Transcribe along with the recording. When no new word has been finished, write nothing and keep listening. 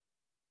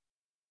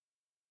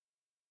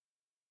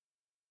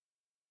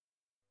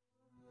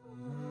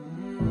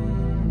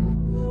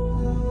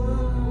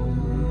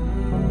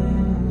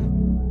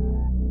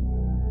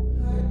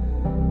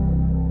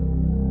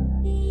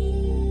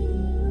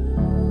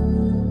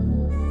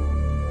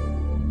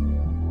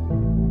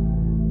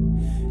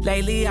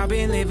Lately I've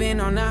been living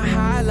on a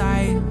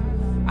highlight.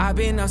 I've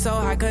been up so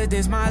high cause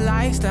this my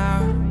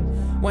lifestyle.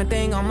 One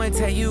thing I'ma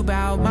tell you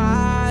about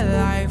my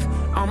life.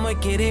 I'ma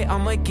get it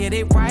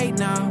right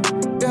now.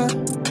 Yeah.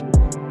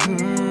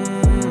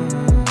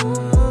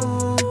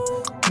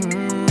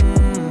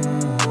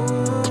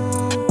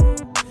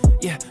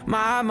 Yeah,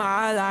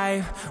 my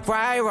life.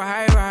 Right.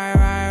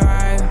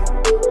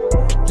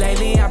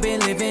 Lately I've been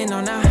living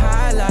on a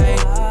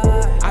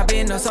highlight. I've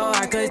been up so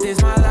high cause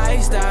this my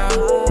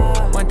lifestyle.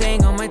 One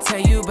thing I'ma tell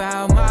you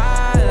about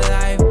my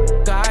life.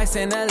 God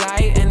send a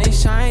light and it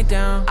shine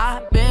down.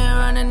 I've been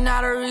running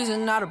out of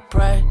reason not to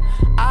pray.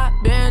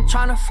 I've been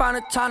trying to find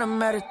a time to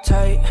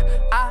meditate.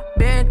 I've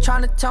been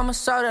trying to tell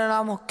myself that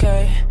I'm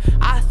okay.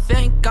 I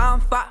think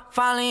I'm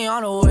finally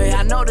on the way.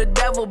 I know the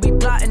devil be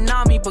plotting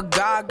on me, but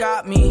God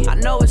got me. I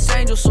know it's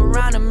angels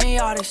surrounding me,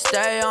 all they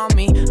stay on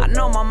me. I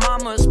know my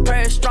mama's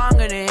prayer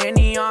stronger than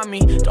any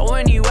army. Throw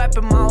any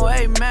weapon my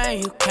way, man,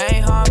 you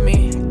can't harm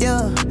me.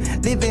 Yeah,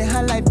 living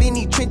high life in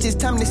these trenches,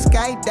 time to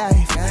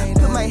skydive.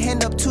 Put my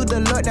hand up to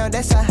the Lord, now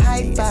that's a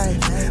high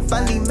five.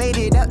 Finally made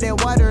it out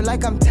that water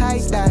like I'm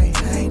tie-dye.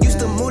 Used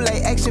to move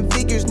like action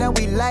figures, now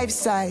we life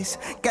size.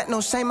 Got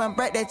no shame, I'm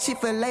brought that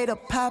Chick-fil-A to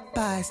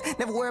Popeyes.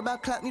 Never worry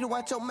about clout, need to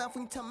watch your mouth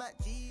when you talk about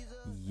Jesus.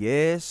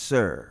 Yes,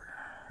 sir.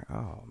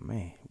 Oh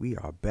man, we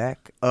are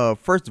back.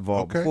 First of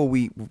all, before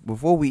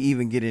we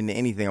even get into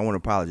anything, I want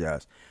to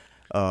apologize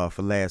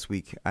for last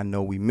week. I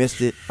know we missed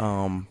it,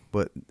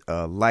 but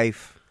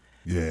life.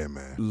 Yeah,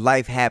 man.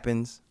 Life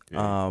happens.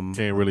 Yeah,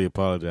 can't really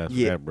apologize for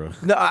that, bro.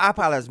 No, I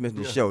apologize for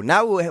missing the show.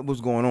 Not what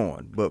was going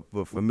on, but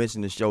for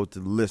missing the show to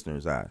the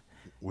listeners.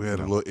 We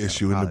had a little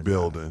issue in the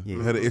building. Yeah.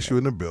 We had an issue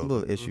in the building. A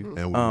little issue.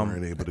 And we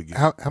weren't able to get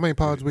How many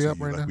apologies we up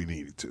right now? We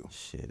needed to.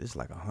 Shit, it's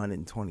like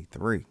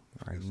 123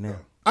 right now.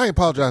 I ain't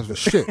apologize for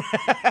shit.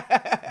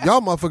 Y'all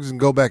motherfuckers can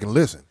go back and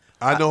listen.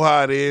 I know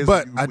how it is.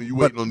 But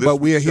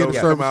we are here to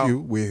serve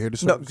you. We're here to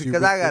serve you.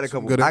 Because I got a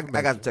couple. I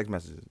got the text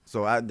messages,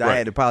 so I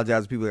had to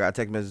apologize to people that got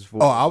text messages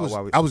for. Oh,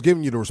 I was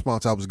giving you the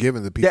response I was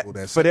giving the people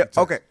that.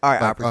 Okay, all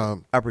right,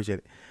 I appreciate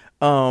it.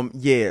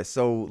 Yeah,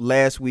 so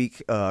last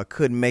week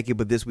couldn't make it,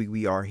 but this week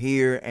we are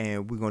here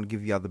and we're going to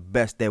give y'all the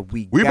best that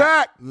we got. We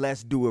back.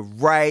 Let's do it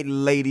right,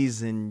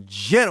 ladies and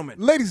gentlemen.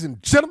 Ladies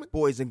and gentlemen.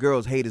 Boys and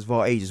girls, haters of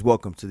all ages,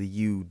 welcome to the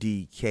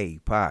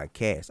UDK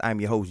podcast. I'm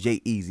your host,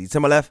 Jay Easy. To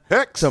my left,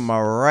 Hex. to my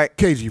right,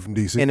 KG from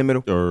DC. In the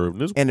middle,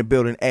 in the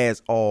building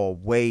as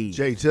always.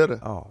 Jay Titter.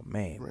 Oh,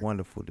 man,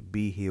 wonderful to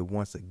be here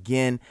once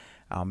again.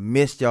 I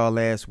missed y'all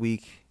last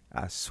week.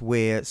 I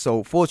swear.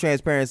 So, full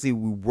transparency,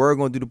 we were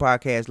going to do the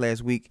podcast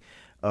last week.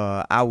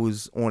 I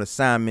was on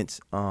assignments,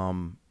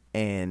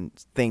 and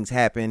things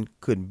happened.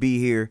 Couldn't be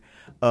here.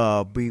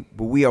 But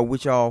we are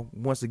with y'all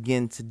once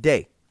again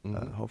today.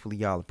 Hopefully,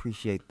 y'all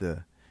appreciate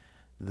the.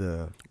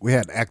 We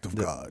had an act of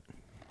God.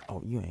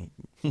 Oh, you ain't.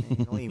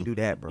 Don't even do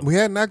that, bro. We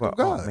had an act of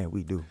God. Oh, man,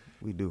 we do.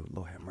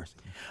 Lord have mercy.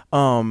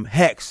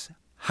 Hex,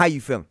 how you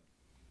feeling?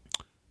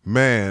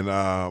 Man,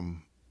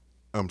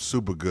 I'm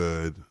super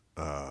good.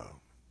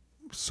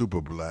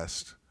 Super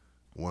blessed.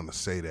 Want to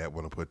say that.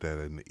 Want to put that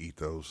in the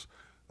ethos.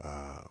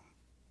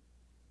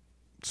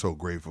 So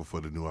grateful for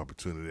the new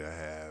opportunity I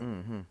have.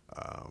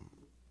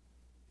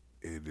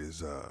 It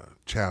is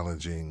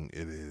challenging.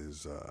 It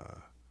is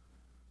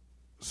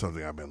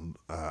something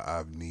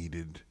I've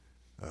needed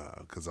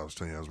because I was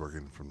telling you I was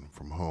working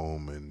from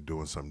home and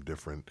doing something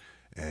different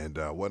and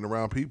wasn't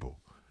around people,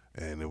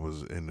 and it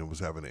was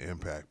having an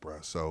impact, bro.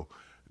 So.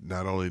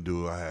 Not only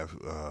do I have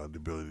the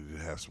ability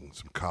to have some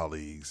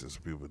colleagues and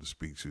some people to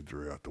speak to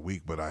throughout the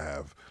week, but I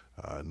have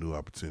new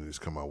opportunities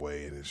come my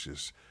way, and it's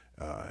just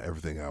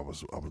everything I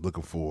was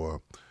looking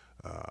for,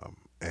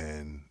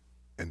 and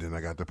then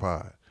I got the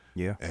pod,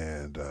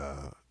 and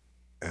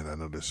I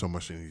know there's so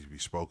much that needs to be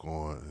spoke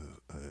on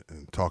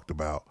and talked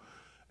about,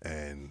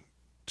 and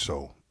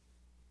so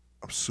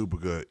I'm super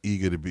good,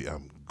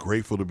 I'm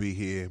grateful to be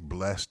here,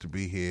 blessed to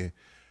be here,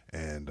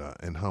 and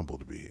humble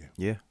to be here.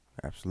 Yeah,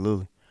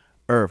 absolutely.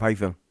 Irv, how you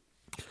feeling?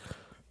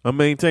 I'm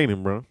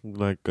maintaining, bro.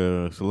 Like,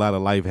 it's a lot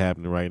of life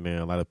happening right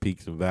now, a lot of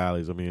peaks and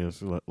valleys. I mean,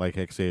 it's like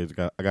Hex says,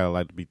 I got a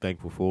lot to be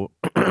thankful for.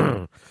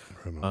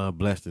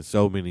 Blessed in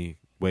so many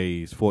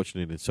ways,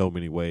 fortunate in so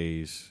many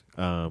ways.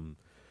 But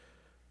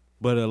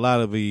a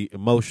lot of the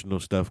emotional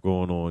stuff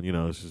going on,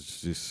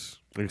 it's just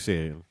like I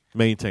said,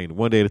 maintaining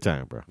one day at a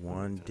time, bro.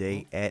 One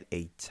day at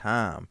a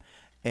time.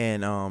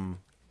 And I'm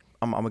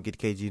going to get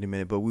to KG in a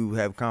minute, but we will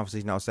have a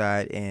conversation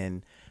outside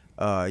and,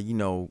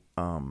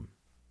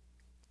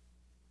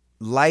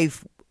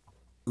 life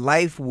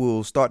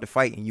will start to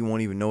fight and you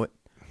won't even know it.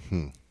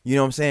 You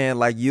know what I'm saying?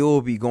 Like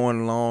you'll be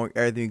going along,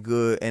 everything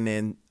good, and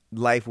then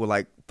life will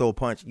like throw a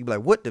punch. You be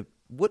like, what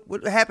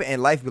happened?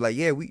 And life be like,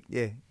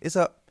 it's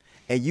up.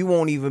 And you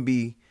won't even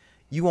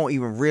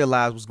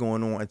realize what's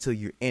going on until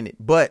you're in it.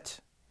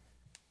 But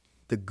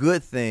the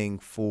good thing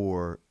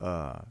for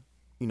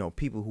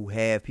people who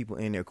have people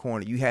in their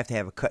corner, you have to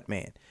have a cut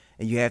man.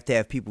 And you have to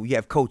have people, you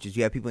have coaches,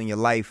 you have people in your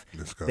life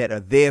that are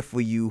there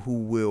for you who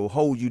will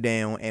hold you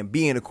down and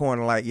be in the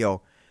corner like,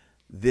 yo,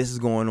 this is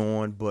going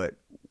on, but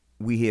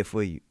we here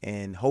for you.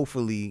 And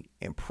hopefully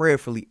and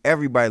prayerfully,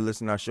 everybody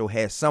listening to our show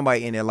has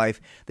somebody in their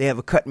life. They have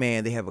a cut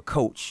man. They have a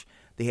coach.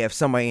 They have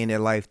somebody in their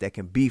life that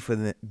can be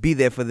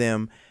there for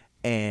them,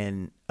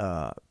 and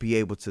be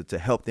able to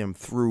help them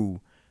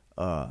through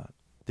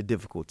the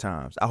difficult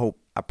times.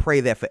 I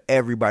pray that for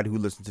everybody who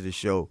listens to the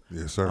show.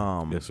 Yes, sir.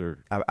 Yes, sir.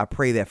 I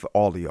pray that for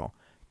all of y'all.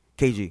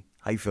 KG,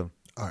 how you feeling?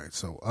 All right,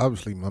 so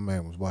obviously my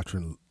man was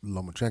watching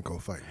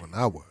Lomachenko fight when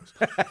I was.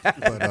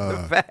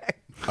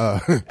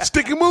 But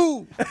Stick and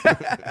move.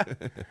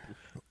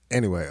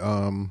 anyway,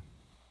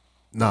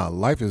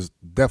 life is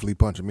definitely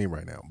punching me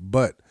right now.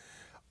 But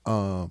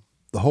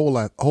the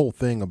whole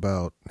thing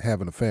about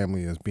having a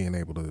family is being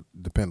able to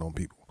depend on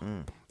people.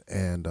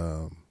 And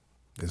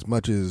as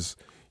much as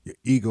your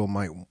ego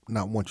might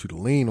not want you to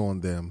lean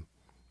on them,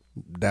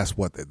 that's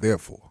what they're there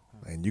for.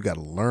 And you got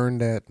to learn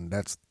that, and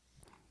that's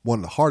one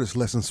of the hardest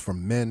lessons for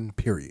men,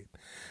 period.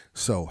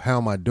 So how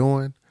am I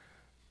doing?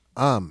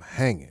 I'm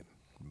hanging.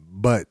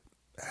 But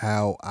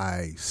how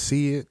I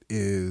see it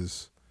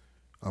is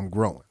I'm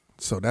growing.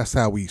 So that's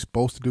how we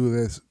supposed to do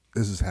this.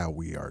 This is how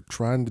we are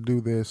trying to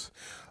do this.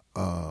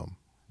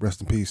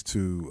 Rest in peace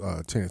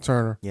to Tina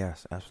Turner.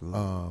 Yes,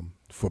 absolutely.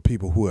 For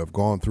people who have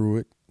gone through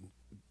it,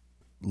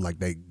 like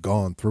they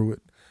gone through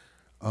it.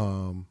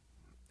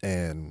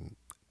 And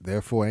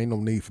therefore ain't no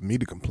need for me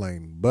to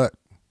complain, but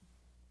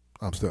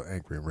I'm still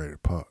angry and ready to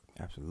pop.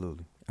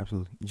 Absolutely.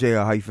 JR,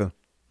 how you feel?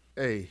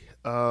 Hey,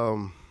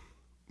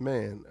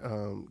 man,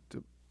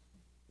 to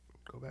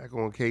go back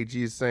on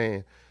KG's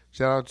saying,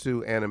 shout out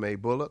to Anime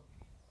Bullock,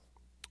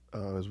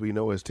 as we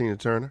know as Tina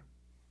Turner.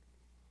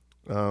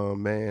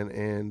 Man,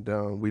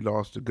 and we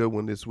lost a good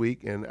one this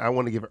week, and I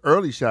want to give an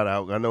early shout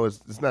out. I know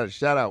it's not a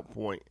shout out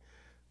point,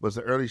 but it's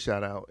an early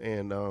shout out.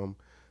 And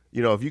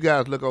if you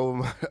guys look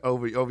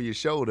over your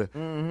shoulder,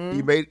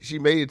 she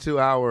made it to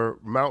our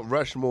Mount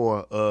Rushmore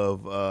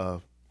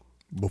of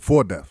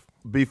Before death.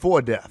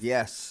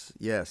 Yes.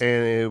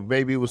 And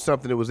maybe it was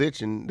something that was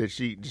itching that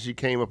she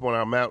came up on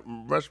our Mount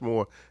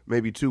Rushmore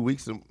maybe 2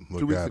 weeks ago.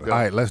 All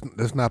right,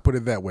 let's not put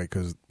it that way,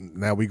 because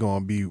now we're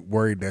gonna be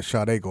worried that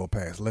Sade go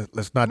past.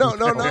 Let's not. No.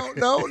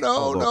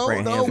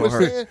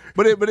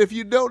 But if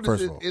you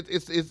notice,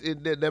 it's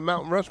the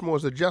Mount Rushmore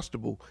is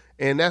adjustable,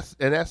 and that's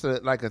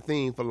like a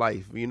theme for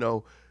life.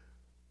 You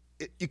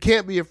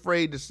can't be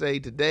afraid to say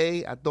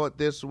today I thought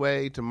this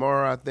way,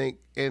 tomorrow I think,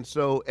 and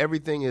so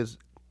everything is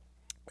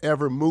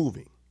ever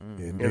moving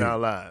in our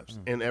lives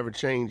and ever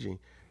changing.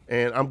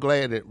 And I'm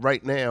glad that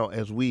right now,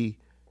 as we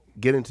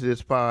get into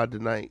this pod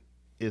tonight,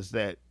 is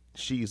that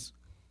she's,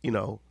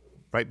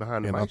 right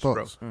behind the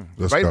maestro.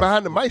 Right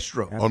behind the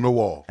maestro. On the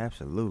wall.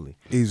 Absolutely.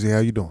 Easy, how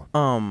you doing?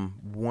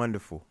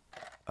 Wonderful.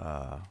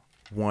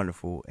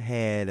 Wonderful.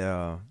 Had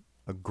a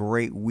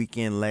great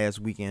weekend last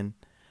weekend.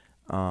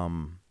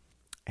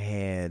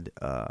 Had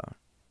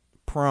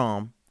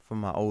prom for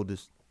my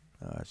oldest.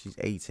 She's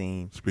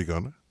 18. Speak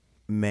on it.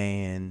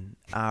 Man,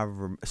 let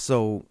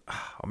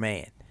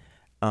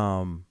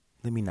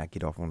me not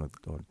get off on a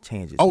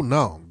tangent. Oh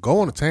no, go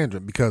on a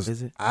tangent, because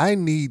Is it?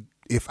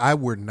 if I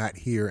were not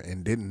here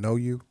and didn't know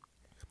you,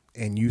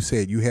 and you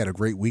said you had a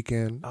great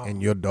weekend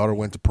and your daughter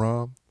went to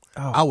prom,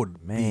 I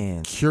would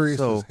be curious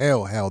as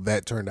hell how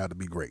that turned out to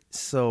be great.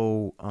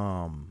 So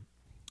I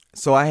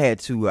had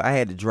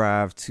to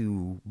drive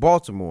to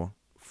Baltimore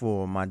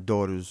for my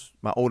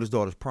oldest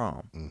daughter's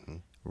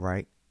prom,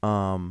 right?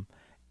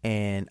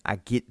 And I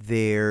get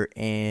there,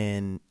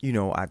 and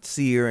I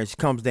see her, and she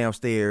comes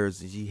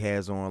downstairs, and she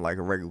has on like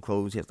her regular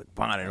clothes. She has like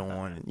bonnet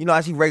on, and I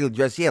see regular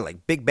dress. She had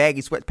like big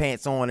baggy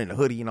sweatpants on and a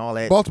hoodie and all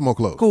that. Baltimore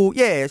clothes. Cool,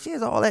 yeah. She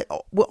has all that.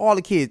 All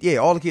the kids,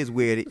 all the kids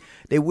wear it.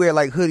 They wear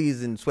like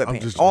hoodies and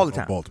sweatpants all the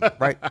time, Baltimore.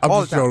 right? I'm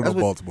all just the time. showing up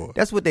Baltimore.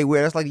 That's what they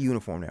wear. That's like a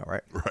uniform now,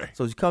 right? Right.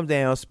 So she comes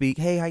down, speak.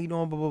 Hey, how you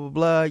doing? Blah blah blah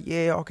blah.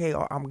 Yeah, okay.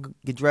 I'm gonna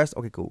get dressed.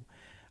 Okay, cool.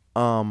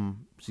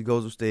 She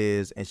goes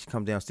upstairs, and she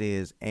comes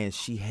downstairs, and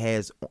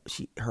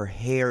her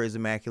hair is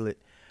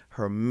immaculate,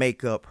 her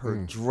makeup, her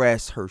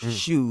dress, her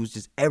shoes,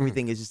 just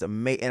everything is just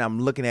amazing. And I'm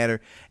looking at her,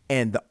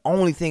 and the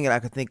only thing that I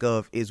could think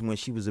of is when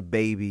she was a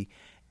baby,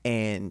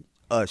 and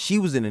she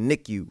was in a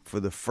NICU for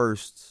the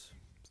first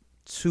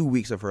 2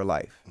 weeks of her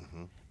life.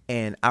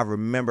 And I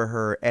remember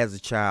her as a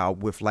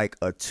child with like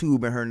a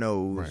tube in her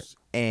nose,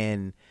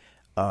 and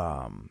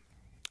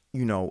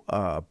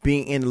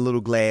being in a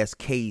little glass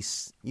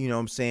case, what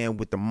I'm saying,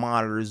 with the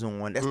monitors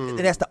on.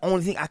 That's the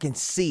only thing I can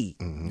see.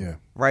 Yeah.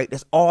 Right?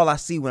 That's all I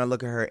see when I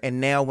look at her.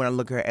 And now when I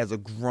look at her as a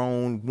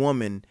grown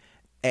woman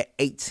at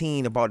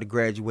 18 about to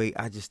graduate,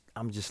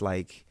 I'm just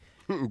like,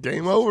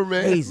 game over,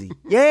 man. Crazy.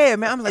 Yeah,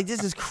 man. I'm like,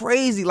 this is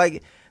crazy.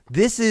 Like,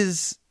 this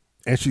is.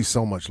 And she's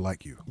so much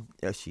like you.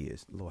 Yeah, she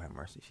is. Lord have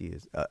mercy, she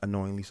is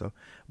annoyingly so.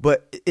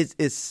 But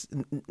it's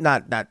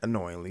not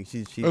annoyingly.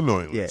 She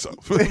Annoyingly so.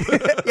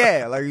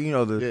 Yeah, like in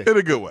a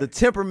good way. The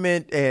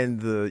temperament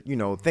and the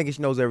thinking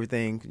she knows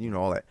everything,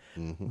 all that.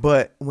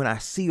 But when I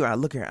see her, I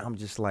look at her, I'm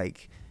just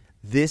like,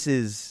 this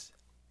is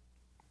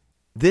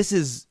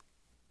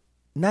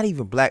not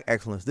even black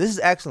excellence. This is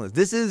excellence.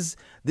 This is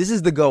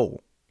the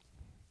goal.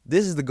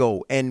 This is the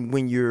goal. And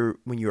when you're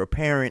a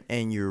parent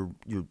and you're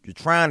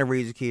trying to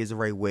raise your kids the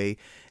right way,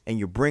 and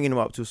you're bringing them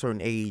up to a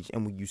certain age,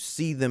 and when you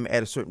see them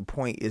at a certain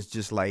point, it's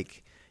just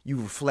like you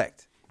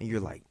reflect and you're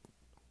like,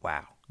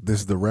 wow.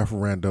 This is the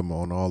referendum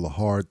on all the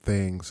hard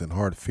things and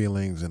hard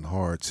feelings and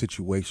hard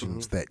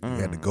situations that you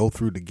had to go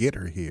through to get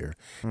her here,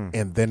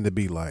 and then to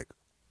be like,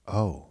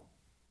 oh,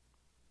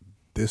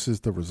 this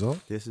is the result.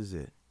 This is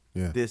it.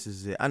 Yeah, this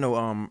is it. I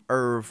know.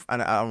 Irv. I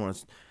don't want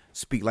to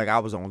speak like I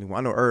was the only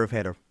one. I know Irv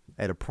had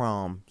a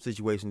prom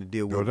situation to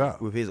deal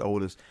with his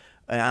oldest,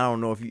 and I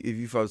don't know if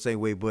you felt the same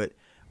way, but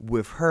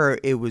with her,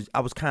 I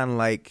was kind of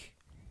like,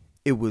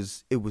 it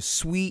was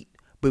sweet,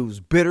 but it was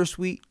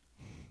bittersweet.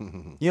 You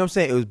know what I'm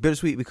saying? It was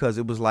bittersweet because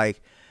it was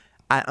like,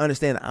 I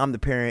understand that I'm the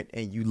parent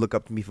and you look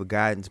up to me for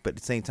guidance, but at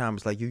the same time,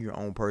 it's like you're your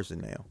own person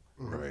now.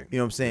 Right. You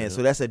know what I'm saying? Yeah.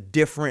 So that's a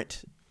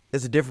different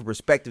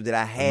perspective that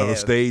I have. Another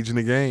stage in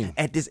the game.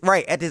 At this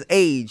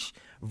age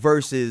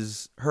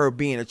versus her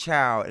being a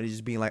child and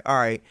just being like, all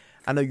right,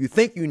 I know you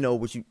think you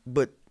know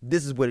but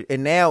this is what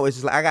and now it's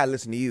just like, I gotta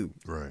listen to you.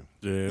 Right.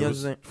 Yeah, you know what I'm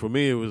saying? For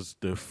me, it was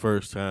the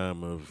first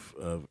time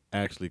of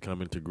actually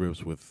coming to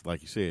grips with,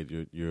 like you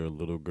said, your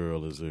little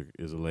girl is a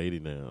lady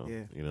now.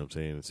 Yeah. You know what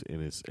I'm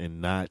saying?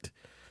 And not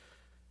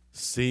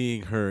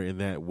seeing her in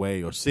that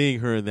way, or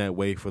seeing her in that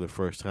way for the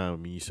first time. I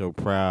mean, you're so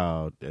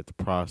proud at the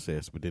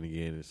process, but then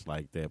again, it's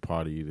like that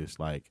part of you that's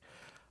like,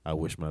 I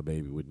wish my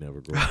baby would never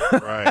grow up.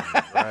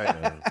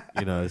 Right.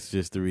 You know, it's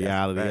just the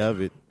reality of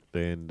it.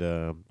 And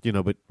you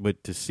know,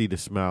 but to see the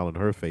smile on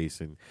her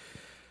face and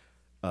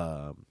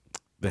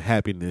the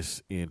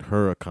happiness in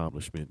her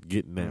accomplishment,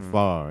 getting that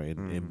far,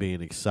 and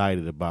being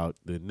excited about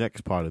the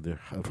next part of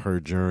her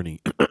journey,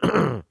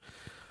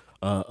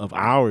 of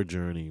our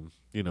journey,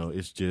 you know,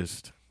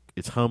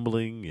 it's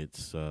humbling.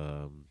 It's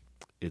a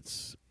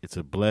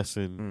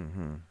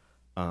blessing,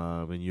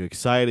 and you're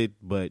excited,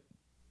 but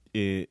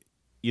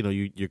you know,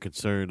 you're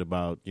concerned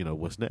about, you know,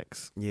 what's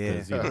next.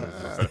 Yeah. You know,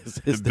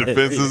 the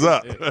defense is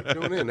up.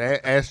 Tune in.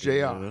 Ask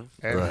JR.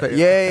 Right.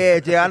 Yeah,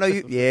 JR. I know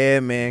you. Yeah,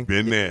 man.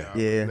 Been there.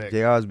 Yeah,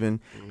 JR's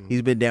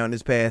he's been down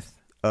this path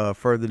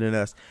further than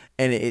us,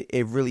 and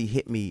it really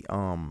hit me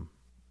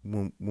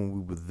when we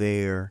were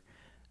there,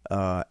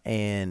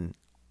 and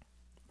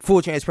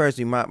full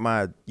transparency,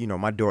 my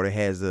daughter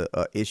has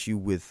a issue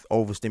with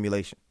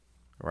overstimulation,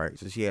 right?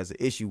 So she has an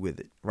issue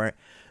with it, right?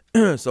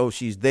 So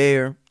she's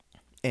there.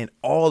 And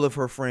all of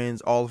her friends,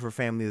 all of her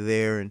family are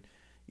there, and,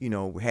 you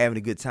know, we're having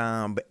a good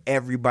time, but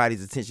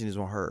everybody's attention is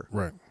on her.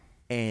 right.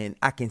 And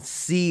I can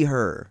see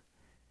her,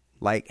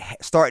 like,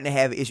 starting to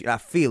have an issue. I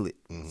feel it.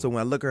 So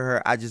when I look at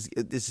her, it's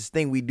this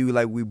thing we do,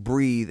 like, we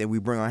breathe, and we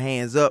bring our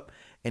hands up,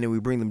 and then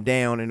we bring them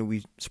down, and then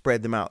we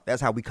spread them out.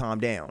 That's how we calm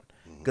down.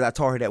 Because I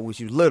taught her that when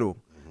she was little.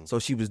 So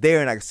she was there,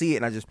 and I could see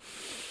it, and I just...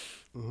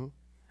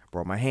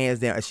 brought my hands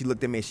down, and she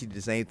looked at me, and she did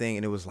the same thing,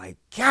 and it was like,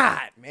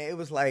 God, man, it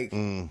was like, She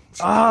man,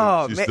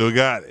 still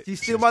got it.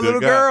 she's still my little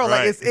girl.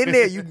 Like, it's in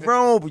there. You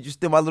grown, but you're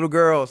still my little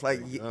girl. It's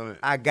like,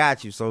 I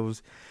got you. So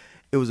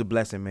it was a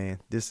blessing, man.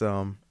 This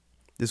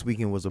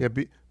weekend was a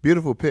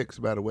beautiful pics,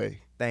 by the way.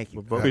 thank you.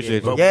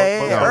 Appreciate you.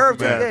 Yeah, Herb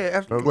too. Yeah,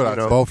 absolutely.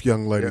 Both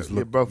young ladies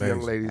look both amazing.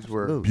 young ladies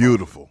were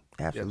Beautiful.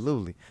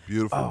 Absolutely.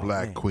 Beautiful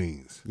black man.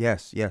 queens.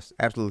 Yes,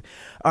 absolutely.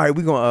 All right,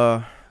 we're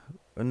gonna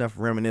enough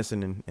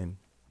reminiscing and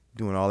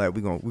doing all that.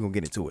 We're gonna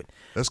get into it.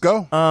 Let's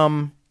go.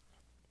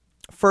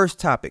 First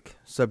topic,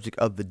 subject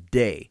of the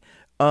day.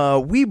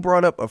 We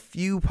brought up a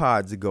few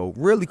pods ago,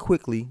 really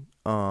quickly.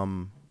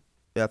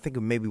 I think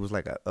it maybe was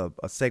like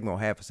a segment or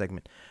half a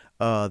segment.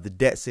 The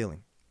debt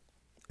ceiling,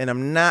 and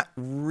I'm not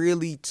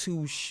really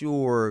too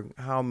sure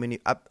how many.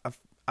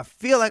 I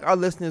feel like our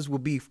listeners will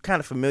be kind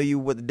of familiar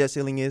with what the debt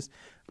ceiling is.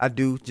 I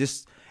do.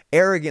 Just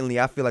arrogantly,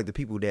 I feel like the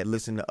people that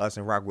listen to us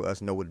and rock with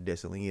us know what the debt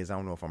ceiling is. I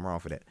don't know if I'm wrong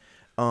for that.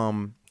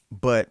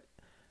 But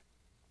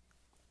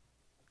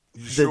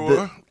You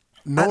sure?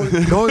 Knowing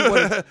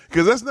what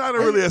Because that's not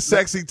really a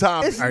sexy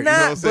topic. It's You know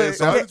not, what I'm saying? but-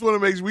 So I just want to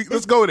make sure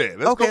let's go there.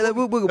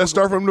 Let's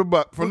start from the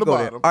we'll go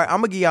there. bottom. All right,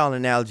 I'm gonna give y'all an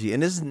analogy,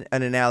 and this is an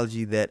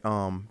analogy that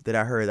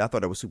I heard. I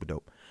thought that was super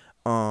dope.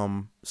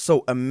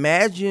 So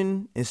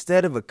imagine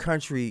instead of a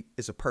country,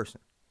 it's a person,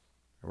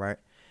 right?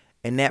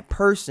 And that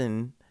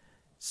person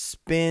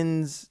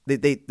spends they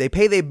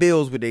pay their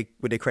bills with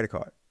their credit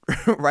card.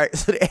 Right,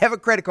 so they have a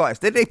credit card.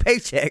 Instead of their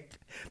paycheck,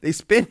 they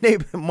spend their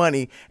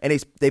money and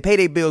they pay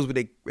their bills with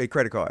their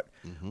credit card.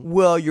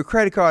 Well, your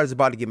credit card is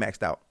about to get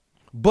maxed out,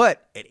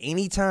 but at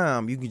any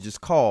time you can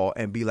just call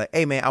and be like,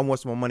 "Hey, man, I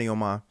want some more money on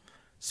my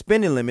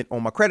spending limit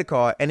on my credit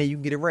card," and then you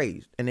can get it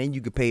raised, and then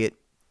you can pay it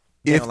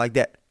like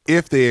that.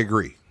 If they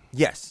agree.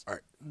 Yes. All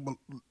right. Well,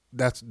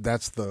 that's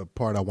the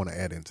part I want to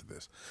add into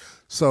this.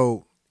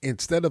 So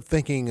instead of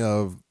think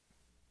of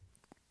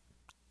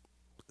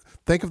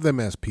them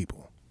as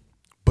people,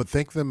 but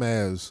think them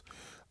as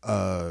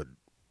a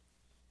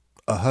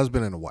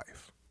husband and a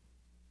wife.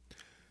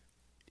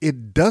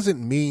 It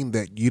doesn't mean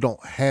that you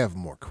don't have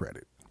more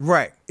credit.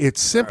 Right. It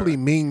simply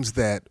means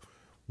that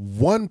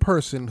one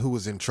person who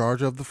is in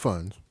charge of the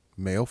funds,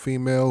 male,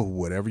 female,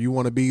 whatever you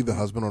want to be, the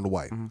husband or the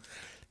wife,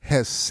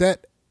 has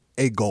set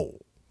a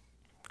goal.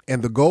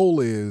 And the goal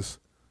is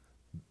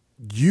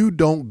you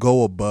don't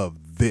go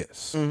above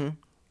this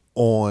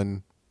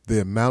on the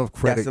amount of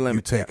credit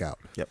you take out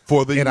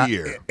for the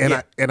year.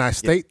 I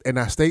state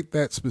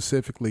that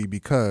specifically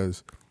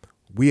because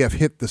we have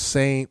hit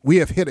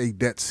a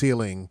debt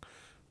ceiling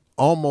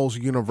almost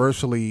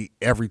universally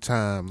every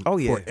time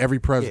for every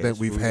president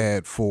we've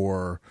had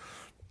for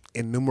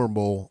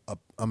innumerable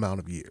amount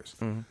of years.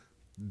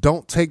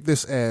 Don't take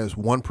this as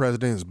one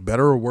president is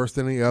better or worse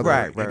than the other.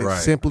 Right. It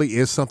simply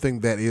is something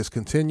that is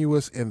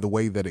continuous in the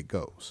way that it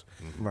goes.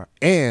 Right.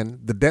 And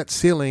the debt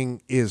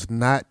ceiling is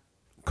not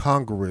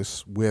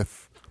congruous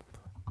with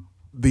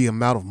the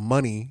amount of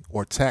money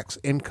or tax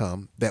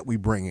income that we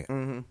bring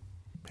in.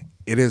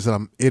 It is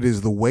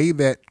the way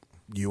that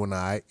you and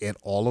I and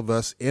all of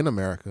us in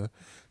America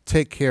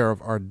take care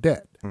of our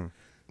debt.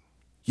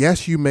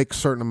 Yes, you make a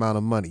certain amount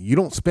of money. You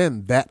don't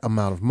spend that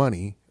amount of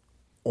money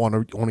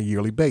on a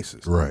yearly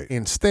basis. Right.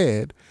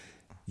 Instead,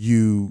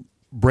 you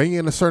bring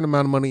in a certain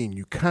amount of money and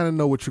you kind of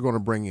know what you're going to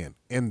bring in.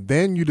 And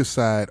then you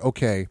decide,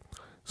 okay,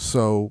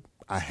 so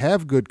I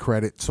have good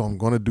credit, so I'm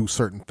going to do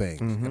certain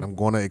things and I'm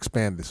going to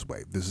expand this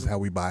way. This is how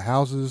we buy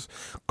houses,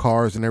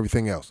 cars, and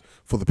everything else.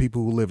 For the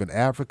people who live in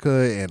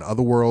Africa and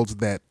other worlds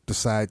that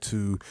decide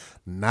to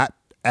not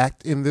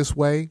act in this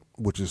way,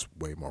 which is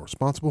way more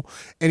responsible,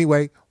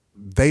 anyway,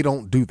 they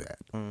don't do that.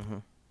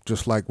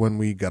 Just like when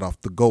we got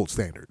off the gold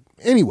standard.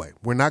 Anyway,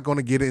 we're not going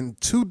to get in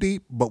too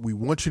deep, but we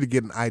want you to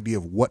get an idea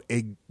of what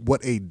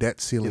a debt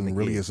ceiling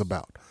really is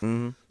about.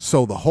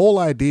 So the whole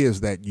idea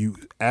is that you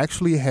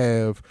actually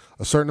have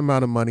a certain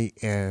amount of money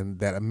and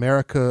that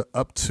America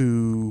up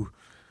to,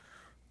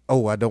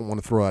 I don't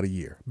want to throw out a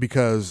year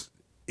because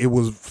it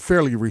was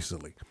fairly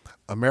recently.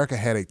 America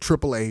had a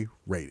AAA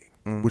rating,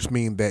 which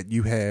means that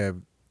you have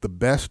the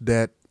best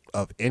debt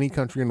of any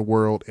country in the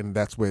world, and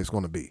that's where it's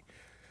going to be.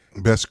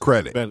 Best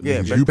credit.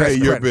 You pay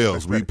your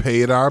bills. We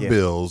paid our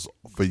bills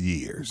for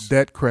years.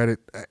 Debt credit,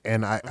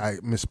 and I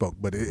misspoke,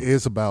 but it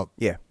is about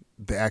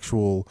the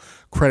actual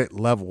credit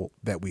level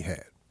that we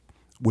had,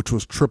 which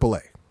was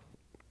AAA.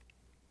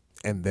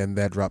 And then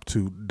that dropped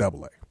to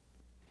AA,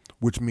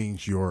 which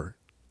means your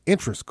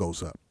interest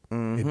goes up.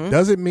 It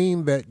doesn't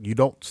mean that you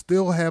don't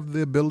still have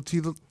the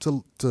ability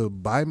to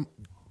buy,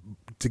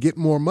 to get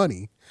more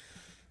money.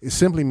 It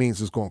simply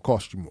means it's going to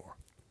cost you more.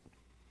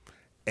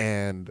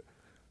 And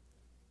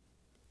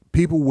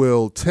people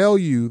will tell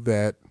you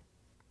that,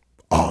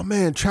 oh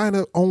man,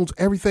 China owns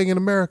everything in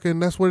America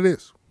and that's what it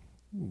is.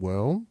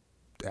 Well,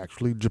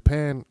 actually,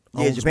 Japan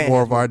owns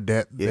more of our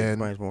debt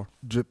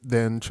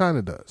than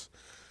China does.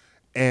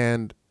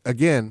 And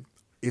again,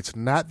 it's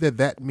not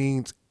that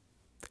means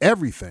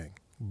everything,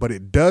 but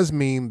it does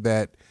mean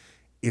that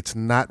it's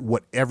not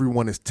what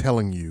everyone is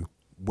telling you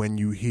when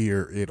you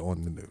hear it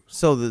on the news.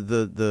 So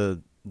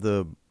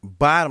the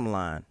bottom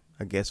line,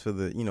 I guess, for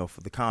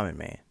the common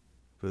man,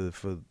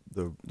 for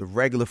the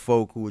regular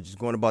folk who are just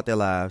going about their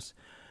lives,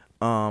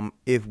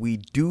 if we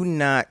do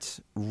not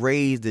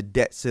raise the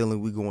debt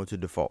ceiling, we go into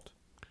default.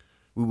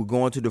 We will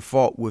go into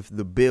default with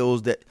the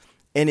bills that,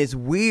 and it's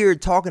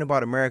weird talking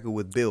about America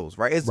with bills,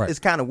 right? It's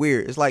kind of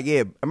weird. It's like,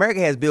 America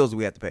has bills that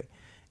we have to pay.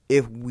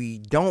 If we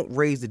don't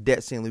raise the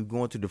debt ceiling, we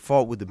go into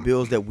default with the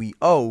bills that we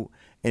owe,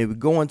 and if we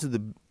go into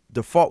the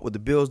default with the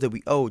bills that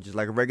we owe, just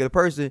like a regular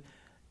person,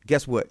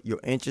 guess what? Your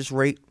interest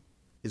rate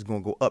is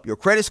going to go up. Your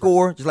credit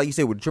score, just like you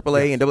said with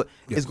AAA and AA,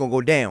 it's going to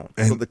go down.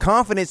 And so the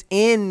confidence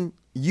in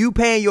you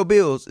paying your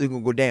bills is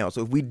going to go down.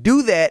 So if we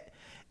do that,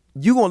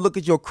 you're going to look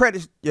at your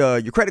credit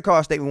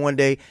card statement one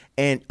day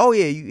and,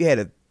 you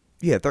had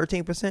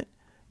 13%?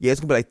 Yeah,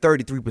 it's going to be like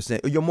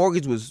 33%. Your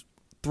mortgage was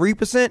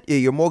 3%? Yeah,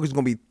 your mortgage is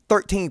going to be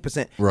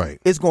 13%. Right.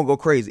 It's going to go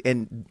crazy.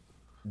 And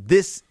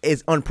this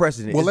is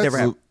unprecedented. Well, it's never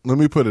happened. Let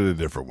me put it a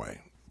different way.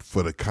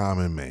 For the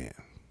common man,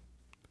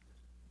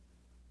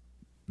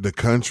 the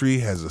country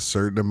has a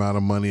certain amount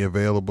of money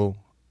available,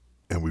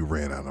 and we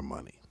ran out of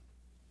money.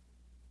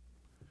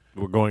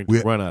 We're going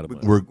to run out of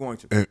money. We're going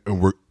to.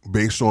 And we're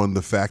based on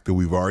the fact that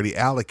we've already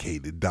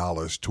allocated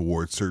dollars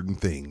towards certain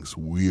things.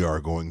 We are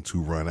going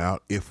to run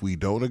out if we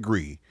don't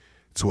agree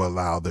to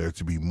allow there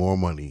to be more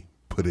money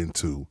put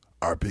into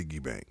our piggy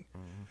bank.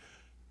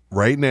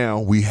 Right now,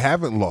 we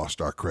haven't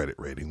lost our credit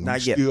rating.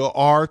 Not yet. We still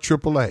are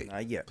AAA.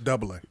 Not yet.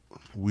 AA.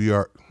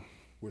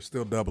 We're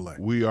still AA.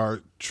 We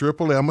are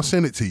AAA. I'm going to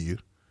send it to you.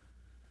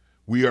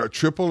 We are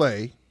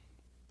AAA.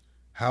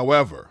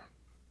 However,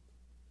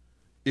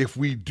 if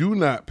we do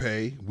not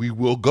pay, we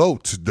will go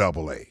to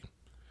AA.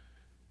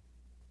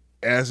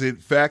 As in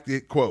fact,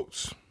 it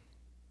quotes,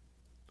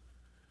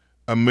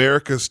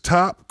 America's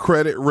top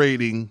credit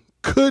rating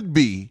could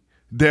be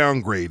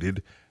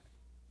downgraded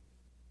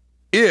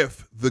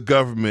if the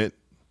government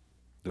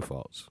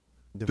defaults.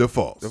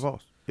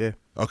 Yeah.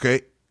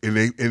 Okay? And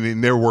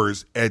in their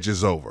words,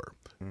 edges over.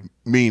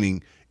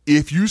 Meaning,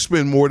 if you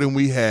spend more than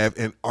we have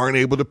and aren't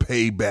able to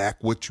pay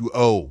back what you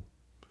owe,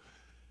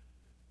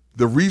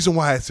 the reason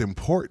why it's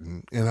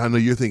important, and I know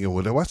you're thinking,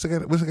 well, what's it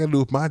got to do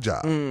with my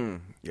job?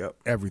 Yep.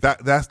 Everything.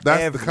 That's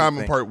the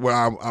common part where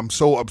I'm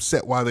so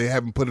upset why they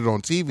haven't put it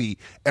on TV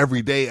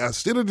every day.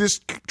 Instead of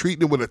just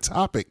treating it with a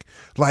topic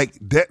like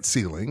debt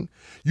ceiling,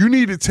 you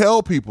need to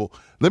tell people,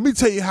 let me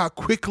tell you how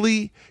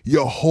quickly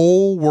your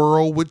whole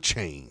world would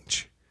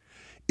change.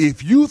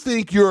 If you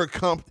think you're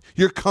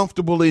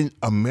comfortable in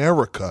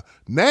America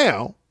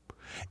now,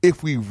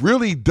 if we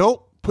really don't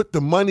put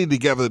the money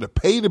together to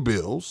pay the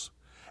bills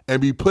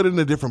and be put in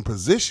a different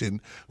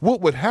position,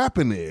 what would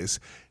happen is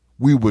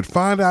we would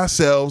find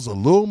ourselves a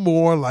little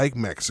more like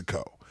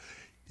Mexico.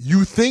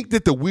 You think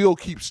that the wheel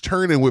keeps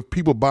turning with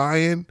people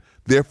buying,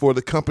 therefore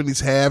the companies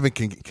have and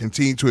can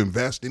continue to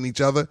invest in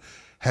each other.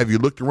 Have you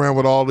looked around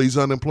with all these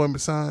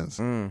unemployment signs?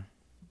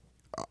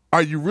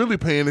 Are you really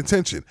paying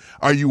attention?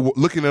 Are you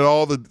looking at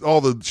all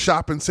the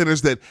shopping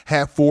centers that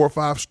have 4 or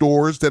 5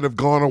 stores that have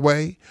gone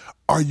away?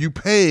 Are you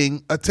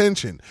paying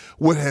attention?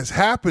 What has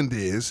happened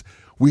is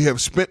we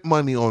have spent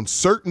money on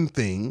certain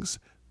things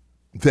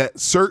that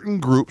certain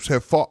groups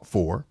have fought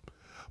for.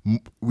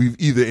 We've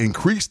either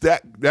increased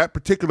that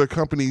particular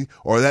company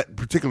or that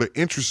particular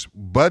interest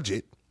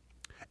budget,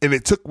 and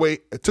it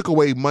took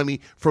away money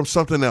from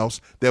something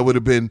else that would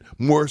have been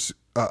more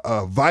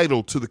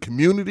vital to the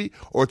community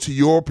or to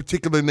your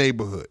particular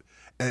neighborhood.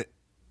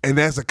 And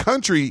as a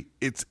country,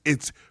 it's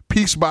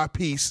piece by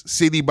piece,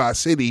 city by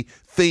city,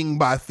 thing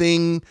by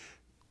thing,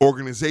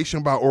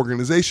 organization by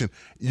organization.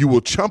 You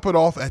will chump it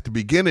off at the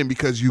beginning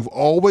because you've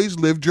always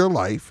lived your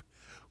life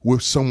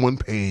with someone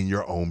paying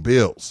your own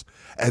bills.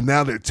 And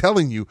now they're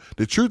telling you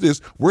the truth is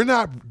we're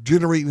not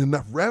generating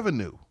enough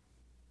revenue.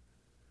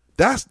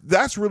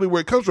 That's really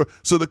where it comes from.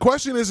 So the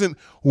question isn't,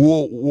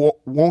 well,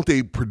 won't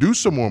they produce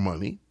some more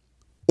money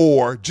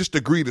or just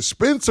agree to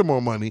spend some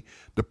more money?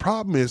 The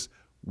problem is,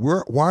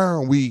 why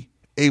aren't we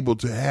able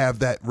to have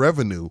that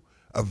revenue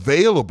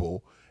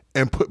available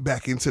and put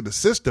back into the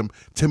system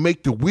to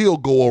make the wheel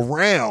go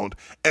around,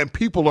 and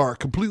people are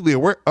completely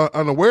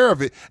unaware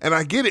of it? And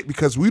I get it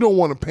because we don't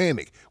want to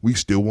panic. We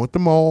still want the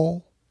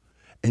mall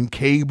and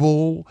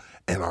cable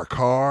and our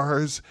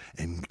cars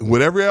and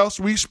whatever else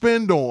we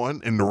spend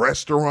on and the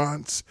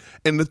restaurants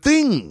and the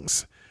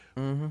things.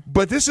 Mm-hmm.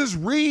 But this is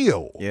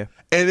real. Yeah.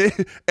 And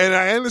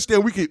I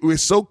understand we're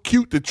so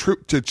cute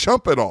to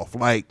chump it off.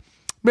 Like,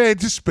 man,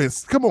 just spend,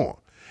 come on.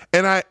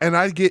 And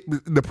I get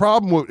the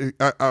problem with,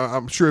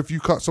 I'm sure if you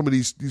caught some of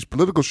these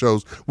political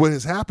shows, what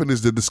has happened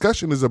is the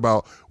discussion is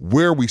about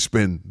where we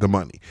spend the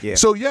money. Yeah.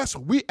 So yes,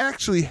 we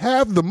actually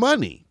have the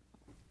money.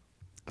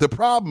 The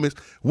problem is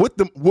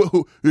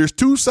there's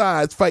two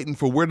sides fighting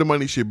for where the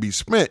money should be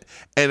spent.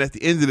 And at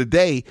the end of the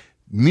day,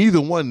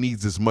 neither one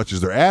needs as much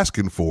as they're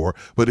asking for.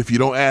 But if you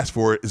don't ask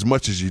for it as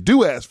much as you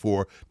do ask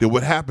for, then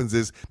what happens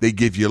is they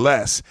give you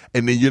less.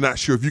 And then you're not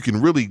sure if you can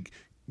really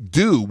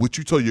do what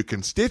you told your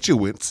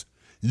constituents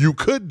you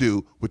could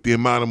do with the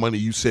amount of money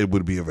you said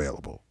would be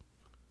available.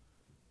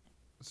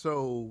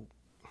 So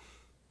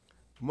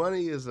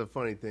money is a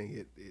funny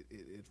thing.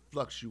 It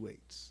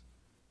fluctuates.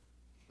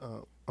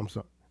 I'm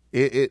sorry.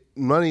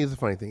 Money is a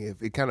funny thing.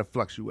 It kind of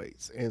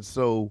fluctuates. And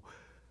so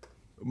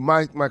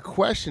my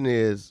question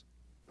is,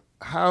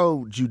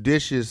 how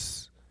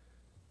judicious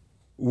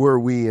were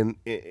we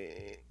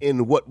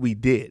in what we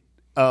did?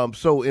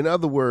 So in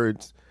other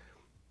words,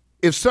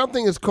 if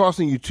something is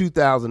costing you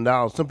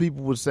 $2,000, some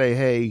people would say,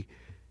 hey,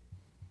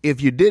 if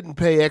you didn't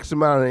pay X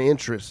amount of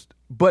interest,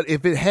 but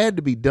if it had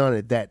to be done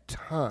at that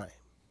time,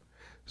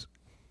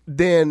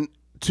 then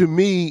to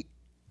me,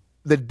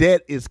 the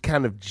debt is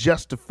kind of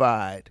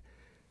justified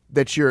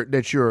that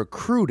you're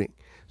accruing.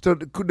 So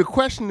the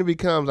question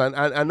becomes,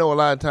 I know a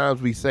lot of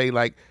times we say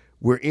like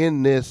we're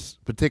in this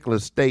particular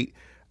state.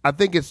 I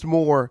think it's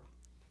more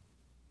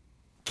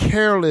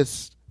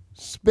careless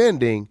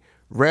spending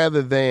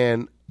rather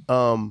than,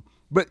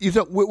 but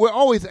we're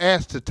always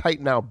asked to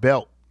tighten our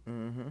belt.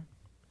 Mm-hmm.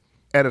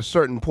 At a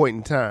certain point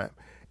in time.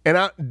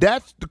 And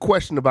that's the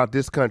question about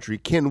this country.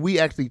 Can we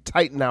actually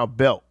tighten our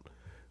belt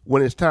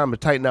when it's time to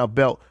tighten our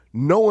belt,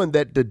 knowing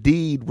that the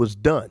deed was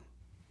done?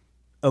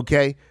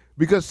 Okay?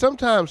 Because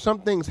sometimes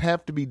some things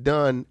have to be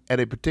done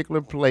at a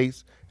particular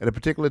place, at a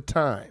particular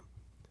time.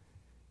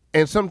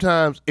 And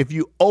sometimes if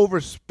you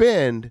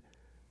overspend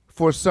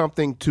for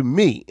something, to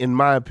me, in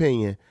my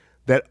opinion,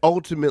 that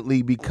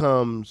ultimately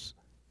becomes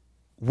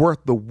worth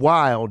the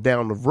while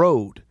down the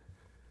road,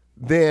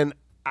 then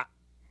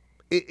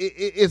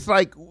it's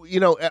like,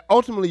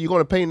 ultimately you're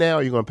going to pay now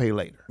or you're going to pay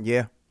later.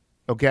 Yeah.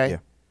 Okay? Yeah.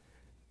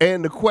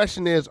 And the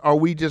question is, are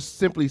we just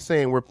simply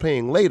saying we're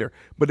paying later?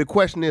 But the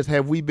question is,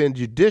 have we been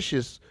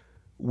judicious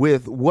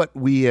with what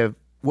we have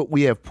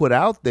put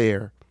out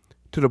there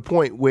to the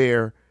point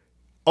where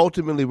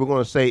ultimately we're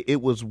going to say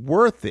it was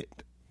worth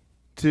it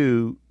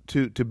to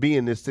be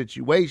in this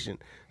situation?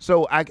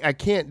 So I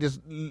can't just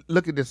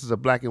look at this as a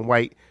black and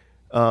white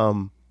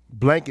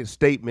blanket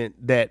statement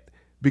that,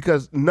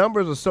 because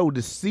numbers are so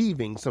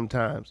deceiving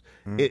sometimes.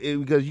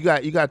 Because you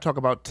got to talk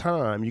about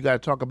time, you got to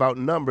talk about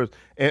numbers,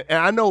 and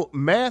I know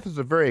math is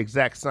a very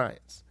exact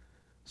science.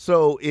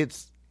 So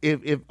it's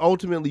if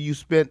ultimately you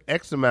spent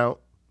X amount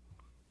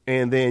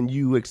and then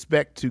you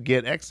expect to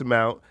get X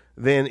amount,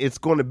 then it's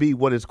going to be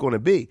what it's going to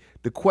be.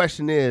 The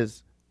question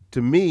is,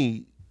 to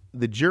me,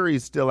 the jury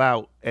is still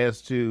out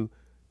as to,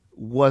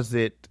 was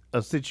it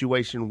a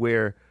situation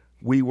where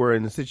we were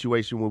in a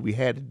situation where we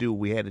had to do what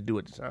we had to do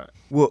at the time?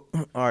 Well,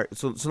 all right.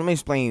 So let me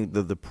explain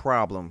the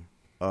problem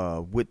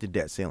with the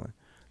debt ceiling.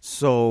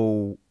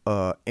 So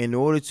in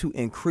order to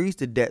increase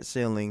the debt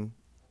ceiling,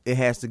 it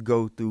has to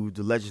go through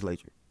the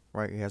legislature,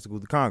 right? It has to go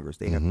to Congress.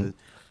 They have to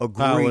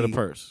agree. Power of the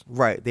purse.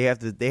 Right. They have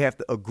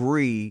to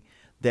agree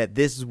that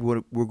this is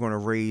what we're going to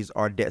raise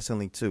our debt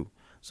ceiling to.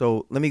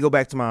 So let me go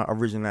back to my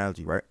original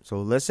analogy, right?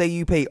 So let's say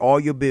you pay all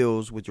your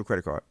bills with your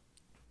credit card,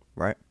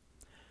 right?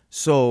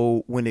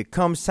 So when it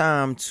comes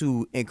time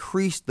to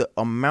increase the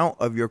amount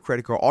of your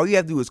credit card, all you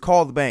have to do is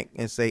call the bank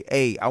and say,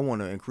 hey, I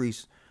want to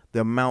increase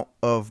the amount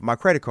of my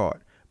credit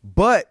card.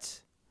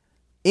 But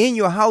in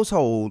your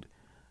household,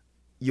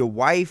 your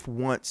wife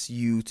wants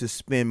you to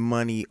spend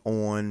money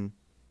on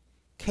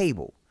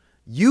cable.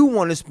 You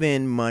want to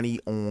spend money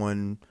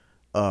on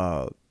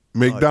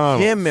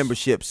McDonald's gym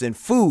memberships and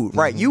food,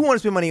 right? You want to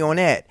spend money on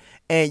that.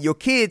 And your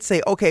kids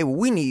say, okay, well,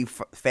 we need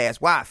fast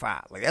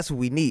Wi-Fi. Like, that's what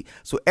we need.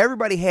 So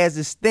everybody has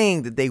this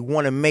thing that they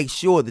want to make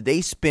sure that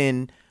they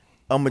spend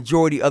a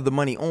majority of the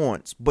money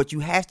on. But you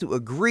have to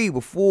agree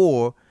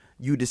before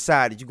you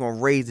decide that you're going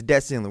to raise the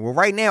debt ceiling. Well,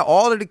 right now,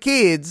 all of the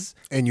kids.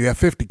 And you have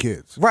 50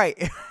 kids.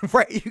 Right.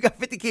 Right. You got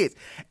 50 kids.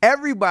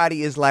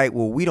 Everybody is like,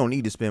 well, we don't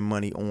need to spend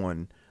money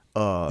on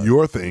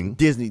your thing,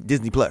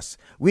 Disney Plus.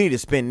 We need to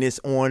spend this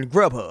on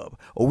Grubhub,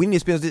 or we need to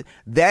spend this.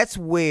 That's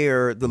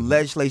where the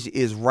legislation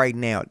is right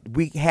now.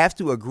 We have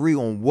to agree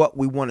on what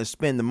we want to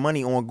spend the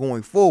money on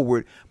going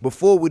forward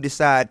before we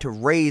decide to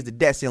raise the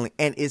debt ceiling.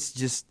 And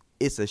it's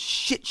a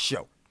shit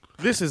show.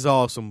 This is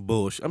all some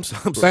bullshit. I'm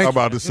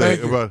about to say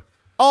about.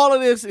 All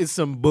of this is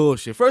some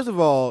bullshit. First of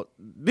all,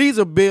 these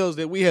are bills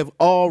that we have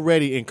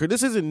already incurred.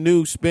 This isn't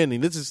new spending.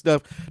 This is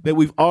stuff that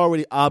we've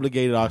already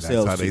obligated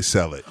ourselves to. That's how they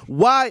sell it.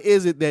 Why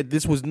is it that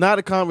this was not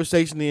a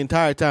conversation the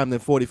entire time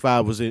that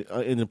 45 was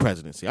in the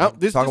presidency?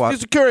 This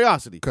is a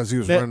curiosity. Because he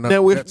was running up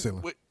the debt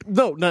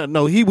ceiling.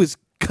 No. He was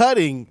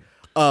cutting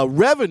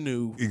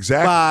revenue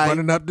by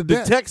running up the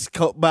debt.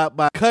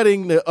 By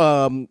cutting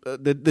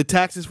the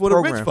taxes for the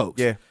rich folks.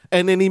 Yeah.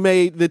 And then he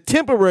made the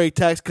temporary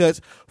tax cuts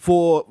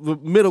for the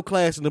middle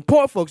class and the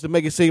poor folks to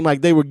make it seem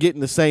like they were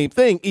getting the same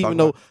thing, even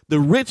though the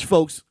rich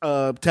folks'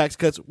 tax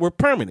cuts were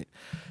permanent.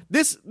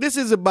 This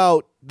is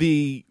about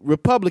the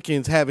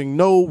Republicans having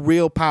no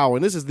real power,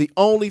 and this is the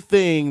only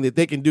thing that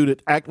they can do to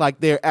act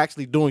like they're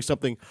actually doing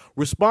something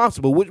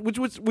responsible,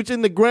 which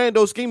in the grand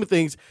old scheme of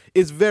things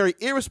is very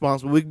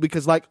irresponsible,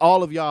 because like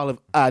all of y'all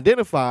have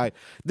identified,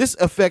 this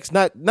affects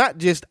not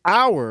just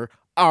our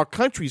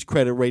country's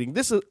credit rating.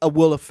 This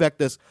will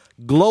affect us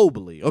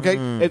globally. Okay,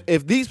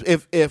 if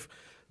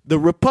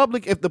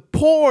the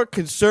poor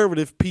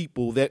conservative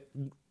people that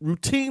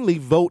routinely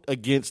vote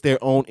against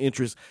their own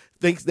interests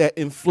thinks that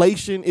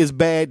inflation is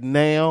bad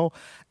now,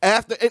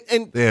 and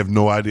they have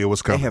no idea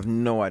what's coming. They have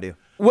no idea.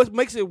 What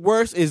makes it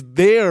worse is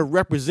their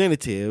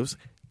representatives,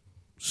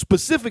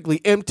 specifically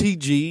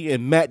MTG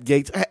and Matt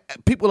Gaetz,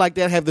 people like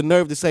that have the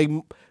nerve to say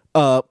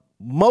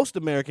most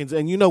Americans,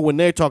 and when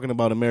they're talking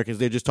about Americans,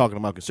 they're just talking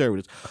about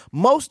conservatives.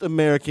 Most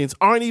Americans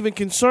aren't even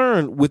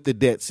concerned with the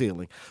debt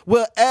ceiling.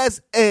 Well,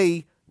 as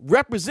a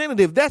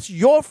representative, that's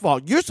your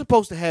fault. You're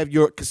supposed to have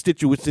your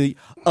constituency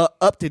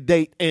up to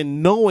date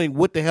and knowing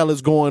what the hell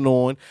is going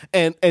on,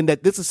 and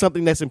that this is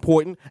something that's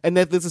important, and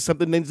that this is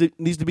something that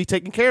needs to be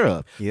taken care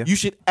of. Yeah. You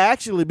should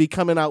actually be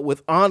coming out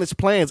with honest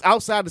plans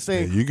outside of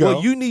saying,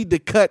 well, you need to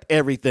cut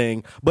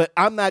everything, but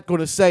I'm not going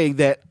to say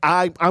that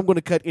I'm going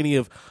to cut any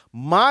of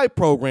my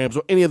programs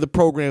or any of the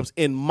programs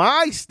in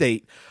my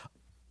state,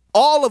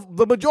 all of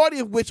the majority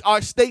of which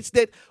are states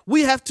that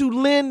we have to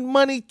lend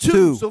money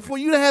to. So for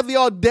you to have the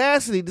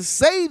audacity to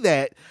say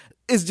that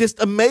is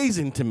just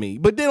amazing to me.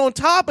 But then on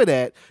top of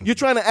that, you're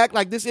trying to act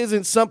like this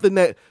isn't something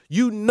that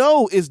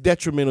is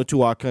detrimental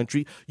to our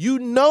country.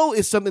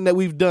 It's something that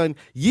we've done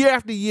year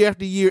after year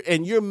after year,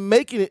 and you're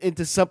making it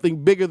into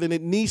something bigger than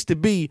it needs to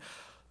be,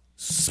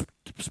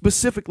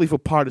 specifically for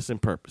partisan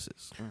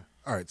purposes.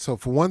 All right, so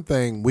for one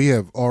thing, we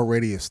have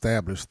already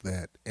established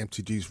that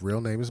MTG's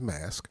real name is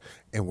Mask,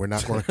 and we're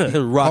not going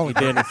to Rocky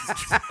Dennis.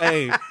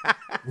 Hey,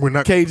 we're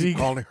not KG.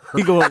 Calling her.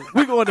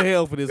 We're going to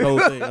hell for this whole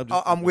thing.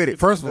 I'm with it.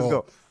 First of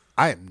all,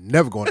 I am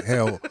never going to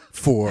hell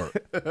for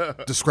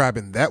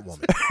describing that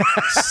woman.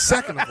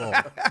 Second of all,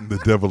 the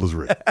devil is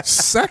rich.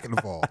 Second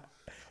of all,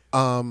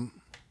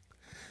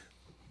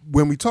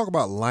 when we talk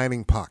about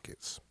lining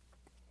pockets,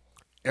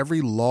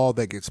 every law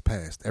that gets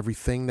passed,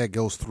 everything that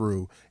goes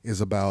through is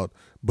about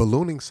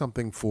ballooning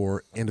something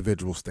for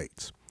individual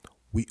states.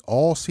 We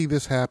all see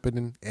this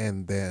happening,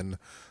 and then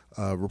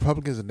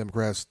Republicans and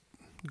Democrats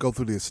go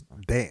through this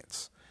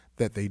dance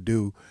that they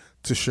do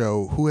to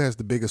show who has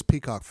the biggest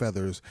peacock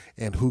feathers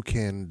and who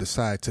can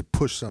decide to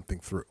push something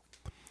through.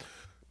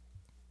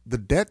 The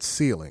debt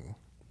ceiling,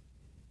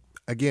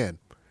 again,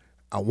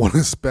 I want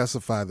to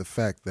specify the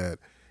fact that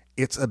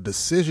It's a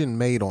decision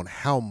made on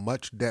how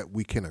much debt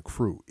we can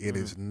accrue. It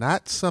is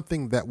not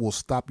something that will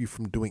stop you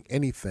from doing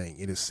anything.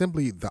 It is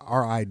simply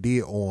our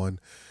idea on,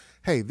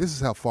 hey, this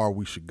is how far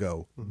we should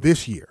go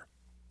this year,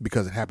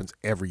 because it happens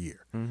every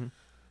year,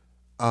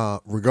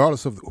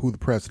 regardless of who the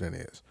president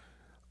is.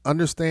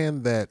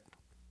 Understand that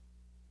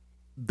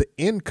the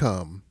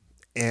income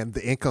and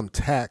the income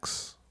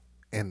tax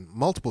and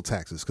multiple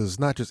taxes, because it's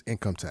not just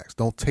income tax.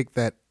 Don't take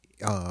that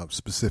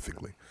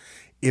specifically.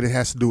 It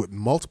has to do with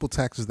multiple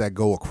taxes that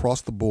go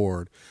across the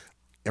board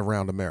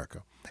around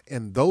America.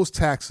 And those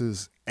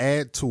taxes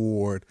add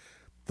toward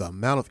the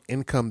amount of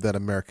income that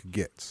America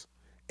gets.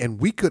 And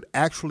we could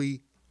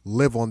actually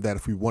live on that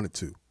if we wanted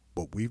to.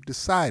 But we've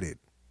decided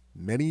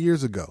many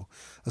years ago,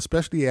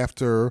 especially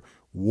after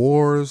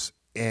wars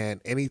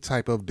and any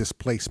type of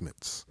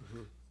displacements.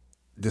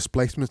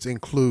 Displacements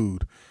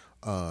include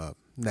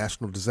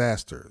national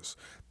disasters.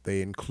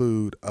 They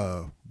include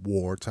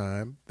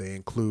wartime. They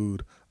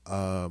include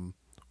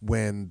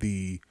when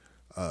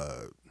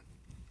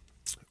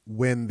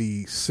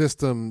the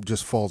system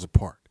just falls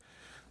apart.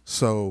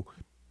 So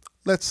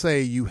let's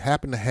say you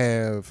happen to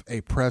have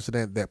a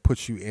president that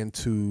puts you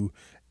into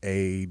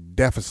a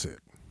deficit,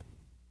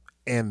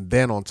 and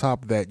then on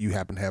top of that you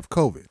happen to have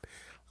COVID.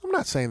 I'm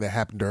not saying that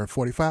happened during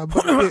 45,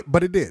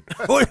 but it did.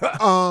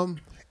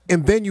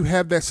 And then you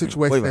have that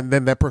situation, and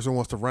then that person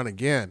wants to run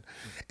again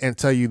and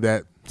tell you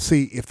that,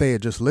 see, if they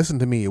had just listened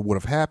to me, it would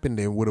have happened,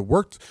 it would have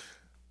worked.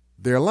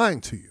 They're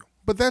lying to you.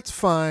 But that's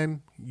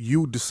fine.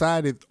 You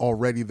decided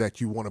already that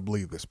you want to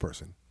believe this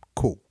person.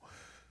 Cool.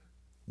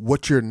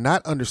 What you're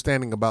not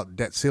understanding about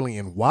debt ceiling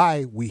and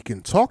why we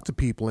can talk to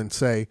people and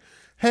say,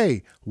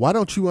 hey, why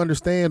don't you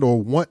understand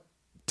or want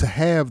to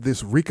have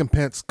this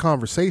recompense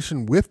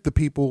conversation with the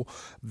people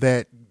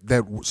that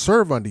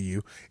serve under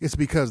you? It's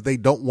because they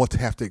don't want to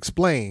have to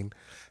explain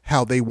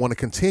how they want to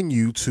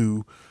continue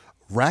to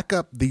rack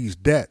up these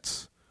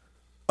debts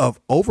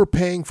of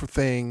overpaying for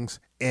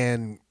things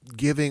and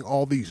giving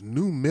all these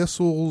new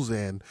missiles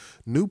and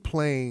new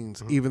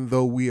planes, even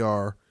though we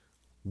are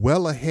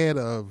well ahead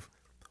of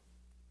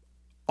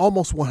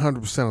almost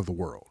 100% of the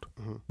world.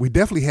 We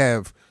definitely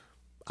have,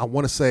 I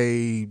want to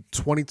say,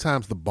 20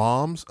 times the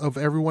bombs of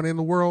everyone in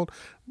the world.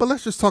 But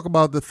let's just talk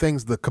about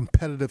the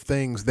competitive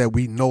things that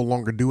we no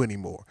longer do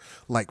anymore,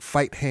 like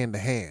fight hand to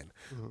hand.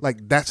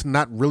 Like, that's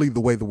not really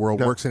the way the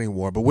world works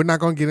anymore. But we're not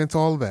going to get into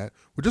all of that.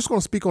 We're just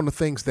going to speak on the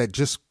things that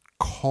just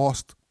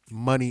cost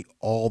money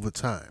all the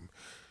time.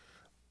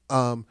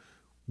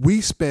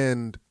 We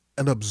spend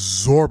an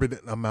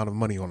absorbent amount of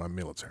money on our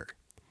military.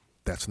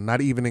 That's not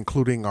even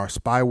including our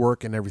spy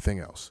work and everything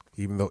else,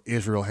 even though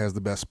Israel has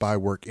the best spy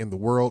work in the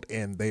world,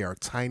 and they are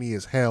tiny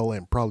as hell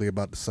and probably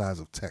about the size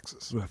of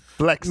Texas.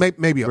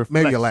 Maybe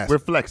Alaska. We're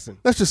flexing.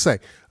 Let's just say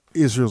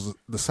Israel's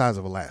the size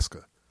of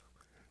Alaska.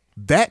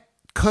 That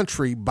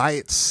country by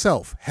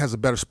itself has a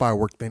better spy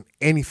work than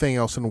anything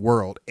else in the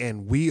world,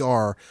 and we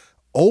are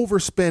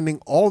overspending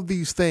all of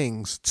these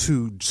things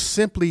to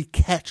simply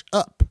catch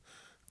up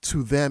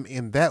to them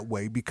in that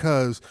way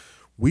because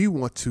we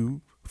want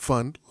to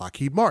fund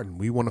Lockheed Martin.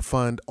 We want to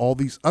fund all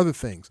these other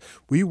things.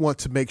 We want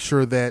to make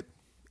sure that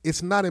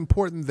it's not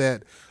important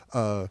that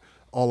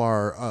all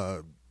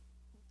our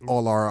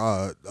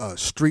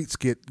streets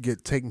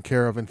get taken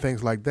care of and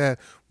things like that.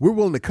 We're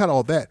willing to cut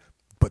all that.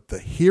 But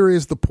here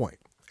is the point,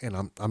 and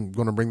I'm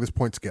going to bring this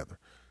point together.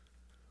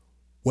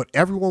 What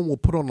everyone will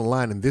put on the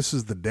line, and this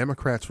is the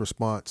Democrats'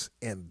 response,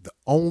 and the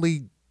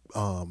only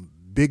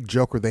big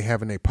joker they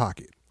have in their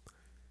pocket.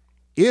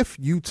 If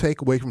you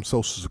take away from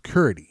Social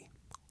Security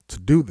to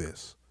do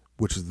this,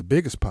 which is the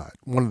biggest pot,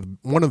 one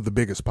of the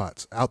biggest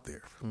pots out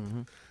there,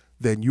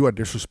 then you are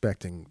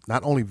disrespecting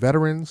not only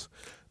veterans,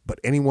 but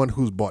anyone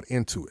who's bought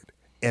into it.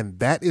 And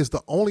that is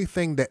the only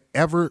thing that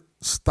ever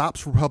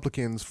stops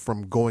Republicans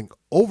from going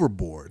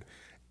overboard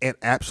and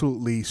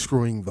absolutely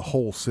screwing the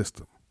whole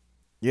system.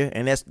 Yeah,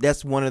 and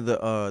that's one of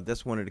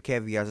the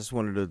caveats. That's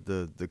one of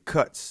the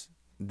cuts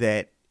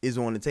that is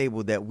on the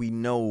table that we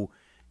know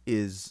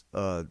is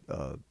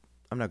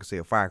I'm not gonna say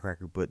a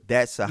firecracker, but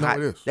that's a hot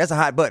button. That's a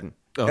hot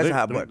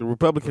button. The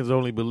Republicans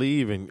only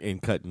believe in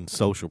cutting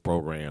social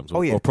programs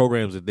or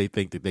programs that they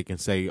think that they can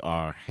say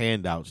are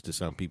handouts to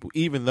some people,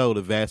 even though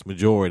the vast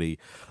majority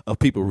of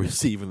people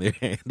receiving their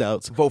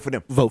handouts vote for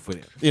them.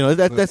 You know,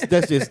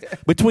 that's just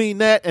between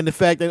that and the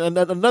fact that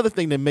another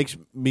thing that makes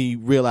me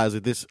realize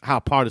that how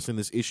partisan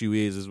this issue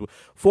is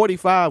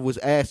 45 was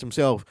asked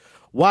himself,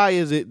 why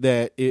is it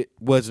that it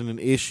wasn't an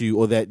issue,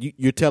 or that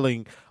you're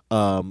telling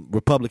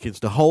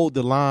Republicans to hold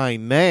the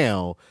line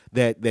now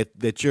that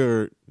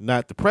you're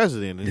not the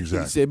president? And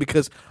exactly. He said,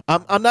 because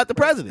I'm not the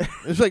president.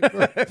 It's like,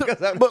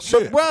 but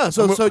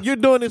so you're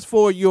doing this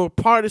for your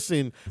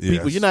partisan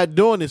people. Yes. You're not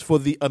doing this for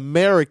the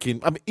American.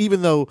 I mean,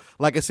 even though,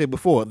 like I said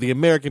before, the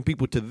American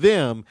people to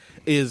them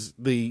is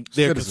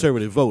their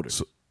conservative voters.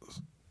 So,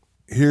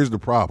 here's the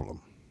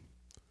problem: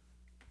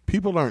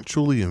 people aren't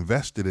truly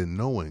invested in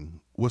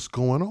knowing what's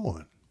going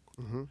on.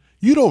 Mm-hmm.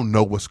 You don't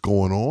know what's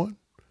going on.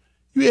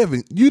 You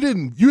haven't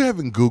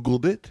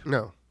Googled it.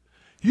 No.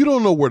 You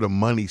don't know where the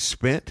money's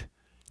spent.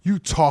 you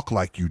talk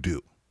like you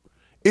do.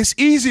 It's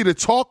easy to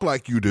talk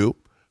like you do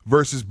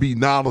versus be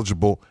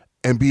knowledgeable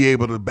and be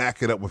able to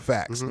back it up with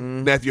facts.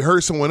 Now, if you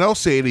heard someone else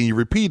say it and you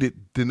repeat it,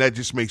 then that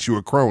just makes you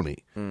a crony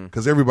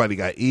because everybody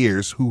got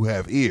ears who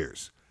have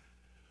ears.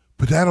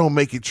 But that don't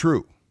make it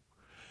true.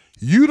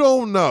 You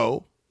don't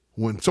know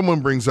when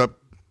someone brings up,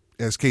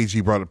 as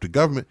KG brought up the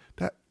government,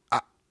 that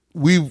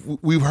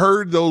we've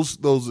heard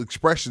those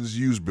expressions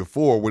used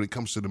before when it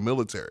comes to the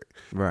military.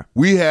 Right.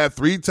 We have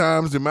 3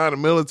 times the amount of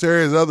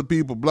military as other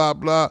people, blah,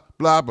 blah,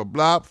 blah, blah,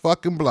 blah,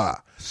 fucking blah.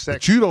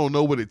 But you don't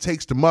know what it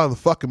takes to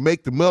motherfucking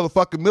make the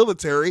motherfucking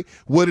military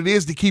what it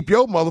is to keep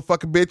your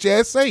motherfucking bitch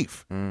ass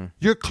safe.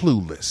 You're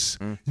clueless.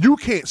 You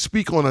can't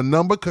speak on a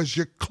number because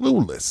you're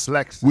clueless.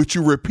 Flex. What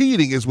you're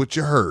repeating is what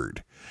you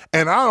heard.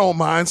 And I don't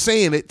mind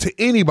saying it to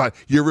anybody.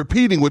 You're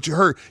repeating what you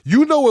heard.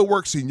 You know it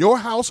works in your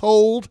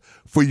household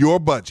for your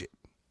budget.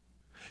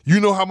 You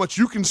know how much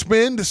you can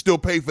spend to still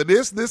pay for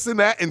this, and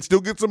that, and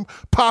still get some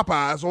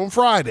Popeyes on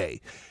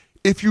Friday.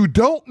 If you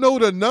don't know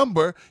the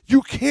number,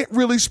 you can't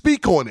really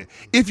speak on it.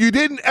 If you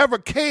didn't ever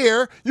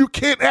care, you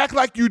can't act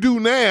like you do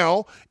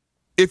now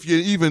if you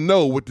even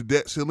know what the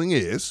debt ceiling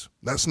is.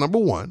 That's number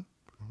one.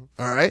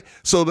 All right.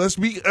 So let's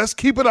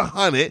keep it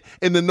 100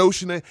 in the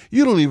notion that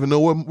you don't even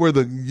know where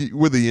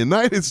the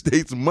United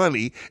States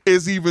money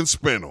is even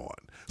spent on.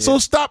 Yeah. So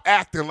stop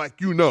acting like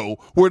you know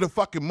where the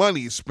fucking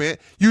money is spent.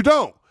 You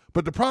don't.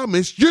 But the problem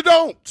is you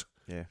don't.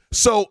 Yeah.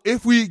 So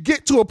if we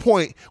get to a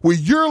point where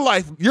your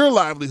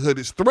livelihood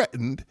is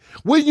threatened,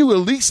 wouldn't you at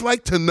least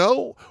like to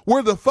know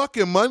where the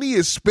fucking money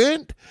is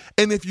spent?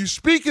 And if you're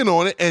speaking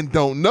on it and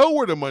don't know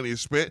where the money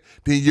is spent,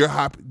 then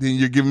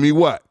you're giving me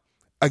what?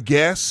 A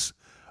guess,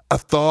 a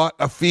thought,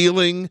 a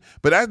feeling.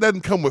 But that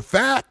doesn't come with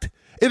fact.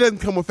 It doesn't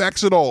come with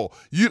facts at all.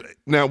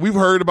 Now we've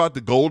heard about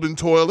the golden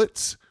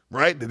toilets,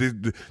 right?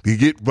 That they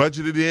get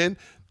budgeted in.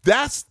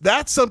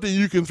 That's something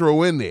you can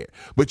throw in there.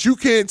 But you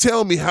can't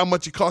tell me how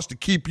much it costs to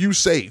keep you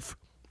safe.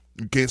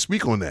 You can't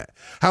speak on that.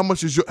 How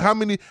many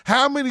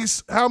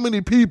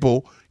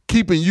people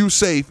keeping you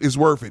safe is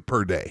worth it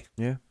per day?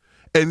 Yeah.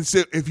 And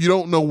so if you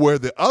don't know where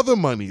the other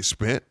money is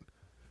spent,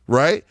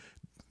 right?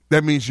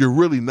 That means you're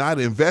really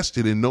not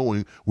invested in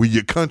knowing where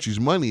your country's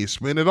money is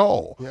spent at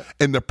all. Yep.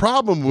 And the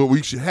problem what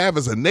we should have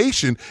as a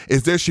nation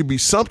is there should be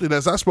something,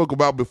 as I spoke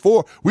about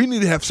before, we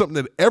need to have something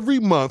that every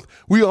month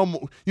you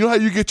know how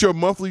you get your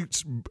monthly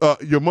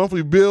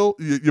bill,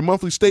 your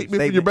monthly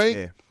statement from your bank?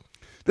 Yeah.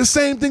 The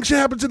same thing should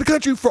happen to the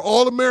country for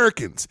all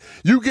Americans.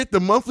 You get the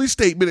monthly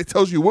statement. It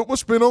tells you what was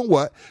spent on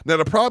what. Now,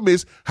 the problem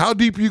is, how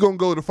deep are you going to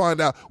go to find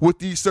out what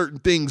these certain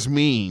things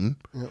mean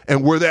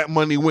and where that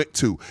money went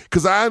to?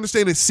 Because I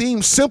understand it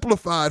seems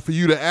simplified for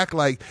you to act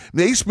like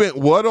they spent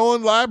what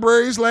on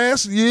libraries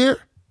last year?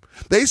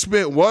 They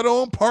spent what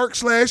on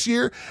parks last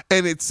year?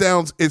 And it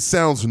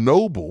sounds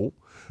noble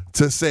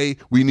to say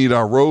we need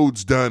our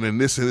roads done and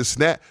this and this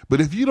and that.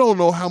 But if you don't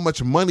know how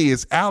much money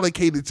is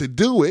allocated to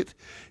do it,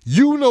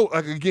 you know,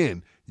 like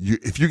again,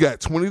 if you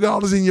got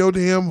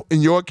 $20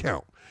 in your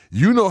account,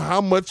 you know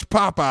how much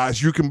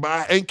Popeyes you can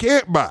buy and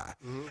can't buy.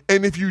 Mm-hmm.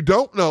 And if you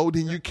don't know,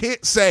 then you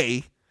can't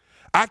say,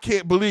 I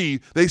can't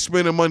believe they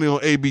spending money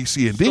on A, B,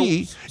 C, and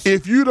D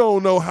if you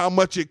don't know how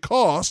much it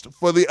cost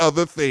for the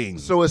other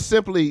things. So it's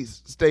simply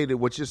stated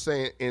what you're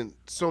saying in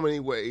so many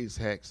ways,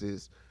 Hex,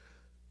 is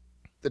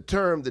the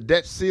term, the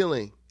debt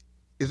ceiling,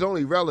 is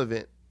only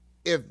relevant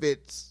if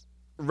it's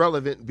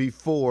relevant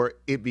before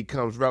it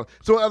becomes relevant.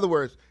 So in other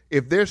words,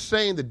 if they're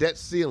saying the debt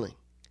ceiling,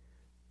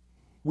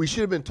 we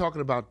should have been talking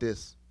about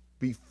this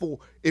before.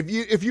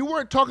 If you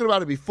weren't talking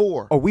about it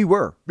before. Oh, we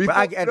were.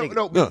 Before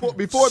it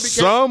became.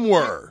 Some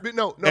were.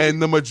 No.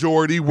 And the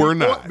majority were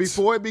not.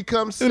 Before it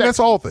becomes. And that's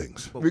all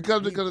things.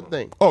 Because of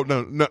things. Oh,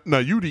 no,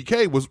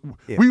 UDK was.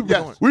 Yeah.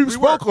 We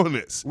spoke on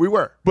this. We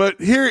were. But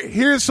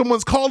here's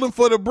someone's calling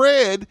for the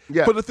bread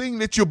for the thing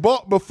that you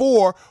bought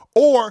before,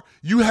 or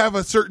you have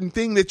a certain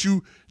thing that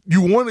you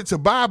wanted to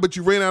buy, but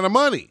you ran out of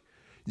money.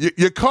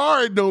 Your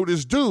card note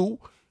is due,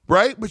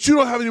 right? But you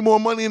don't have any more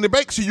money in the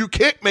bank, so you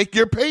can't make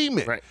your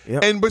payment. Right.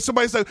 Yep. But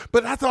somebody's like,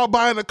 but I thought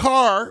buying a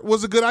car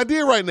was a good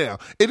idea right now.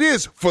 It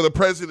is for the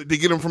president to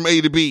get him from A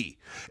to B.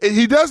 And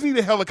he does need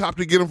a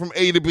helicopter to get him from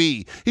A to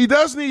B. He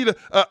does need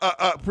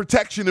a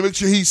protection to make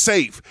sure he's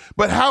safe.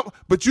 But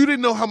you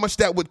didn't know how much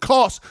that would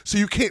cost, so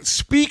you can't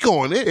speak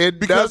on it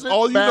because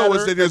all you know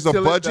is that there's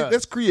a budget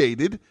that's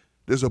created.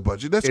 There's a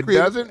budget that's created.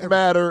 It doesn't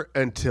matter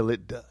until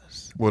it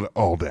does. Well,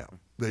 all down.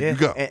 There you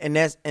go. And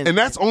that's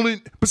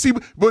only.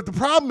 But the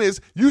problem is,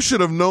 you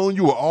should have known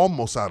you were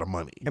almost out of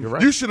money.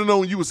 Right. You should have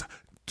known you was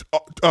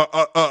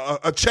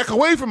a check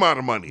away from out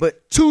of money.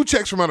 But 2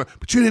 checks from out of.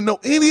 But you didn't know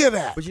any of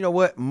that. But you know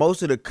what?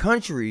 Most of the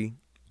country.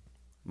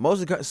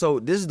 So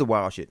this is the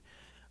wild shit.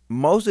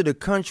 Most of the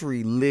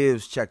country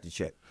lives check to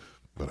check.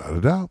 Without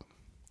a doubt.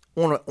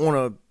 On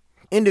a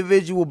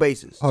individual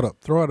basis. Hold up.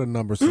 Throw out a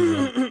number, so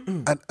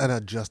an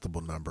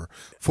adjustable number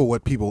for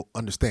what people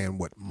understand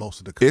what most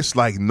of the country. It's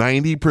like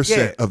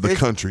 90% of the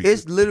country.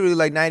 It's literally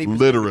like 90% of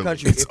the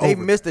country. If they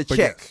missed a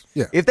check,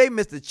 if they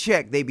missed a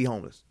check, they'd be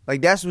homeless.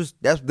 Like that's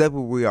where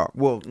we are.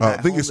 Well, I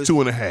think it's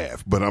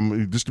 2.5, but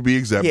I'm just to be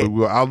exact. Yeah.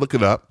 But I'll look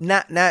it up.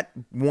 Not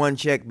one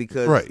check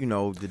because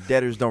the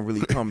debtors don't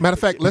really come. Matter of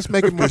fact, let's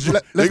make it more.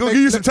 They're gonna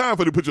give you some time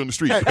for to put you on the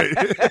street.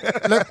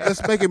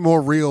 Let's make it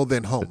more real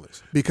than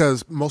homeless,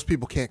 because most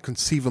people can't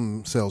conceive of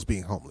themselves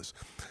being homeless.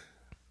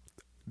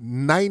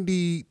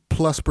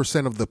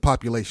 90+% of the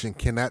population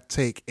cannot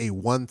take a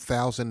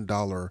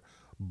 $1,000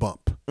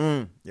 bump.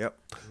 Yep.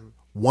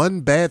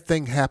 One bad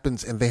thing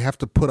happens and they have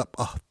to put up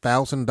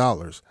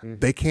 $1,000.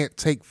 They can't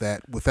take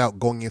that without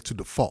going into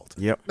default.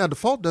 Yep. Now,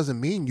 default doesn't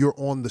mean you're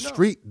on the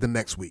street the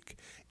next week.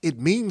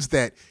 It means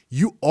that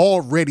you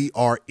already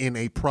are in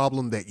a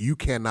problem that you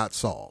cannot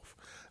solve.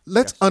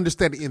 Let's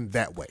understand it in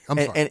that way. I'm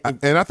sorry.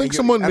 And I think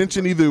someone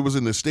mentioned, either it was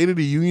in the State of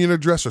the Union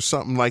address or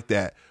something like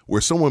that,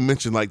 where someone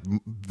mentioned like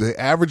the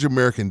average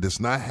American does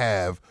not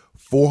have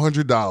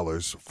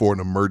 $400 for an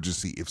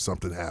emergency if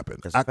something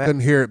happened. I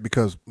couldn't hear it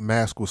because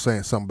Mask was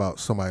saying something about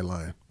somebody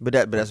lying. But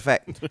that's a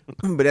fact.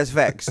 But that's a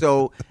fact.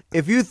 So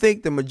if you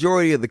think the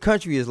majority of the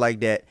country is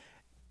like that,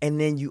 and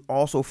then you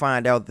also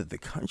find out that the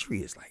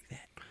country is like that.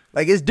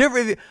 Like, it's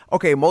different.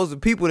 Most of the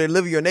people that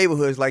live in your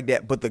neighborhood is like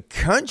that, but the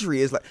country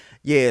is like,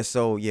 we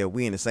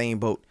in the same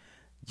boat.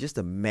 Just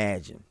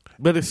imagine.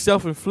 But it's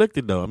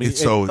self-inflicted, though. I mean,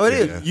 it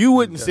is. You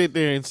wouldn't sit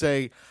there and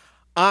say,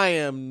 I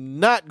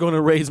am not going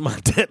to raise my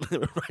debt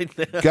limit right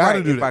now.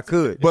 Gotta do that. If I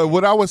could. But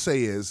what I would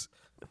say is,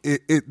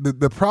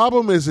 the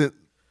problem isn't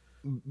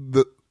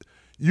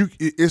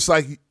it's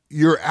like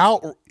you're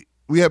out.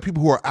 We have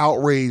people who are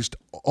outraged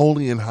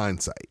only in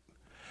hindsight,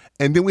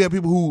 and then we have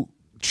people who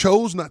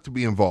chose not to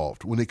be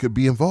involved when they could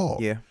be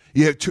involved. Yeah.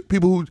 You have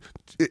people who,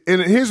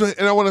 and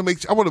I want to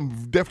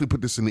definitely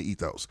put this in the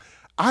ethos.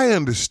 I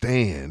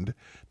understand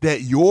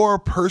that your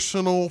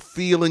personal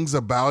feelings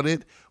about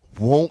it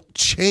won't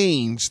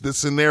change the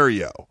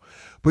scenario.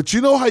 But you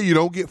know how you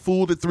don't get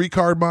fooled at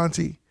 3-Card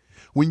Monte?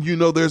 When you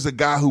know there's a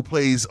guy who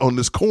plays on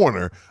this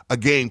corner a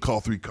game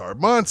called 3-Card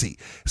Monte.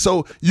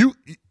 So you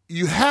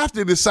have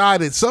to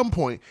decide at some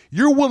point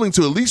you're willing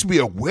to at least be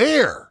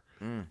aware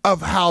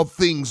of how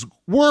things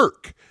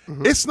work.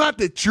 It's not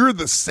that you're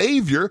the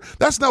savior.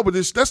 That's not what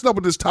this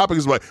topic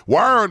is like.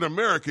 Why aren't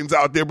Americans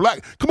out there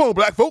black? Come on,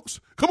 black folks.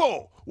 Come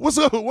on. What's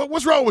up?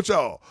 What's wrong with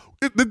y'all?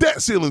 The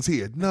debt ceiling's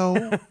here.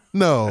 No.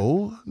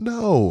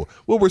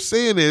 What we're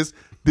saying is,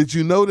 did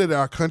you know that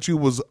our country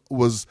was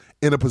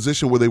in a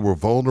position where they were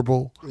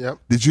vulnerable? Yep.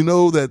 Did you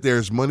know that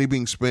there's money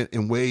being spent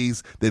in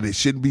ways that it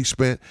shouldn't be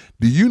spent?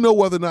 Do you know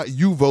whether or not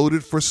you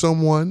voted for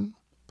someone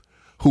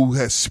who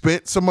has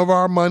spent some of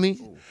our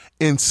money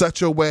in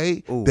such a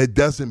way that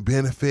doesn't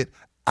benefit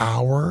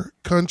our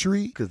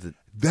country?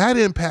 That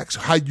impacts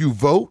how you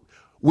vote.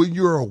 When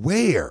you're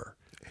aware,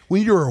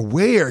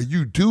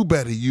 you do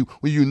better.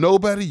 When you know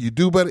better, you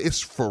do better.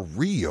 It's for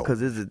real. Because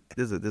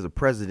there's a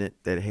president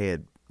that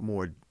had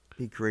more.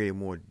 He created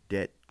more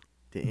debt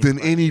than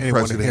any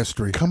president in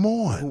history. Come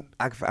on,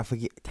 I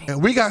forget. Damn.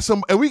 And we got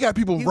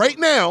people right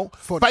now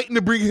fighting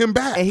to bring him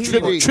back.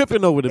 And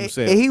tripping over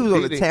themselves. And he was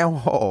on the town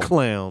hall.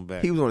 Clown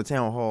back. He was on the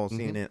town hall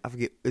CNN. I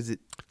forget. Is it?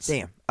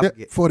 Damn. I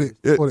forget. I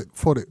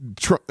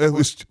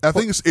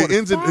think it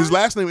ends in his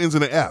last name ends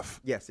in an F.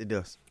 Yes, it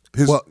does.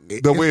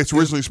 The way it's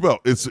originally spelled,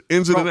 it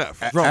ends in an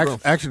F.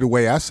 Actually, the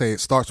way I say it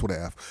starts with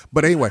an F.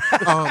 But anyway,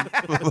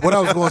 what I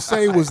was going to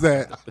say was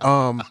that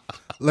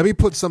let me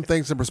put some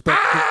things in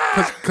perspective,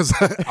 because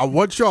I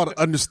want y'all to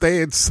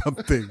understand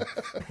something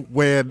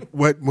when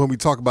we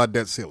talk about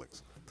debt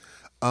ceilings.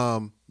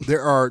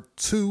 There are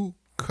 2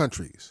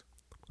 countries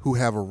who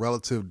have a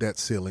relative debt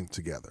ceiling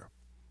together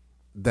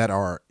that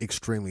are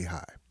extremely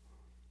high.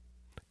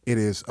 It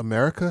is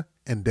America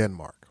and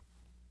Denmark.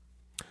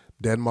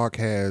 Denmark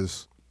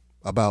has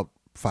about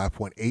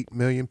 5.8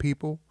 million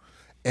people,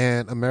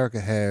 and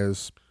America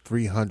has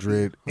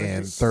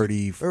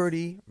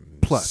 330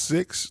 plus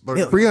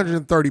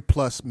 330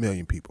 plus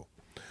million people.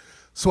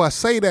 So I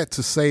say that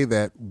to say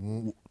that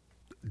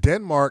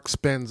Denmark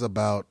spends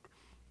about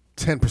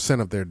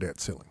 10% of their debt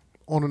ceiling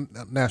on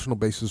a national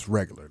basis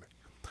regularly.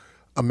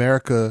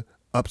 America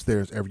ups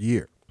theirs every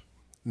year.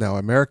 Now,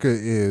 America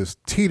is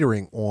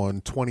teetering on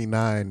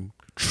 29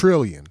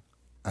 trillion.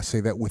 I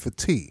say that with a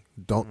T.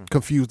 Don't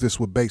confuse this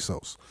with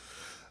Bezos.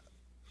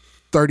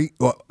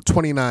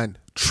 $29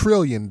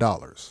 trillion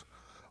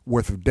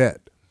worth of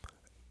debt.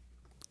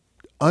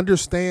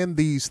 Understand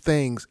these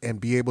things and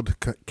be able to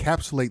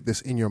encapsulate this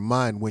in your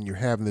mind when you're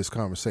having this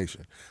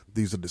conversation.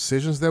 These are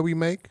decisions that we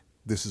make.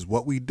 This is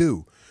what we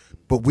do.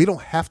 But we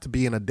don't have to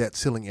be in a debt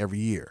ceiling every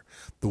year.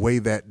 The way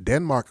that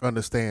Denmark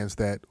understands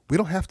that we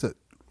don't have to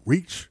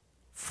reach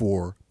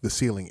for the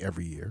ceiling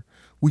every year.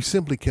 We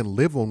simply can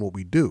live on what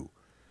we do.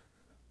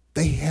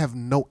 They have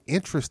no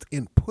interest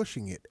in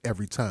pushing it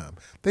every time.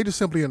 They just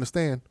simply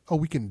understand,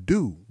 we can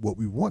do what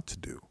we want to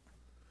do.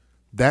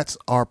 That's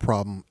our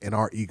problem and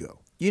our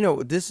ego. You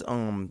know, this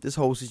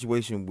whole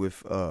situation with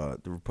the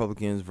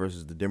Republicans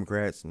versus the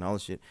Democrats and all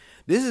this shit,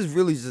 this is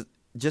really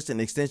just an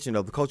extension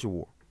of the culture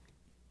war.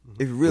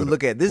 If you really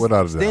look at this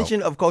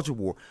extension of culture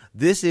war,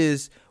 this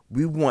is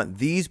We want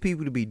these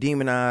people to be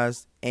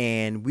demonized,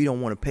 and we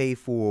don't want to pay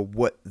for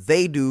what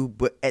they do.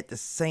 But at the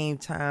same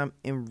time,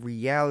 in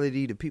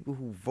reality, the people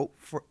who vote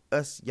for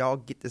us, y'all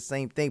get the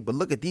same thing. But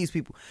look at these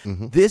people.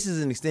 Mm-hmm. This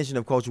is an extension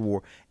of culture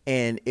war.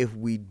 And if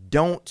we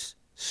don't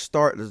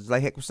start,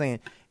 like Heck was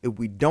saying, if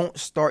we don't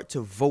start to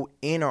vote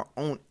in our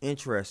own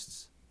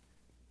interests,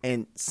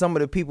 and some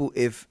of the people,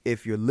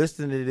 if you're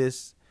listening to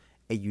this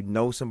and you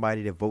know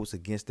somebody that votes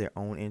against their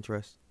own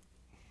interests,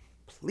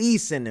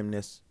 please send them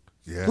this.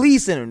 Yeah.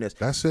 Please send them this.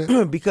 That's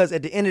it. Because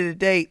at the end of the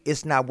day,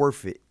 it's not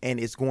worth it, and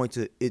it's going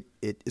to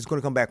it's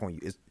going to come back on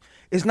you.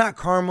 It's not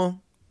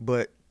karma,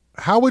 but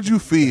how would you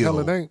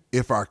feel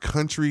if our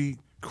country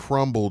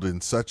crumbled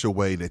in such a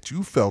way that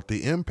you felt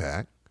the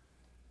impact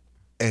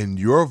and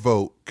your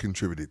vote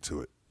contributed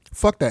to it?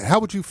 Fuck that. How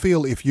would you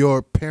feel if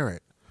your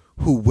parent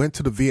who went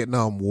to the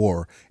Vietnam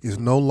War is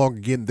no longer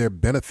getting their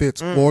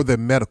benefits or their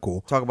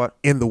medical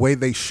in the way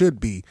they should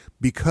be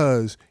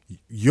because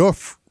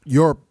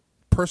your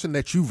person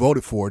that you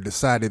voted for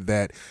decided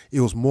that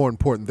it was more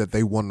important that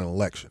they won an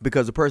election?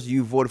 Because the person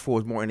you voted for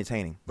is more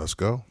entertaining. Let's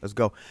go.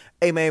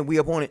 Hey, man, we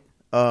up on it.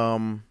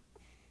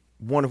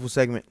 Wonderful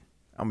segment.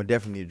 I'm going to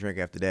definitely need a drink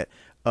after that.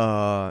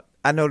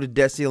 I know the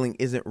debt ceiling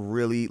isn't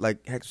really,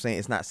 like Hex was saying,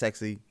 it's not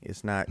sexy.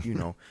 It's not,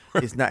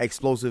 it's not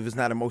explosive. It's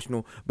not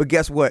emotional. But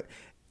guess what?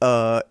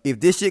 If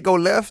this shit go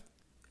left,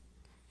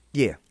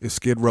 yeah. Is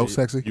Skid Row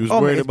sexy? You was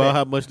worried about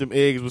how much them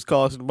eggs was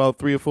costing about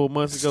 3 or 4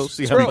 months ago?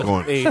 See how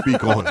much eggs.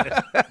 Speak on it.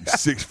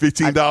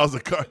 $15 a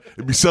car.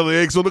 They be selling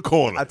eggs on the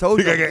corner. I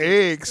told you. I got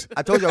eggs.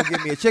 I told y'all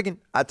give me a chicken.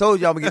 I told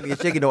y'all I'm going to give me a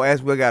chicken. Don't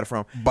ask where I got it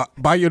from.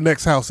 Buy your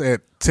next house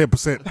at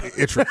 10%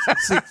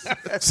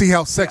 interest. see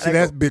how sexy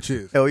that bitch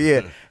is. Hell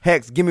yeah.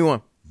 Hex, give me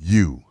one.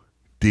 UDK.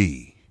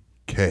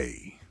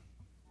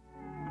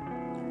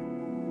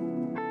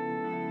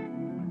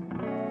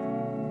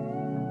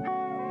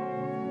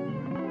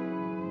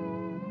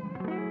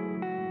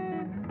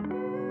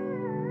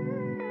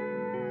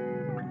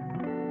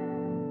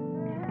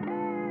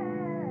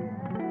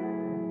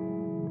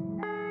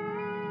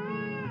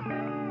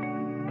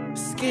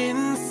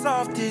 Skin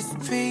soft as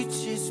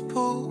peaches,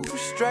 pulled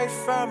straight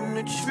from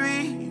the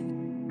tree.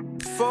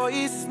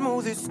 Voice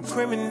smooth as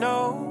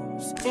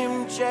criminals,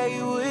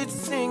 MJ would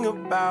sing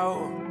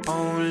about.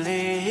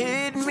 Only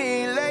hit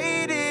me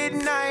late at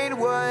night,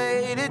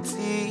 what a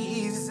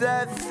tease.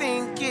 I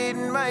think it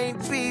might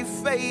be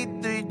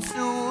fate, the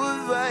two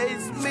of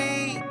us,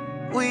 me.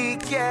 We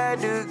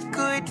got a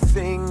good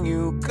thing,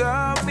 you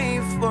got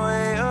me for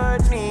your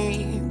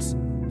needs.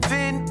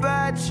 Vent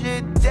about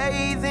your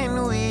day,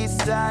 then we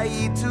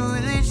side to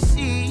the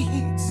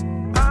sheets.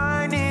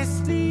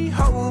 Honestly,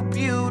 hope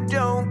you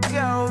don't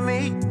call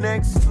me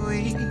next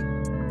week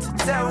to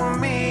tell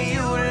me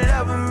you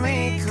love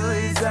me,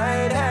 cause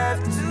I'd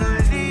have to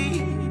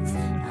leave.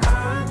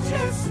 I'm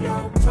just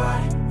your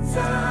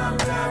part-time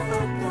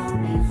lover,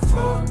 don't need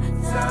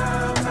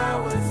full-time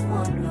hours,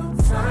 want no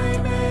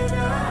time and a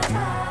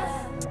half.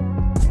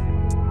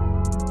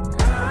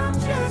 I'm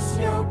just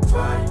your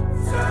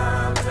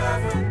part-time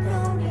lover,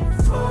 don't need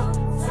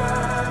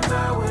full-time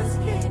hours,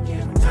 can't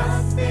give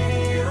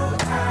nothing you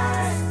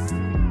ask.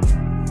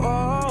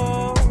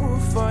 Oh,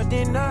 for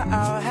dinner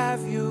I'll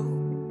have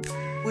you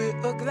with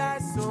a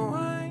glass of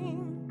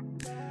wine.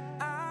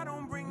 I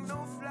don't bring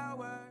no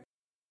flowers.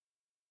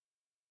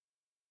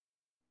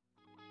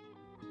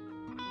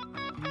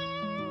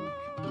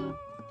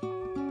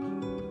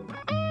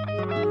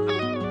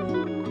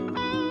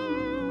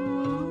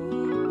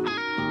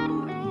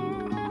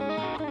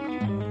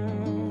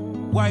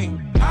 Wait,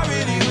 I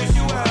really wish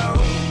you well.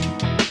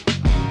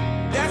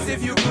 That's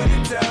if you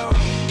couldn't tell.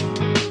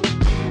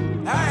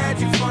 I had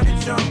you from the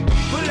jump,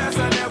 but last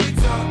time that we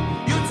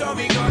talked, you told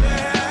me go to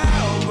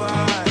hell,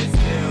 but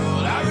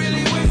still, I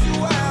really wish you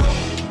well.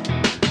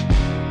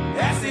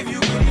 That's if you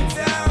couldn't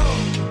tell.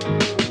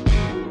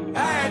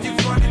 I had you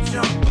from the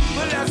jump,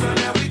 but last time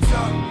that we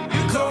talked,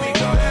 you told me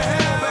go to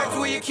hell. Back to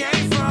where you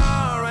came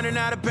from, running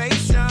out of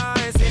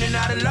patience, in and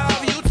out of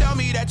love. You tell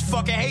me that you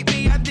fucking hate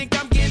me. I think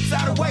I'm getting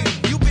tired of waiting.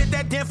 You bit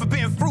that damn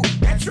forbidden fruit.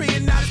 That tree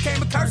and knowledge came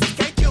with curses.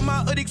 Can't kill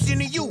my addiction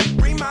to you.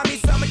 Remind me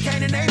something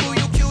can't enable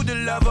you. Killed the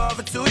love of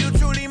it too. You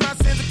truly my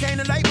sins I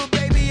can't label,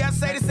 baby. I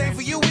say the same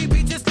for you. We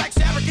be just like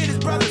Shavik and his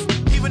brothers.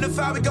 Even if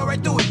I would go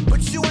right through it,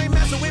 but you ain't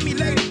messing with me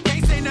later.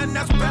 Can't say nothing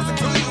else but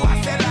to you.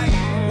 I said like,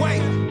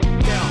 wait,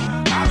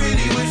 damn, I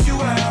really wish you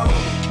well.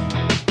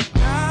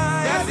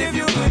 That's if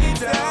you couldn't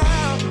tell.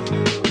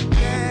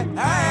 Yeah,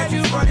 I had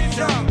you from the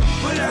jump,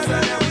 but last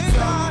time that we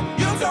talked,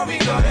 you told me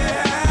go to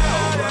hell.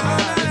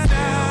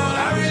 I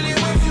really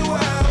wish you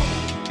well.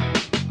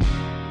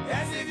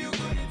 That's if you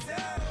couldn't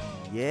tell.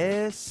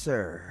 Yes,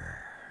 sir.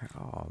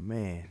 Oh,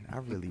 man. I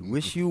really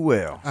wish you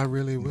well. I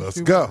really wish Let's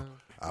you go. well.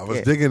 I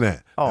was digging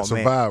that. Oh, That's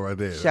man. a vibe right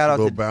there. Shout out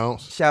a little to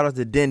bounce. Shout out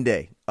to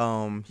Dende.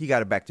 He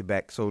got it back to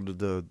back. So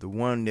the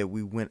one that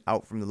we went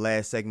out from the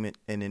last segment,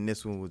 and then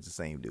this one was the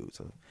same dude.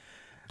 So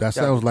That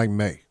sounds like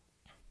May.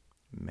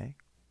 May.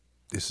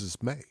 This is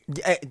May.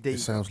 Yeah, It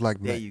sounds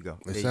like May. There you go.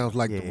 It sounds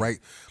like the right,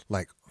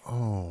 like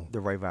Oh,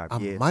 the right vibe.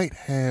 I might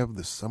have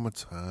the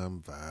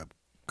summertime vibe.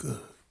 Good.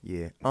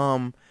 Yeah.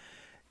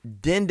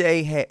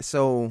 Dende had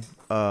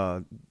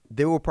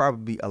there will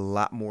probably be a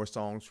lot more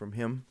songs from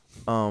him.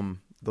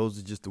 Those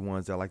are just the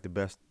ones I like the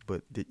best.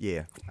 But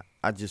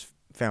I just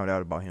found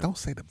out about him. Don't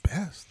say the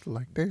best.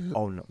 Like there's.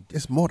 Oh no,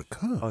 it's more to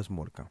come. Oh, it's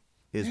more to come.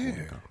 It's more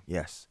to come.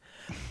 Yes.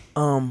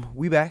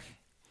 We back.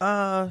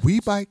 We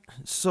bike.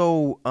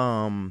 So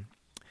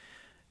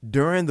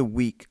during the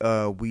week,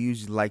 we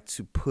usually like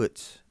to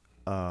put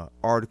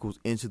articles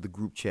into the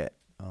group chat.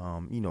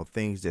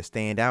 Things that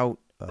stand out,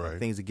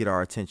 things that get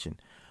our attention.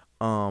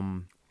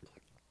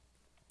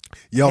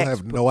 Y'all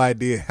have no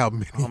idea how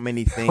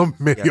many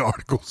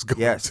articles go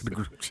into the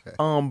group chat.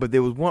 But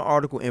there was one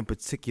article in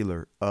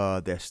particular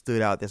that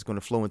stood out that's going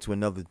to flow into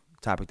another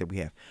topic that we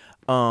have.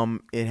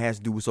 It has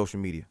to do with social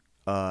media.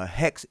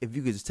 Hex, if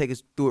you could just take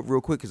us through it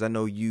real quick, because I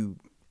know you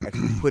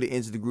actually put it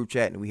into the group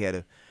chat and we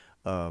had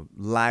a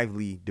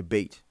lively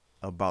debate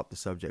about the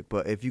subject.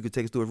 But if you could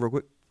take us through it real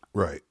quick.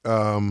 Right.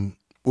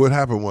 What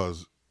happened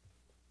was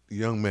a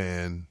young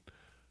man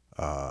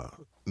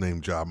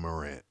named Ja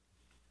Morant,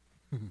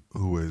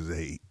 who is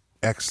a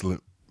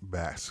excellent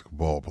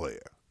basketball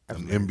player,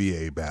 Absolutely. An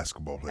NBA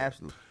basketball player.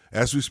 Absolutely.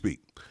 As we speak.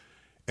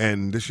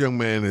 And this young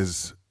man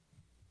is,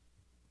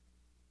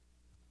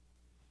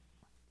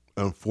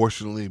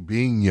 unfortunately,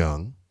 being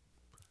young,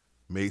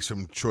 made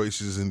some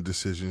choices and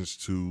decisions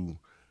to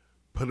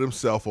put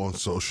himself on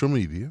social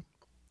media,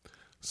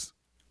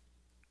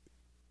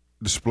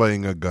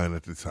 displaying a gun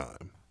at the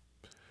time.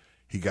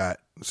 He got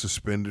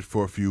suspended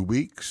for a few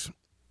weeks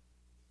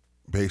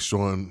based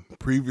on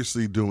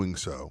previously doing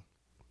so,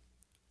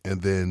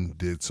 and then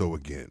did so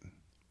again.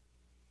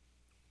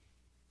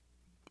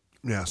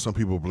 Now, some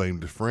people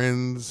blamed the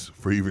friends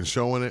for even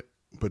showing it,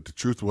 but the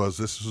truth was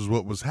this is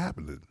what was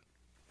happening.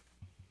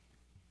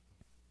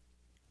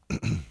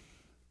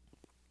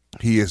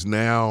 He is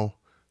now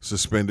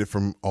suspended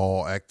from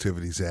all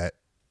activities at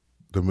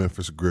the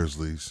Memphis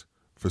Grizzlies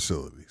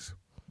facilities.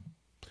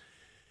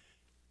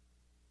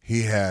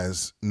 He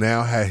has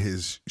now had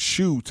his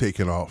shoe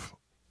taken off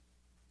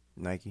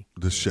Nike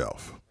the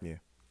shelf. Yeah.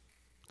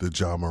 The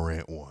Ja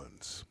Morant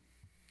ones.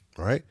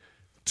 Right?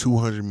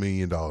 $200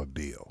 million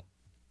deal.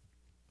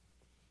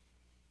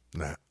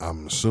 Now,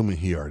 I'm assuming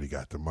he already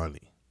got the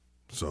money.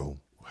 So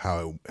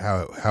how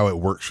it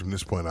works from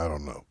this point, I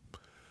don't know.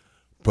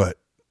 But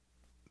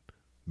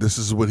this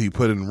is what he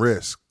put in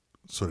risk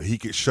so that he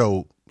could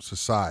show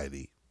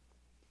society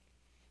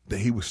that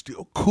he was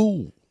still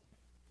cool.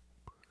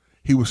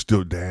 He was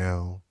still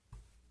down.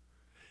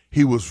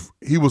 He was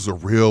a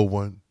real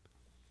one.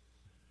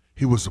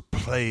 He was a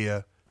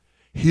player.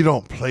 He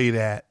don't play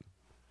that.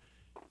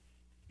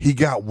 He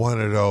got one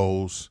of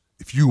those.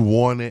 If you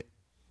want it.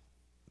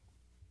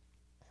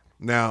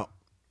 Now,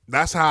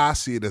 that's how I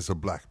see it as a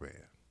black man.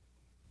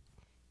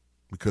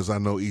 Because I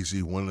know,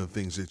 Easy, one of the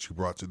things that you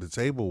brought to the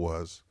table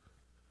was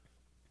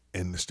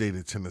in the state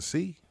of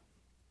Tennessee,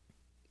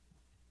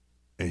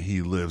 and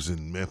he lives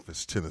in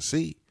Memphis,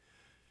 Tennessee,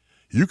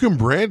 you can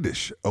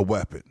brandish a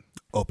weapon.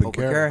 Open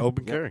carry.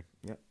 Open carry.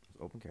 Yep.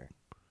 Open carry.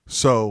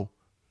 So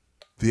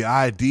the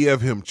idea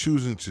of him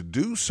choosing to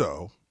do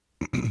so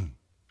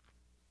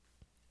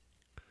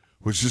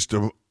was just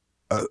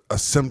a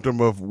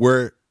symptom of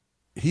where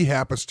he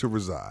happens to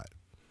reside.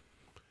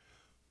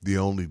 The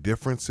only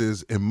difference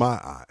is, in my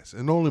eyes,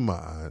 and only my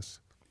eyes,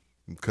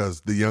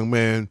 because the young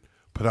man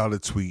put out a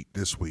tweet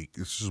this week.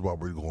 This is why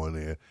we're going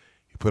there.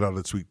 He put out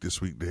a tweet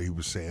this week that he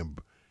was saying,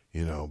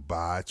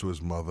 bye to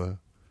his mother.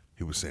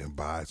 He was saying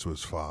bye to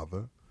his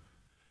father.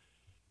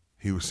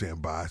 He was saying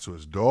bye to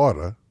his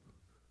daughter.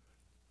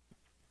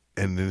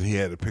 And then he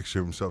had a picture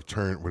of himself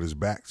turned with his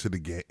back to the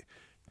gate,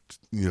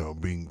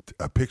 being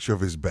a picture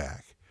of his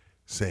back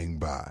saying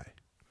bye.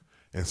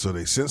 And so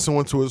they sent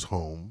someone to his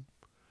home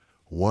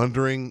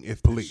wondering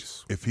if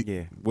police,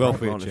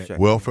 welfare check.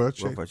 Welfare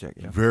check.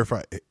 Yeah.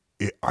 Verify.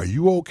 Are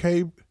you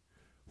okay?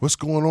 What's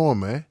going on,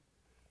 man?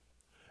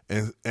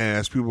 And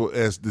as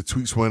the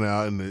tweets went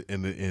out and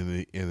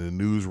the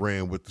news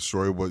ran with the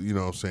story,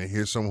 was saying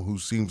here's someone who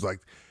seems like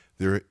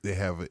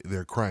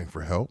they're crying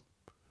for help,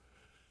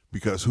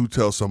 because who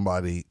tells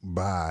somebody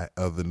bye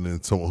other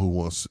than someone who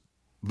wants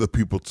the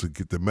people to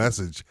get the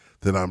message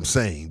that I'm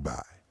saying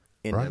bye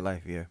in their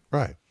life, yeah,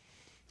 right.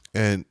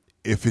 And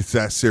if it's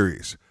that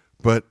serious,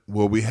 but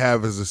what we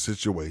have is a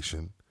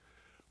situation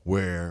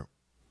where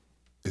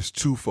it's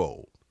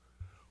twofold.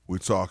 We're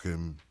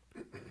talking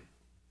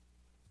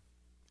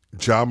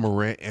Ja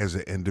Morant as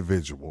an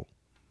individual,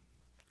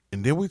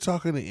 and then we're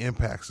talking the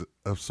impacts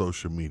of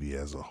social media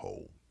as a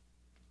whole.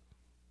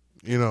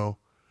 The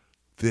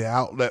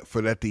outlet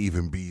for that to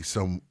even be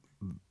some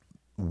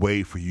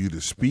way for you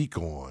to speak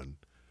on,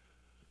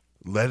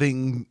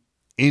 letting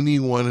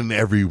anyone and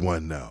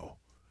everyone know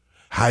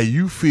how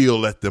you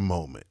feel at the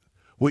moment,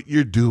 what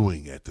you're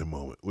doing at the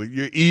moment, what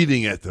you're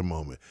eating at the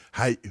moment,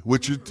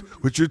 what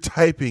you're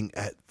typing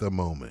at the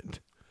moment,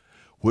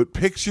 what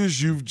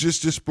pictures you've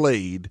just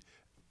displayed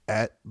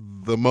at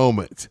the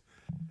moment,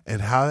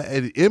 and how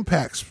it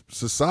impacts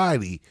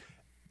society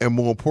And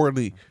more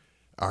importantly,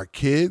 our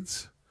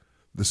kids,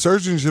 the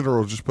Surgeon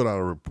General just put out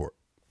a report,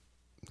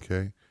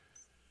 okay?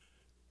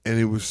 And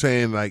it was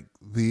saying, like,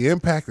 the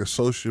impact of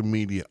social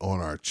media on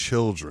our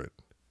children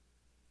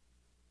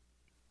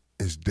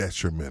is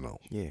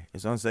detrimental. Yeah,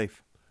 it's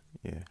unsafe.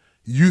 Yeah.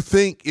 You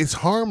think it's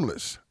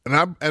harmless.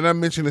 And I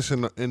mentioned this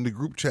in the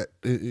group chat,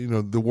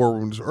 the war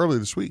room earlier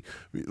this week.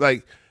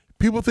 Like,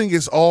 people think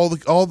it's all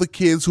the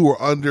kids who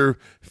are under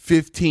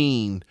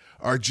 15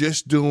 are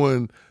just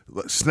doing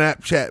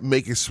Snapchat,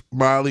 making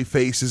smiley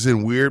faces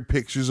and weird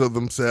pictures of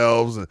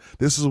themselves. And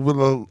this is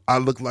what I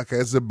look like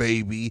as a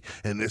baby,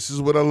 and this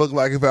is what I look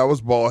like if I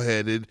was bald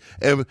headed,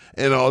 and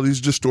all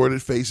these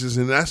distorted faces.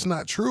 And that's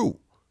not true.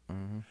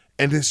 Mm-hmm.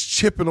 And it's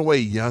chipping away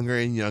younger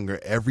and younger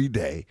every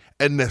day.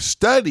 And the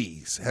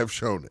studies have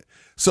shown it.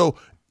 So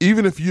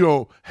even if you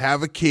don't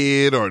have a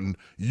kid, or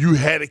you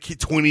had a kid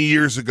 20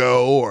 years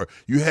ago, or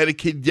you had a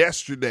kid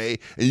yesterday,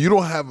 and you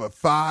don't have a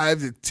 5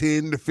 to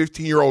 10 to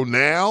 15-year-old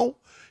now,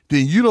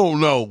 then you don't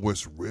know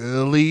what's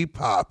really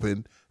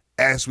popping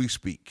as we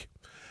speak.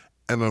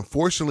 And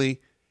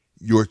unfortunately,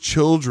 your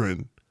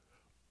children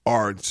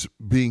are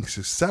being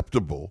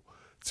susceptible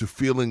to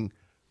feeling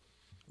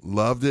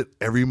loved at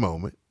every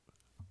moment,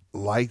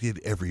 liked at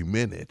every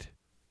minute,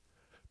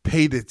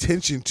 paid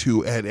attention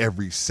to at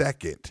every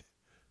second,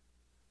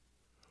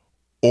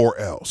 or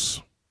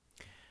else.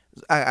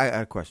 I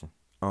had a question.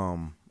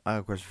 I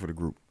have a question for the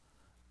group.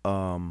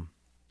 And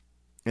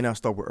I'll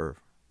start with Irv.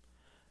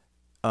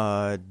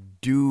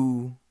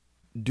 Do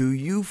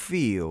you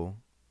feel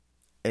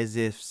as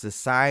if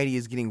society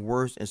is getting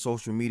worse and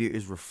social media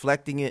is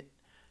reflecting it,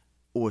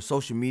 or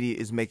social media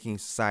is making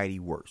society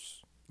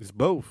worse? It's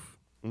both.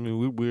 I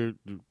mean,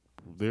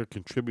 they're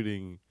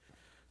contributing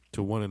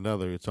to one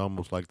another. It's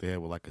almost like they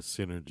have like a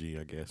synergy,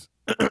 I guess,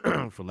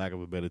 for lack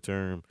of a better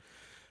term.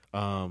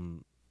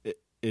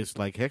 It's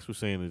like Hex was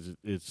saying,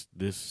 it's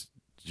this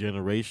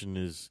generation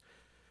is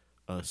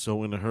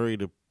so in a hurry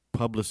to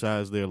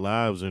publicize their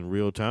lives in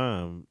real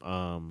time.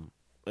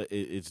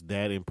 It's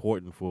that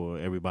important for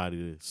everybody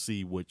to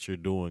see what you're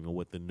doing or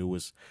what the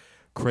newest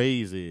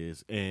craze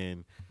is.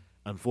 And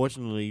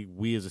unfortunately,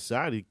 we as a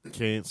society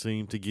can't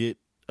seem to get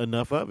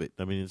enough of it.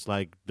 I mean, it's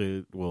like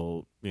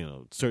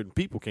certain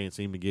people can't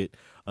seem to get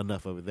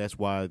enough of it. That's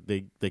why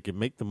they can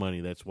make the money.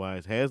 That's why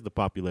it has the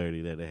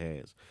popularity that it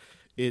has.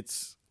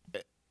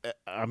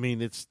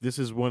 This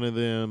is one of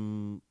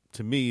them,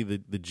 to me,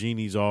 the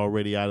genie's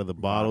already out of the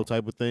bottle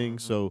type of thing.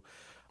 So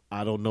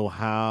I don't know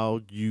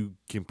how you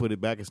can put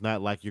it back. It's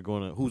not like you're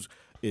going to,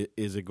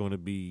 is it going to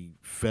be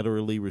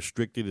federally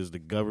restricted? Is the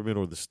government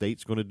or the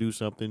state's going to do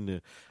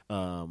something?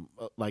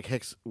 Like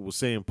Hex was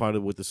saying, part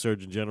of what the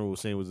Surgeon General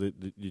was saying was that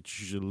you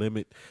should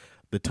limit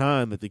the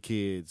time that the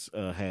kids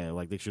have.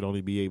 Like, they should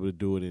only be able to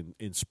do it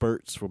in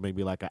spurts for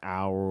maybe like an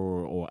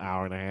hour or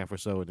hour and a half or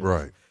so. And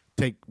right.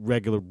 Take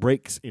regular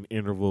breaks in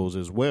intervals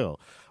as well.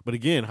 But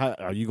again, how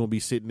are you going to be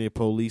sitting there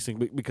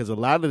policing? Because a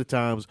lot of the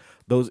times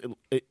those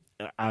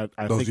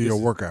are your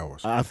work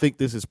hours. I think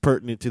this is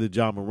pertinent to the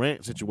John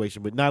Morant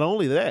situation. But not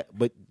only that,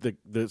 but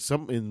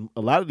in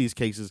a lot of these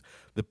cases,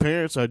 the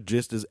parents are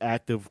just as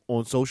active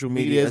on social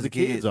media as the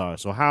kids are.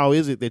 So how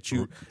is it that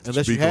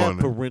unless you have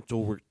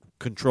parental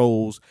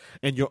controls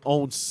and your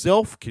own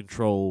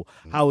self-control,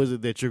 how is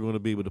it that you're going to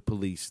be able to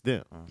police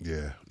them?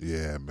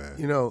 Yeah,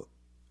 man.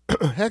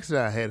 Hex and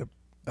I had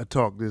a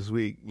talk this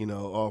week,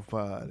 off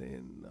pod,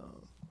 and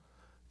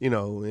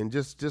and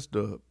just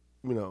a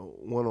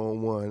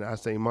one-on-one, I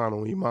say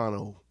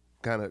mano-a-mano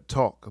kind of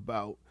talk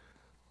about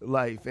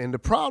life. And the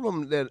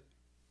problem that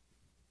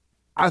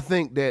I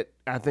think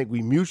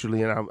we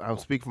mutually, and I'll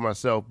speak for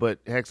myself, but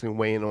Hex can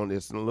weigh in on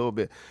this in a little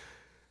bit.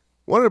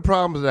 One of the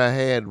problems that I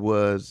had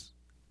was,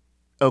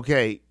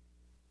 okay,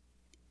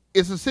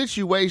 it's a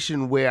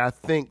situation where I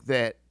think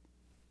that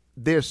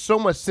there's so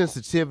much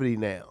sensitivity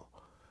now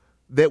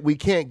that we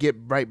can't get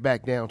right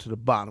back down to the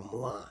bottom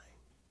line,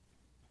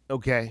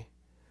 okay?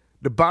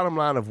 The bottom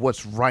line of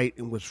what's right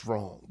and what's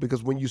wrong.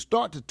 Because when you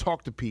start to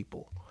talk to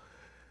people,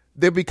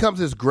 there becomes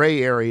this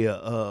gray area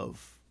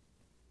of,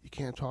 you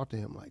can't talk to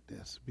him like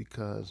this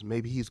because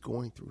maybe he's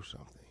going through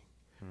something.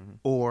 Mm-hmm.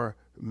 Or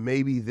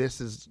maybe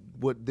this is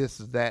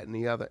that, and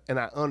the other. And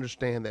I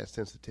understand that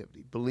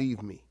sensitivity.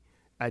 Believe me,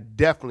 I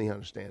definitely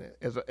understand it.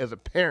 As a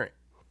parent,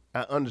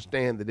 I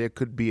understand that there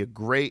could be a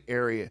gray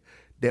area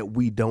that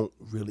we don't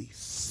really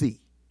see.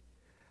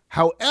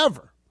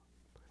 However,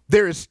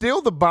 there is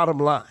still the bottom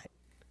line,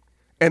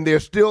 and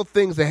there's still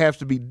things that have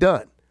to be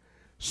done.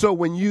 So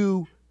when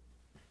you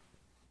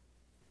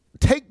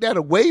take that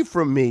away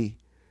from me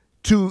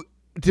to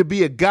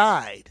be a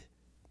guide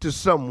to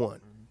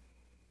someone,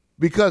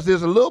 because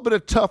there's a little bit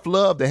of tough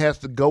love that has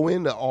to go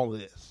into all of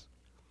this.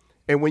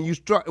 And when you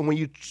start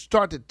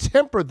to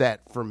temper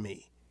that for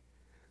me,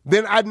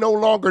 then I no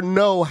longer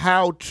know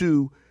how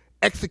to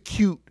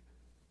execute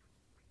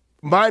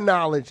my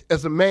knowledge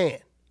as a man.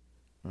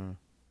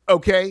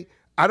 Okay?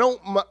 I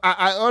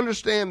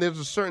understand there's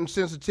a certain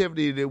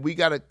sensitivity that we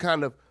gotta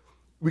kind of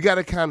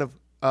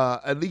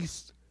at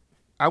least,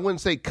 I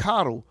wouldn't say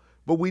coddle,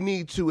 but we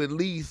need to at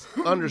least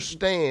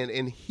understand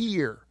and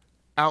hear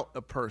out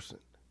a person.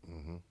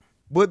 Mm-hmm.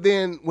 But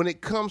then when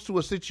it comes to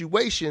a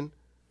situation,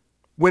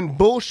 when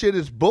bullshit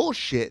is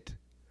bullshit,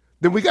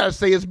 then we got to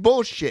say it's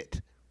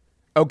bullshit,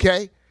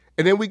 okay?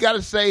 And then we got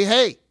to say,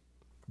 hey,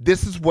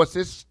 this is what's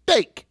at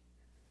stake.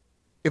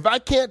 If I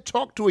can't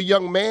talk to a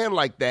young man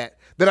like that,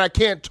 then I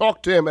can't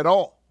talk to him at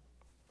all,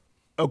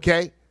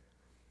 okay?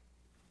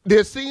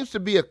 There seems to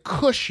be a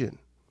cushion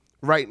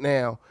right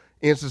now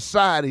in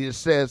society that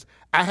says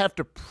I have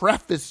to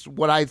preface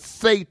what I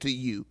say to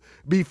you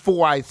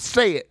before I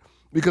say it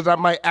because I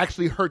might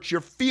actually hurt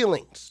your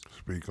feelings.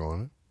 Speak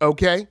on it.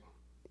 Okay?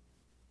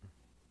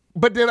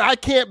 But then I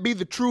can't be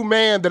the true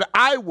man that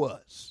I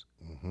was.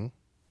 Mm-hmm.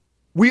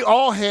 We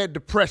all had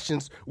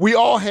depressions. We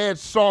all had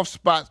soft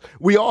spots.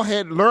 We all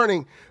had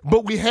learning,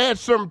 but we had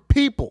certain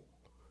people.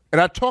 And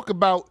I talk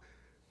about,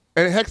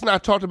 and Hex and I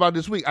talked about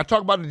this week, I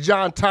talk about the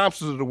John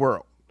Thompsons of the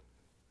world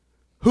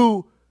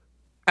who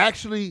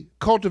actually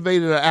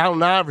cultivated an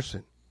Allen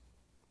Iverson.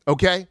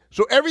 Okay?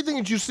 So everything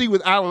that you see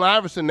with Allen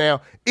Iverson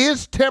now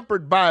is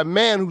tempered by a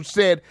man who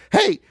said,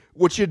 hey,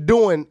 what you're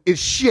doing is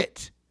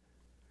shit.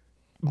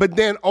 But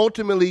then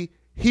ultimately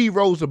he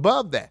rose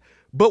above that.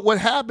 But what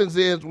happens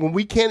is when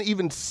we can't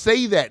even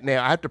say that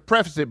now, I have to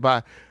preface it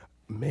by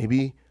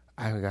maybe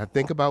I got to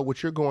think about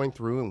what you're going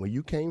through and where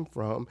you came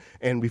from.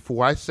 And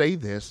before I say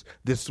this,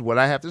 this is what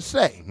I have to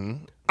say.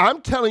 Mm-hmm.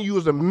 I'm telling you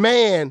as a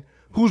man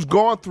who's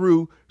gone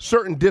through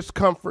certain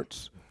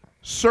discomforts,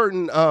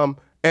 certain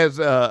as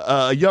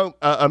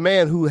a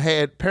man who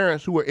had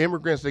parents who were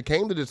immigrants that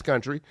came to this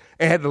country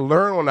and had to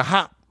learn on the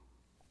hop.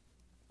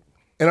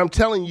 And I'm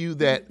telling you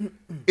that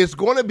it's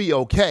going to be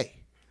okay.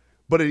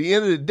 But at the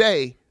end of the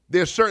day,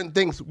 there's certain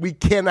things we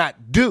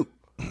cannot do.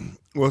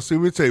 Well, see,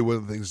 let me tell you one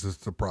of the things that's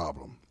the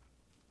problem.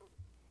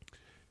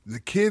 The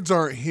kids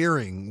aren't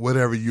hearing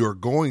whatever you're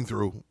going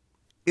through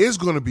is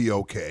going to be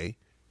okay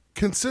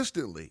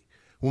consistently.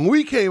 When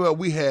we came up,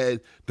 we had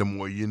The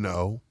More You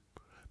Know,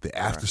 the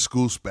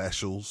after-school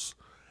specials.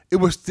 It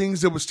was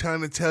things that was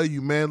trying to tell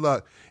you, man,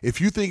 look, if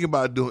you think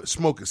about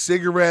smoking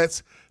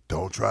cigarettes,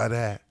 don't try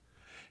that.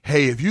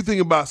 Hey, if you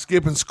think about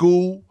skipping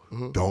school,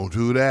 don't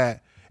do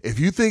that. If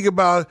you think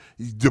about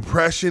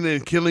depression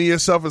and killing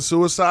yourself and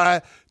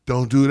suicide,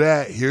 don't do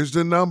that. Here's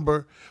the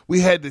number. We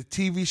had the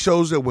TV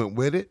shows that went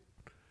with it.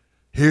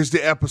 Here's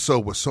the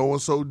episode where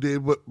so-and-so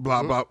did what,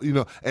 blah, blah,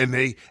 and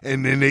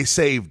then they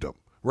saved them,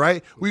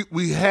 right?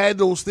 We had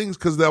those things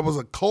because there was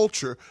a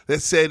culture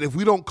that said if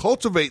we don't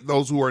cultivate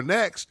those who are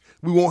next,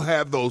 we won't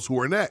have those who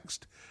are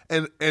next.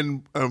 And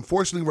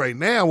unfortunately right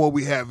now what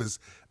we have is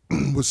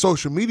with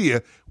social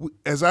media,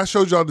 as I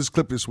showed y'all this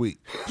clip this week,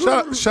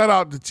 shout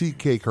out to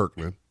T.K.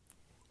 Kirkland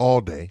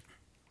all day.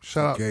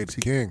 Shout out to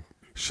King.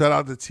 Shout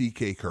out to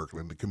T.K.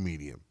 Kirkland, the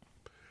comedian.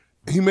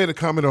 He made a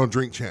comment on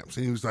Drink Champs,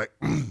 and he was like,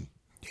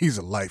 he's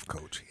a life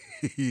coach.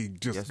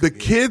 The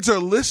kids are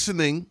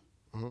listening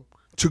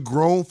to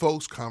grown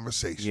folks'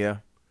 conversation. Yeah.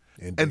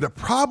 And the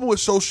problem with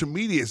social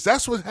media is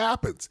that's what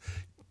happens.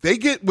 They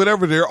get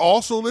whatever they're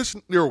also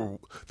listening,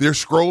 they're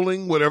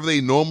scrolling, whatever they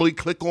normally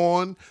click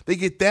on. They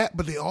get that,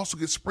 but they also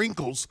get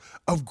sprinkles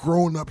of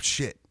grown up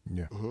shit.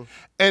 Yeah.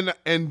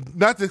 And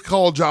not to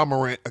call John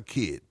Morant a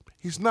kid.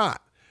 He's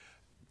not.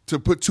 To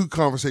put two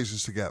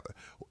conversations together.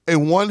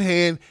 In one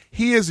hand,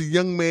 he is a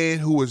young man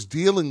who is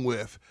dealing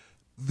with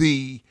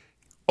the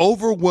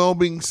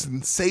overwhelming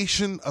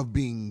sensation of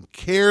being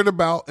cared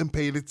about and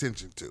paid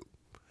attention to.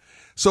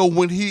 So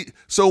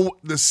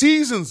the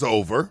season's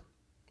over,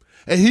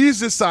 and he's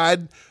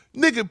decided,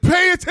 nigga,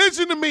 pay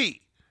attention to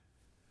me.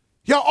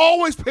 Y'all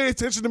always pay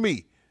attention to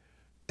me.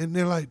 And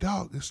they're like,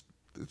 dog, it's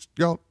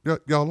y'all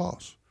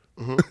lost.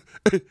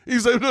 Mm-hmm.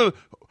 He's like, no,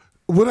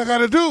 what I got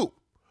to do?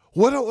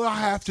 What do I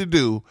have to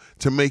do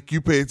to make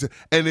you pay attention?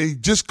 And he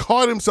just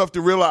caught himself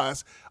to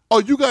realize, oh,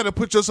 you got to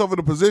put yourself in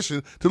a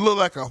position to look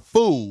like a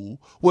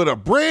fool with a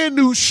brand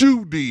new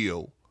shoe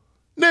deal.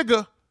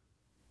 Nigga,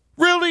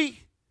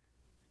 really?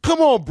 Come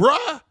on,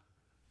 bruh.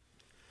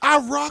 I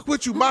rock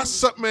with you. My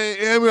son, man,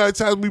 every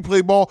time we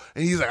play ball,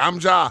 and he's like, I'm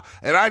Ja.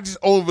 And I just,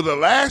 over the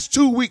last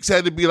 2 weeks,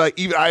 had to be like,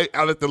 even I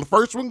let the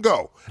first one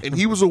go. And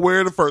he was aware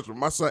of the first one.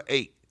 My son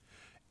 8.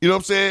 You know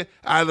what I'm saying?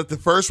 I let the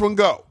first one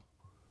go.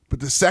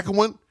 But the second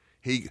one,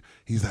 he's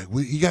like,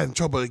 he got in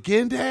trouble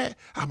again, Dad?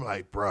 I'm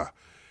like, bruh,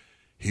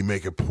 he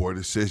making poor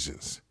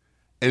decisions.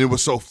 And it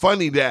was so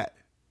funny that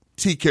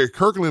T.K.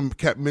 Kirkland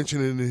kept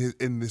mentioning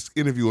in this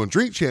interview on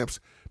Drink Champs,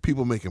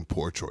 people making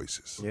poor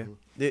choices.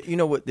 Yeah. You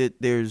know what?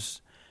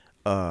 There's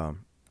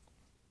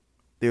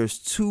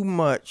too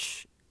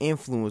much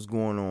influence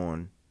going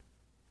on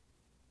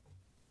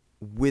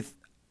with,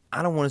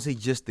 I don't want to say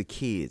just the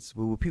kids,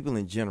 but with people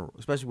in general,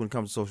 especially when it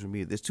comes to social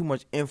media. There's too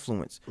much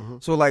influence. Mm-hmm.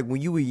 So like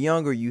when you were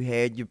younger, you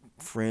had your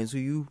friends who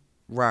you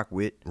rock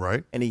with,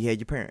 right? And then you had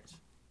your parents.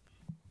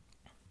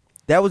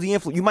 That was the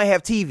influence. You might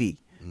have TV.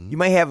 Mm-hmm. You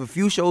might have a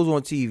few shows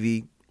on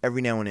TV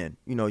every now and then.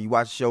 You know, you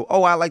watch a show,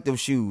 oh, I like those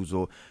shoes,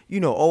 or,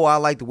 oh, I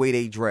like the way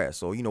they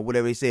dress, or,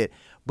 whatever they said.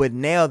 But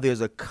now there's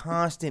a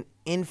constant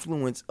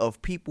influence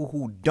of people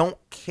who don't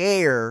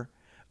care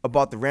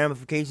about the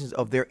ramifications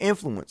of their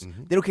influence.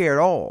 They don't care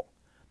at all.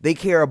 They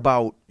care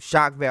about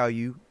shock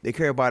value. They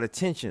care about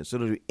attention. So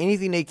they'll do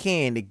anything they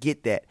can to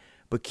get that.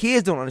 But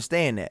kids don't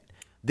understand that.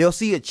 They'll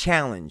see a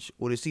challenge,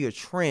 or they'll see a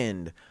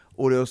trend,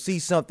 or they'll see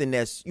something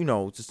that's, you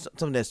know,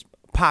 something that's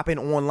popping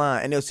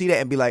online, and they'll see that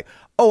and be like,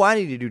 oh, I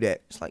need to do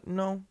that. It's like,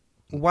 no.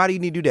 Why do you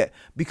need to do that?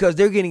 Because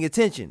they're getting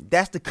attention.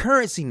 That's the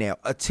currency now.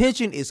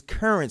 Attention is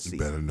currency.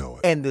 You better know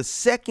it. And the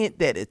second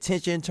that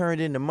attention turned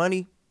into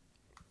money,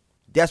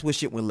 that's what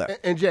shit went left.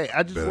 And Jay,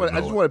 I just want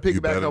to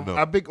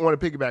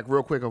piggyback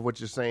real quick on what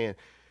you're saying.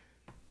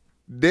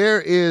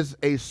 There is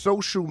a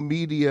social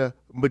media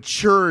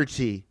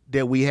maturity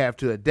that we have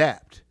to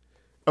adapt.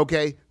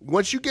 Okay?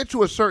 Once you get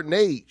to a certain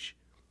age,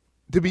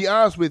 to be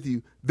honest with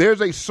you,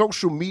 there's a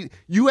social media.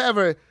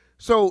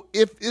 So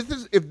if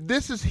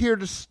this is here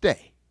to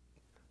stay,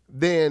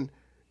 then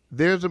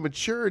there's a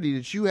maturity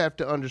that you have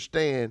to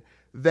understand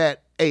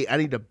that, hey, I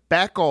need to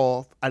back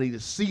off. I need to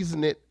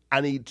season it.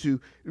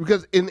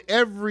 Because in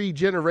every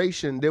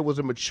generation, there was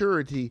a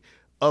maturity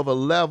of a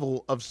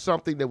level of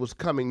something that was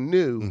coming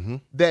new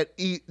that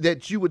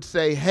you would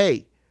say,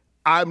 hey,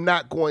 I'm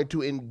not going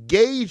to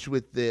engage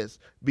with this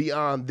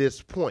beyond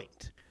this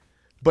point.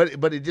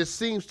 But it just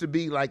seems to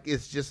be like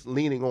it's just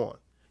leaning on.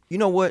 You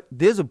know what?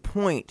 There's a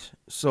point.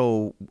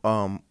 So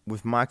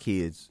with my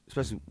kids,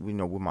 especially, you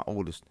know, with my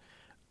oldest,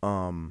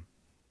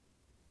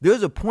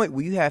 there's a point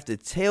where you have to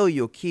tell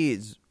your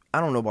kids,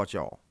 I don't know about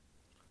y'all,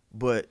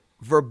 but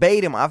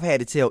verbatim, I've had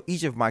to tell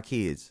each of my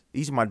kids,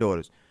 each of my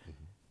daughters,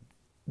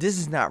 this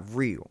is not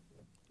real.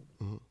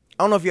 I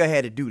don't know if y'all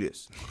had to do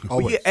this. But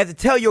you have to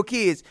tell your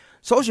kids,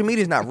 social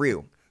media is not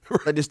real.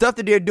 Like the stuff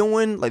that they're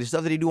doing, like the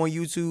stuff that they do on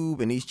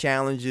YouTube and these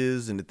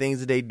challenges and the things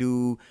that they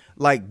do,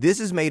 like this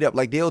is made up.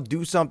 Like they'll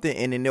do something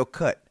and then they'll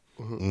cut.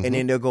 And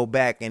then they'll go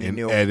back and then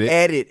they'll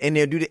edit and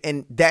they'll do that.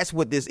 And that's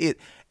what this is.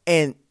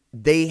 And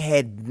they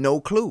had no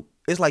clue.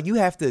 It's like you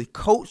have to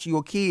coach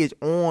your kids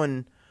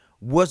on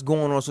what's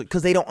going on,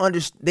 because they don't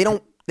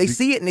understand. They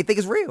see it and they think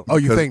it's real. Oh,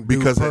 you think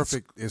because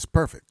perfect is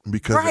perfect?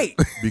 Because right.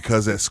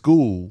 Because at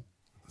school,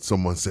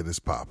 someone said it's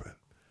popping,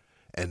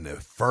 and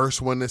the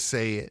first one to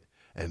say it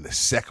and the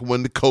second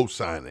one to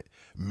co-sign it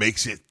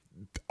makes it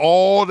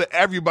all that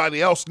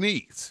everybody else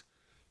needs.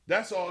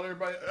 That's all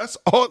everybody.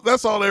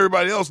 That's all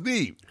everybody else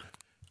needs.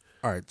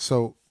 All right,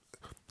 so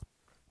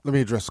let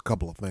me address a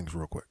couple of things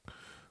real quick.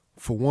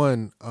 For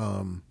one,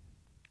 I'm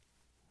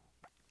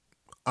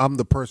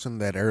the person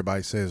that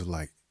everybody says,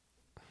 like,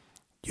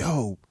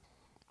 yo,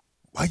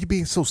 why you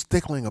being so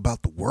stickling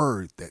about the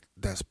word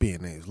that's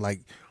being used?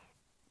 Like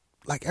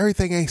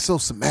everything ain't so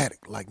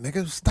semantic. Like,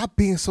 nigga, stop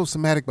being so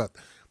semantic about.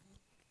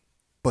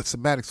 But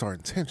semantics are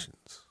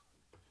intentions,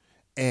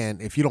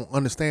 and if you don't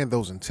understand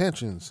those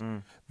intentions,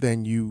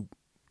 then you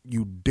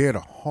dare to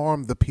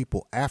harm the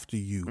people after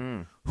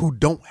you who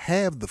don't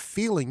have the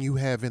feeling you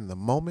have in the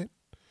moment,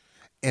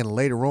 and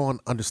later on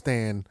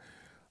understand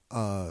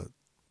the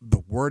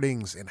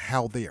wordings and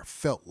how they are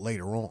felt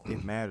later on.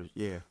 It matters,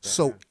 yeah.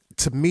 So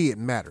to me, it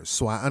matters.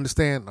 So I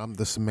understand I'm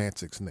the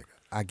semantics nigga.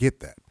 I get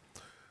that.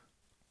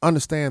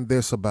 Understand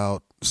this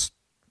about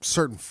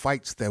certain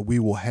fights that we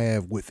will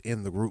have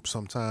within the group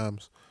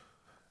sometimes.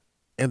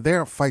 And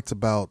there are fights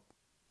about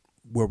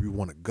where we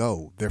want to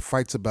go. There are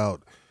fights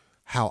about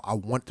how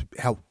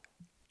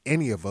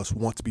any of us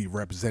want to be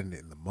represented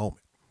in the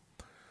moment.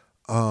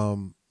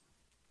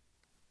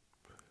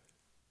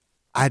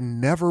 I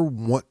never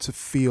want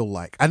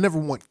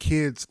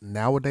kids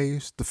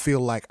nowadays to feel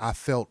like I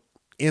felt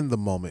in the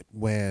moment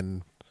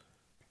when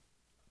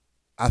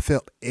I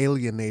felt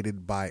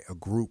alienated by a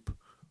group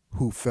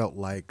who felt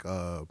like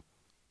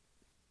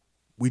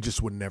we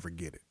just would never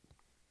get it.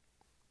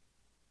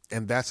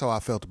 And that's how I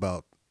felt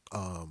about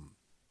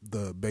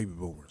the baby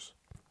boomers.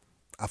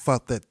 I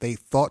felt that they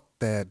thought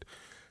that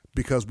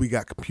because we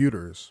got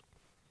computers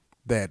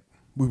that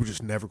we were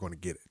just never going to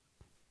get it.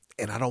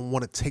 And I don't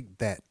want to take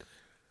that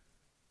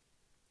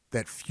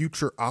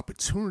future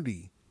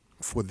opportunity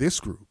for this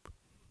group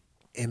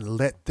and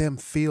let them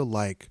feel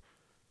like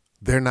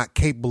they're not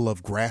capable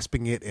of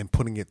grasping it and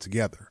putting it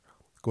together.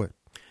 Go ahead.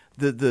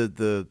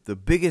 The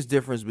biggest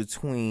difference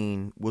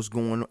between what's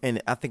going on,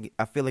 and I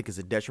feel like it's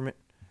a detriment,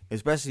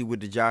 especially with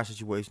the Josh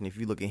situation. If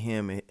you look at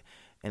him,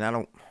 and I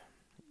don't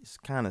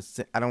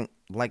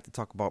like to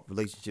talk about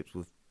relationships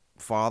with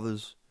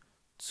fathers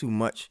too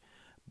much,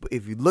 but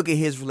if you look at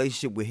his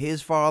relationship with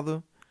his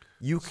father,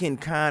 you can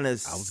kind of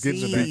see. I was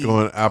getting to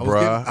that.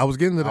 I was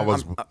getting to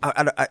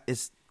that.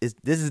 This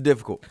is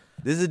difficult.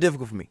 This is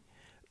difficult for me.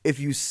 If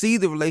you see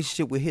the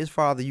relationship with his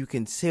father, you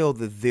can tell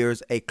that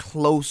there's a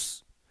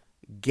close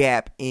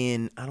gap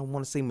in, I don't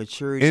want to say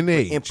maturity, in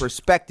age, in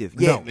perspective.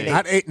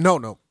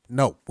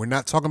 No, we're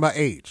not talking about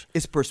age.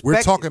 It's perspective.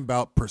 We're talking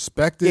about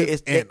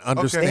perspective and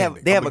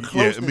understanding. They have a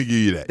closeness. Let me give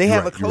you that. They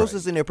have a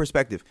closeness in their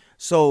perspective.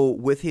 So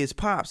with his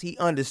pops, he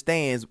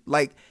understands.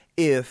 Like,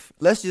 if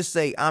let's just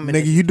say I'm in,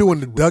 nigga, you doing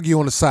the Dougie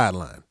on the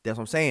sideline. That's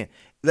what I'm saying.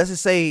 Let's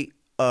just say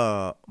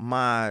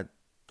my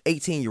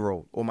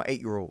 18-year-old or my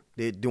 8-year-old,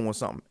 they're doing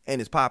something and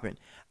it's popping.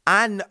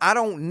 I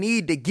don't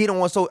need to get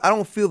on I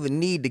don't feel the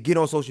need to get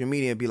on social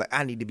media and be like,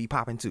 I need to be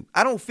popping too.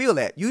 I don't feel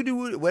that. You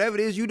do whatever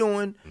it is you're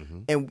doing,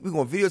 and we're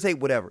gonna videotape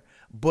whatever.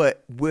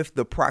 But with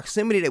the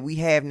proximity that we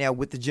have now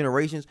with the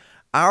generations,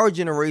 our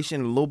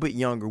generation a little bit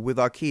younger with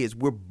our kids,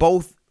 we're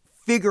both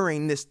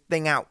figuring this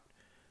thing out.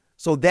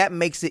 So that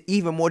makes it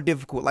even more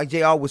difficult. Like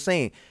JR was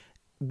saying,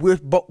 we're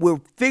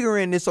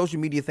figuring this social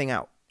media thing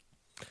out.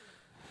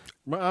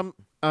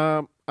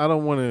 I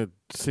don't want to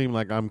seem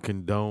like I'm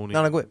condoning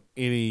No, go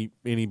ahead.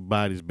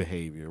 anybody's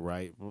behavior,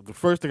 right? Well, the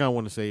first thing I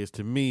want to say is,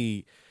 to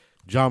me,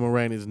 John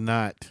Moran is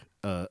not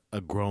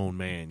a grown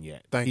man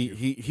yet. Thank you.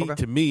 He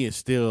to me is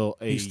still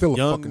a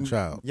young, fucking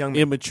child,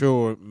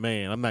 immature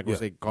man. I'm not going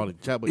to say call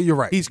it child, but you're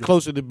right. He's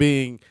closer to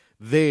being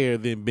there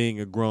than being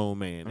a grown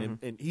man,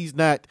 and he's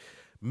not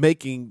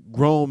making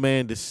grown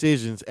man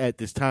decisions at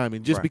this time.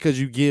 And just because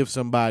you give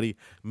somebody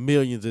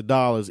millions of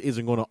dollars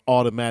isn't going to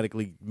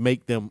automatically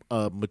make them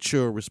a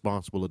mature,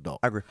 responsible adult.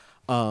 I agree.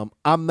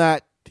 I'm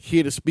not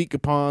here to speak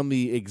upon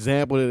the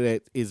example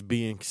that is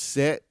being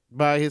set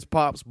by his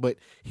pops, but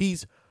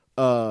he's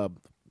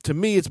to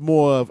me, it's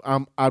more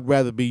of I'd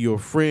rather be your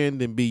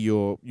friend than be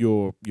your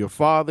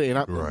father. And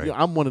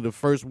I'm one of the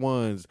first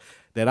ones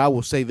that I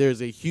will say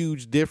there's a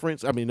huge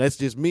difference. I mean, that's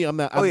just me. I'm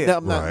not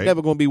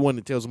never going to be one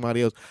to tell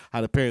somebody else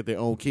how to parent their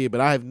own kid,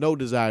 but I have no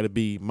desire to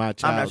be my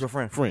child's I'm not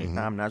your friend.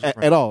 I'm not your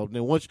friend. At all.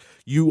 Now, once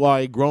you are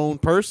a grown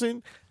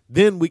person,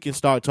 then we can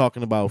start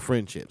talking about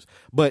friendships.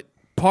 But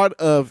part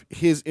of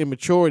his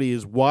immaturity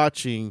is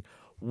watching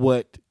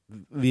what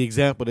the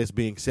example that's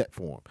being set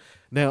for him.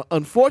 Now,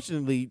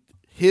 unfortunately,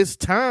 his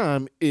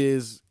time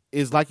is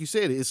like you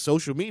said, is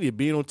social media,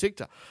 being on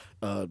TikTok,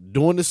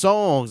 doing the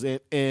songs,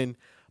 and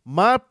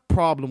my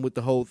problem with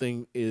the whole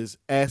thing is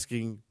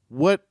asking,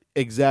 what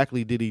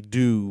exactly did he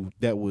do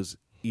that was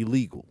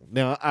illegal?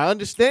 Now, I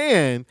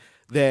understand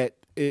that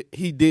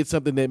he did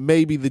something that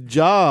maybe the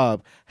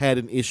job had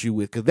an issue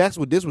with, because that's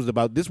what this was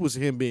about. This was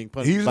him being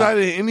punished. He's not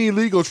in any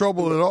legal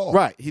trouble at all.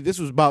 Right. This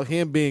was about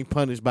him being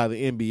punished by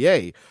the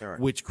NBA,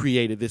 which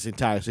created this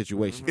entire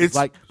situation. It's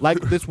like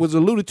this was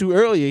alluded to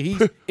earlier.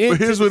 He's in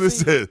here's what it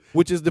says,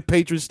 which is the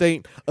patron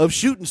saint of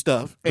shooting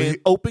stuff and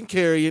open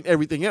carry and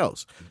everything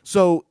else.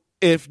 So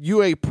if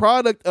you're a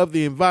product of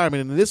the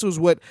environment, and this was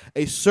what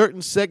a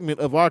certain segment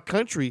of our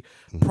country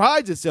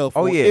prides itself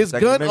on, is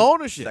gun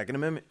ownership. Second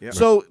Amendment. Yeah.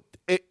 So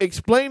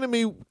explain to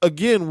me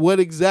again what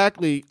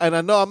exactly, and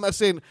I know I'm not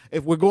saying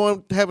if we're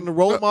going having the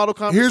role model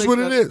conversation. Here's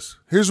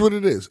what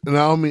it is. And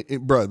I mean,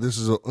 bro, this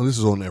is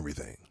on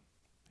everything.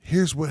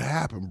 Here's what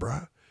happened,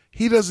 bro.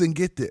 He doesn't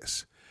get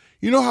this.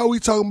 You know how we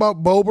talking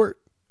about Bobert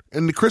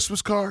and the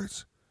Christmas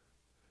cards?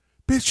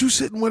 Bitch, you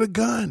sitting with a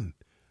gun,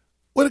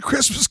 with a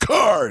Christmas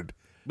card.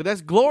 But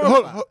that's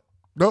glorified.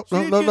 No,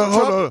 hold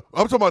on.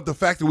 I'm talking about the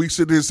fact that we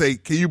sit there and say,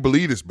 can you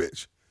believe this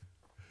bitch?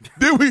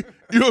 Then we, you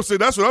know what I'm saying?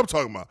 That's what I'm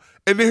talking about.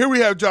 And then here we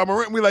have John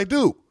Morant, and we're like,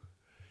 dude,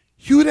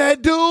 you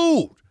that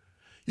dude.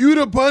 You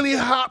the bunny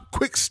hop,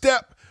 quick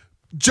step,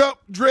 jump,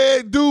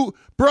 dread dude.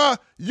 Bruh,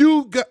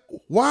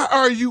 why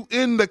are you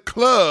in the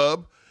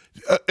club?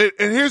 And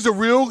here's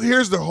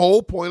the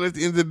whole point at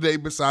the end of the day,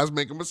 besides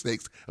making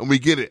mistakes, and we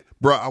get it.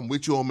 Bruh, I'm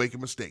with you on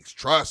making mistakes.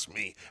 Trust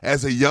me,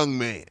 as a young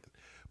man.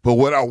 But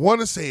what I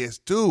want to say is,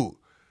 dude,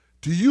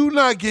 do you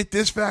not get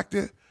this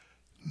factor?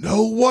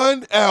 No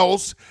one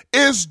else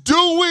is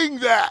doing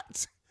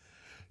that.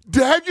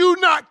 Have you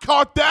not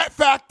caught that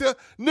factor?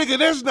 Nigga,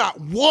 there's not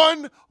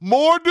one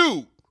more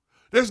dude.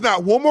 There's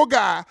not one more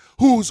guy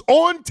who's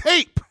on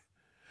tape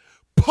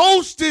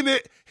posting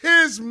it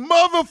his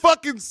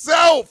motherfucking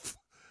self.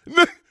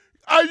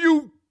 Are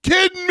you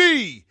kidding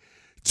me?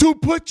 To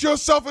put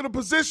yourself in a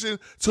position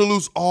to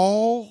lose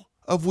all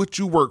of what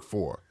you work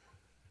for.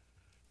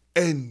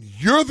 And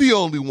you're the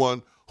only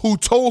one who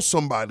told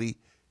somebody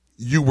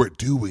you were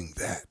doing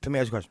that. Let me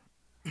ask you a question.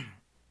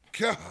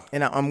 God.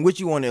 And I'm with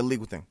you on the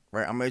illegal thing,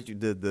 right? I'm with you.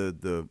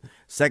 The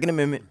Second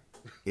Amendment,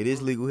 it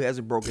is legal. He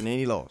hasn't broken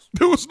any laws.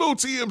 There was no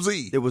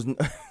TMZ.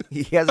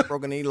 He hasn't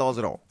broken any laws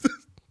at all,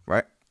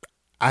 right?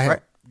 Yeah.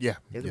 He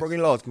hasn't broken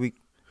any laws. We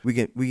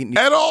can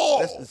at all.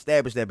 Let's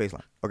establish that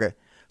baseline. Okay.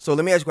 So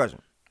let me ask you a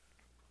question.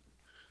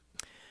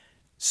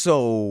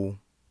 So,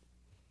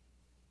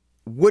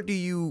 what do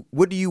you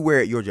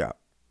wear at your job?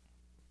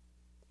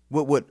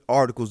 What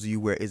articles do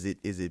you wear? Is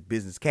it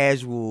business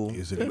casual?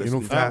 Is it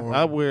uniform?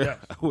 I wear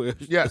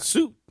a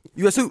suit.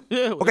 You wear a suit?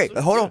 Yeah. Okay,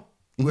 hold on.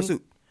 You wear a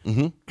suit.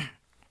 Mm-hmm.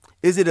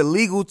 Is it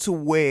illegal to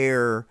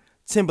wear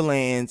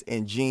Timberlands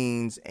and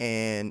jeans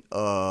and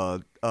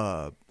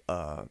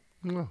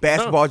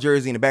basketball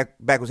jersey and a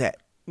backwards hat?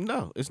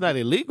 No, it's not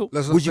illegal.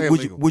 Would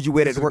you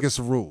wear that to work? Against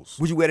the rules.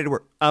 Would you wear that to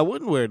work? I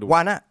wouldn't wear it to work.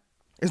 Why not?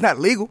 It's not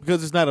legal.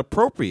 Because it's not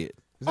appropriate.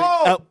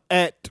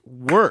 At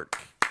work.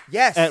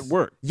 Yes. At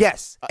work.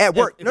 Yes. At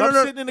work. If I'm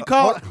sitting in the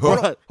car.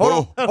 Hold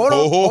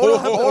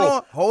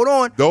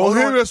on. Don't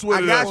hit us with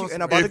I got you.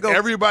 And I'm about to go.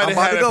 Everybody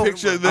had a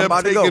picture of them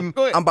taking.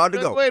 I'm about to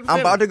go.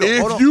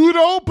 If you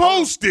don't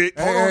post it,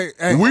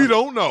 we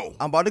don't know.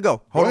 I'm about to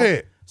go. Go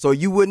ahead. So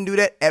you wouldn't do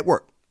that at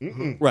work?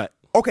 Right.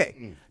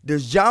 Okay.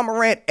 Does John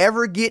Morant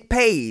ever get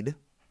paid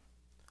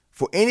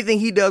for anything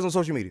he does on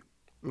social media?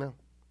 No.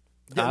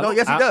 No,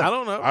 yes, he does. I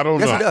don't know. I don't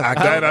Yes, know. he does.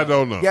 I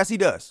don't know. Yes, he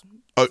does.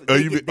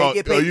 You mean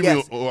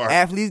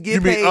athletes get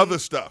you paid. mean other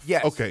stuff?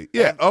 Yes. Okay.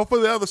 Yeah. For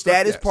the other stuff.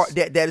 That is yes. part.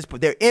 That is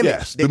their image.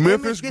 Yes. Their The image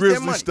Memphis gets their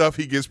Grizzlies money. stuff,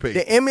 he gets paid.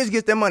 The image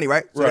gets their money,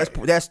 right? So Right.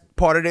 that's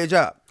part of their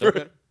job.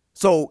 Okay.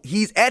 So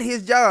he's at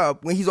his job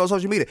when he's on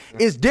social media.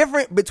 It's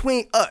different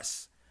between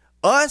us.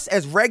 Us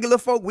as regular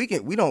folk, we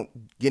don't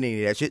get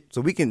any of that shit.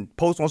 So we can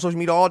post on social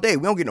media all day.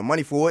 We don't get no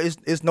money for it.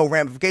 It's no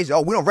ramification.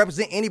 Oh, we don't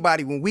represent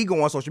anybody when we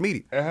go on social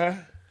media.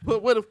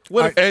 But what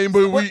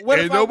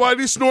if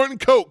nobody's snorting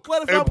coke.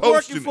 what if and I'm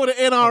posting working for it.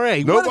 the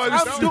NRA?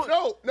 Nobody's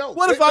No.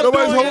 What if I'm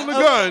Nobody's doing holding a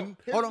gun.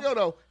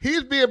 No.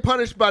 He's being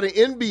punished by the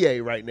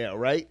NBA right now,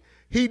 right?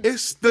 He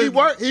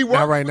worked.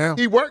 Not right now.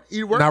 He worked.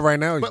 Not right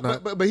now, he's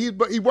But not. but he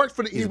worked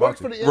for the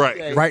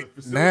NBA. Right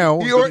now,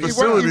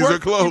 facilities are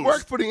closed. He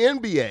worked for the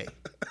NBA.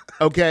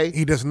 Okay.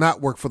 he does not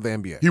work for the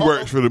NBA. He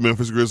works for the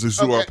Memphis Grizzlies,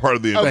 who are part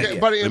of the NBA,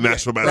 but the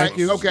National right. Basketball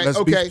you. Okay.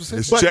 Let's be Okay. specific.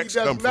 His But checks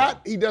come from.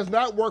 he does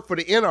not work for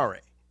the NRA.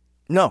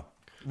 No.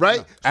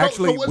 Right?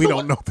 Actually, we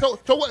don't know that.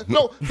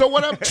 So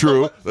what I'm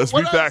True. what Let's be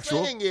I'm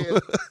factual. saying is,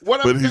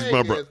 what But I'm he's saying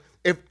my brother. is,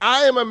 if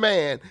I am a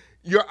man,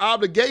 your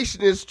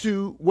obligation is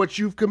to what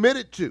you've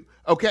committed to.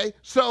 Okay,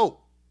 so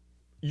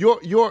your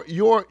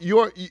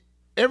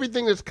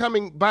everything that's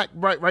coming back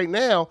right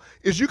now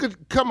is you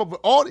could come up with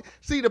all.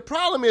 See, the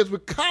problem is we're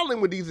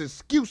calling with these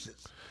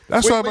excuses.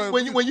 That's when, why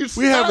when you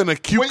we have an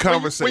acute when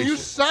conversation. you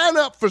sign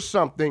up for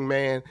something,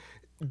 man,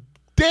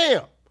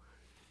 damn,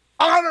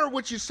 honor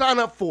what you sign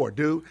up for,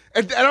 dude.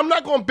 And I'm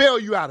not going to bail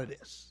you out of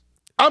this.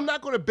 I'm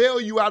not going to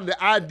bail you out of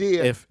the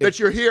idea that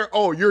you're here.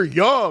 Oh, you're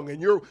young and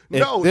you're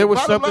no. There was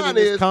the bottom something line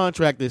in his is,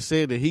 contract that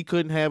said that he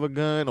couldn't have a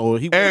gun, or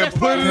he and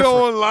put it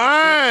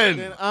online.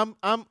 Then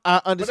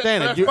I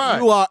understand that's it.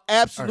 fine. You are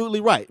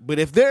absolutely right. But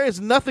if there is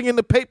nothing in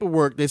the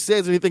paperwork that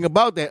says anything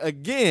about that,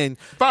 again,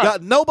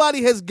 Fine.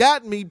 nobody has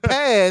gotten me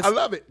past. I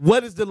love it.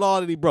 What is the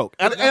law that he broke?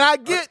 And I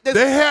get that.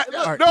 They had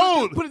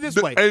no. Put it this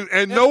way,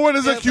 and no one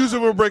is accused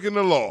him of breaking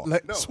the law.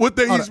 Let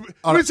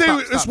me tell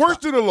you, it's worse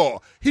than the law.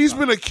 He's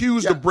been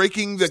accused of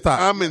breaking the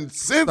common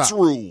sense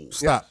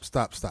rules.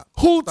 Stop.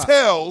 Who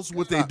tells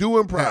what they do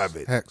in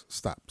private? Hex,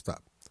 stop.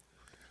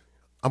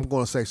 I'm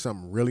going to say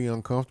something really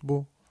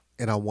uncomfortable,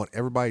 and I want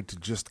everybody to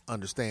just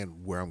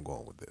understand where I'm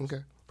going with this.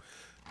 Okay.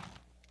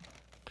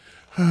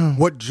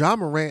 What Ja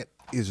Morant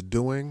is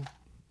doing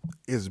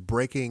is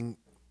breaking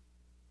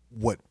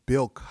what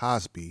Bill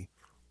Cosby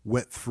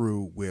went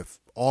through with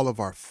all of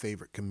our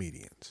favorite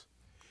comedians.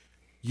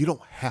 You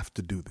don't have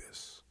to do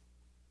this.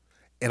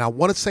 And I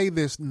want to say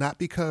this not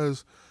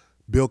because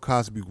Bill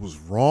Cosby was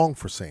wrong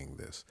for saying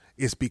this.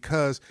 It's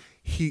because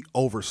he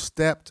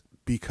overstepped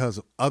because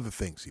of other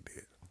things he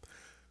did.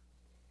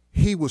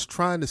 He was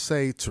trying to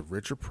say to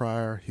Richard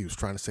Pryor, he was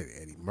trying to say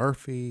to Eddie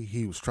Murphy,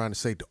 he was trying to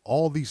say to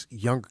all these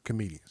younger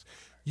comedians,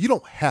 you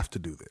don't have to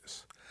do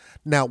this.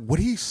 Now, what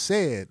he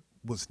said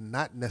was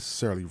not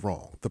necessarily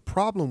wrong. The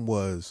problem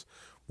was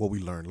what we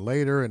learned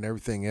later and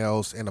everything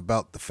else, and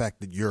about the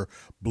fact that you're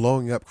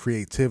blowing up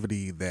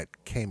creativity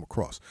that came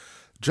across.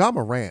 Ja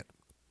Morant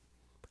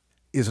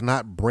is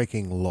not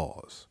breaking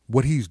laws.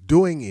 What he's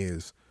doing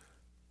is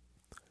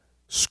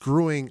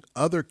screwing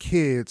other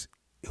kids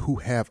who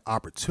have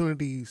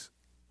opportunities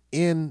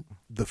in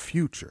the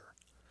future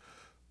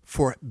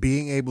for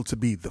being able to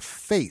be the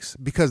face,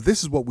 because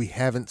this is what we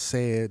haven't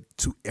said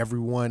to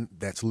everyone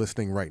that's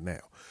listening right now.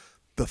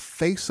 The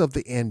face of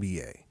the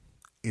NBA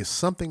is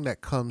something that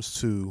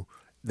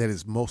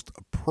is most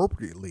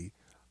appropriately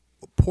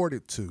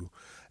reported to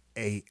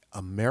a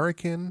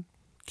American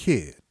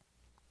kid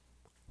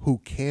who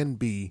can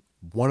be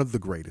one of the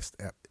greatest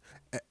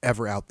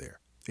ever out there.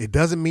 It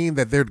doesn't mean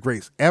that they're the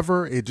greatest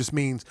ever. It just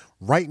means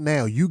right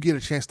now you get a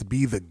chance to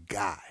be the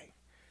guy.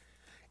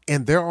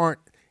 And there aren't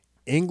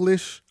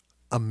English,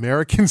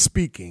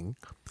 American-speaking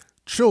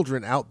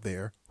children out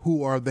there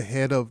who are the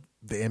head of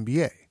the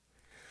NBA.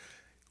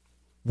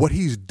 What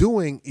he's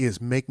doing is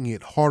making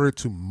it harder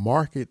to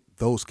market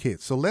those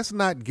kids. So let's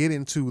not get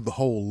into the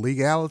whole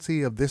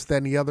legality of this, that,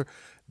 and the other.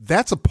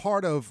 That's a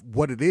part of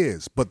what it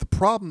is. But the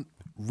problem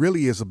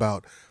really is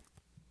about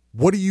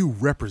what are you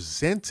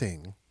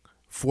representing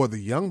for the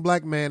young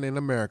black man in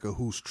America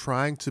who's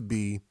trying to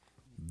be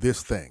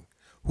this thing,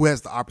 who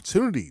has the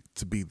opportunity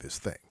to be this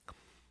thing.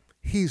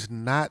 He's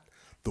not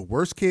the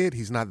worst kid.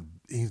 He's not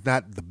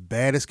the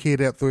baddest kid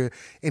out there,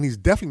 and he's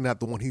definitely not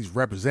the one he's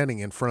representing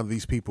in front of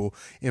these people,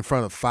 in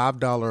front of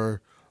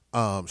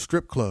 $5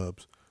 strip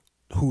clubs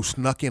who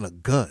snuck in a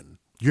gun.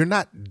 You're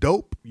not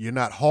dope. You're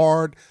not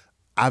hard.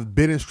 I've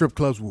been in strip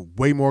clubs with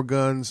way more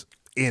guns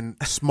in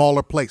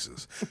smaller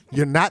places.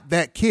 You're not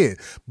that kid.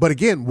 But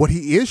again, what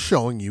he is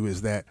showing you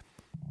is that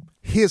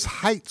his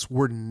heights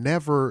were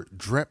never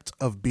dreamt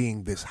of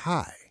being this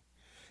high.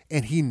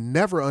 And he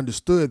never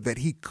understood that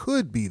he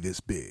could be this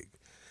big.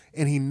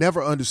 And he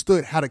never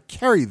understood how to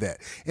carry that.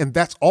 And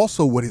that's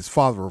also what his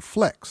father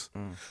reflects.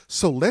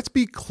 So let's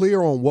be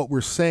clear on what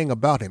we're saying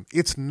about him.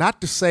 It's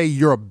not to say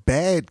you're a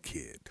bad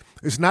kid.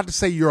 It's not to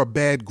say you're a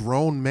bad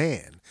grown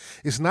man.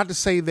 It's not to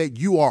say that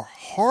you are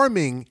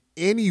harming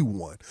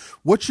anyone.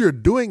 What you're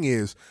doing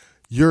is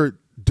you're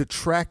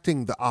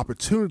detracting the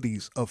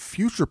opportunities of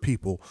future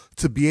people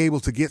to be able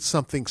to get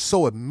something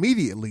so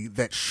immediately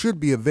that should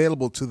be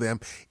available to them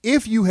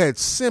if you had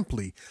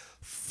simply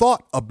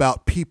thought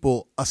about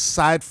people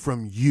aside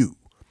from you.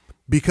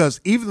 Because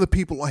even the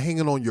people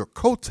hanging on your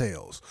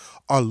coattails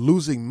are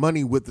losing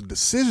money with the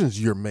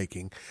decisions you're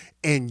making,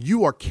 and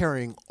you are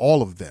carrying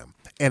all of them.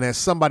 And as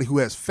somebody who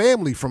has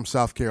family from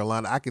South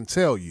Carolina, I can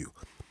tell you,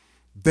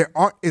 there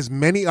aren't as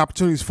many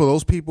opportunities for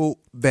those people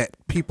that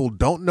people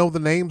don't know the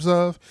names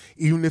of,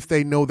 even if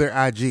they know their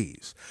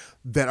IGs,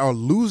 that are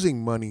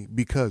losing money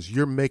because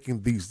you're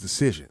making these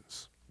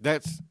decisions.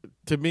 That's,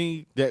 to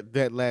me,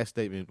 that last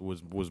statement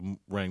was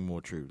rang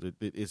more true.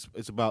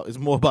 It's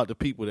more about the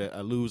people that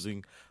are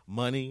losing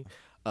money.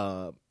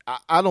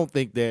 I don't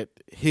think that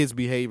his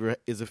behavior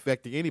is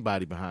affecting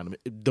anybody behind him.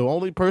 The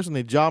only person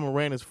that Ja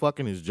Morant is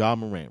fucking is Ja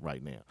Morant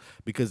right now.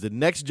 Because the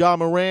next Ja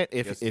Morant,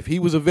 if he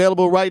was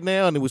available right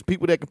now and there was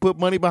people that could put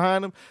money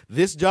behind him,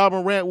 this Ja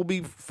Morant will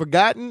be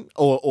forgotten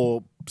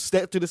or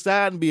step to the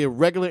side and be a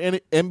regular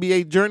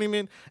NBA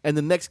journeyman, and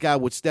the next guy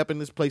would step in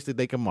this place that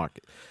they can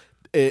market.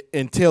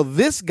 Until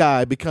this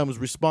guy becomes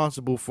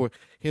responsible for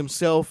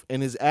himself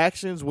and his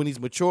actions, when he's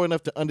mature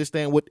enough to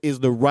understand what is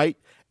the right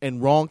and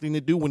wrong thing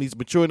to do, when he's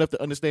mature enough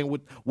to understand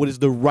what is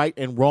the right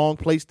and wrong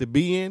place to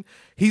be in,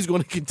 he's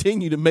going to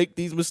continue to make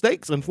these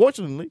mistakes,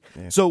 unfortunately.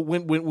 Yeah. So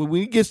when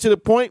he gets to the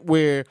point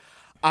where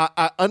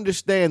I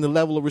understand the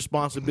level of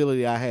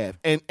responsibility I have,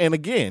 and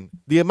again,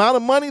 the amount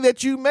of money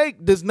that you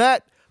make does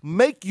not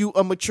make you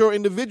a mature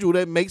individual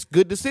that makes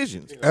good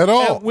decisions at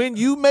all. And when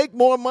you make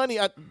more money,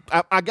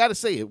 I got to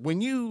say it,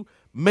 when you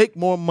make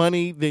more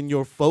money than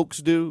your folks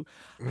do,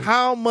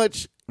 how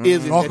much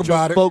is it that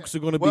your folks are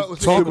going to be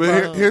talking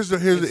about? Here's the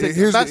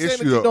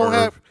issue,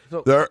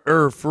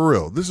 though, for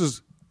real. This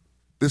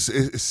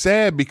is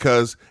sad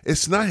because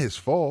it's not his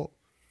fault.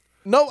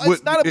 No,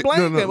 it's not a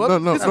blame game.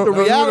 No. This is the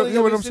reality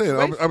of what the I'm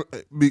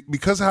saying.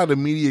 Because of how the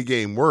media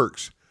game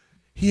works,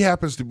 he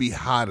happens to be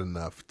hot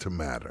enough to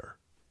matter.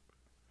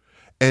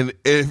 And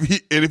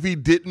if he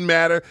didn't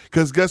matter,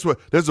 because guess what?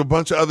 There's a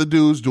bunch of other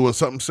dudes doing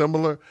something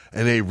similar,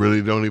 and they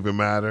really don't even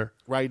matter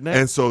right now.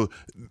 And so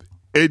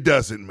it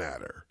doesn't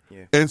matter.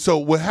 Yeah. And so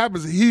what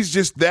happens? He's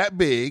just that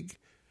big.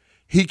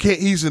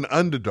 He's an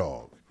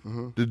underdog.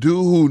 Mm-hmm. The dude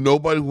who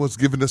nobody was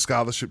giving a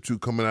scholarship to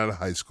coming out of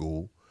high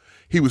school.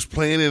 He was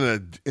playing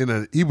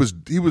he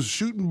was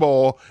shooting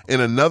ball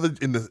in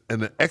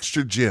an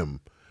extra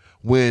gym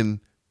when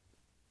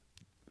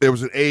there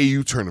was an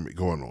AAU tournament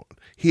going on.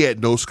 He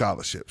had no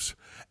scholarships.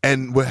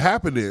 And what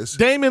happened is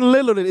Damian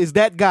Lillard is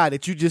that guy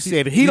that you just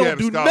said. He don't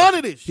do none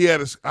of this. He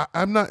had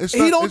I'm not. It's he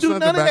not, don't it's do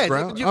not none the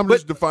background. Of that. I'm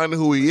just defining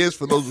who he is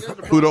for those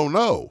who don't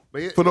know.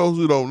 For those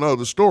who don't know,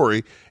 the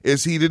story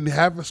is he didn't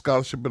have a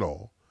scholarship at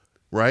all,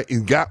 right?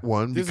 And got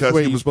one because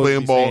he was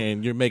playing ball.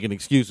 And you're making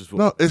excuses for.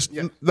 No, it's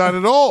not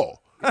at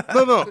all.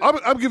 No.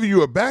 I'm giving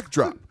you a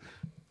backdrop.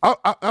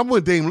 I'm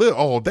with Dame Lillard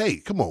all day.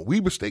 Come on,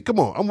 Weber State. Come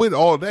on, I'm with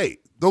all day.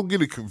 Don't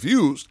get it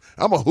confused.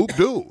 I'm a hoop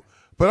dude.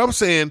 But I'm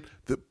saying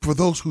that for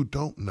those who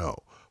don't know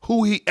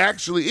who he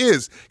actually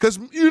is, because,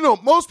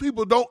 most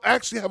people don't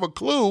actually have a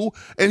clue,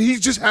 and he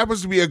just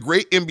happens to be a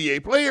great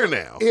NBA player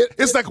now.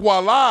 It's like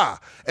voila.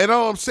 And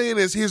all I'm saying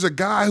is here's a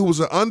guy who was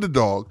an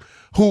underdog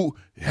who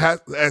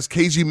has, as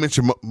KG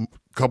mentioned a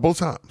couple of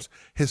times,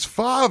 his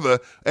father,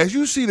 as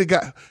you see the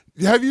guy,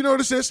 have you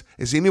noticed this?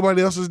 Is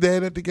anybody else's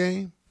dad at the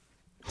game?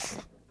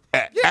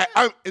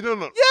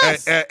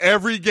 Yes. At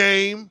every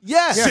game.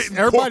 Yes.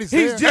 Everybody's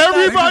there.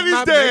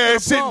 Everybody's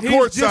dad sitting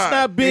courtside. He's just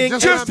not being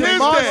just his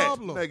dad.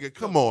 Nigga,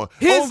 come on.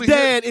 His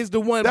dad is the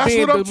one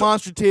being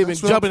demonstrative and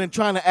jumping and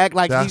trying to act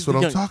like he's the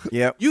young. That's what I'm talking.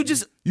 Yep.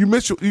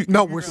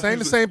 We're saying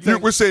the same thing.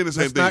 We're saying the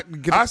same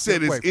thing. I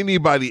said it's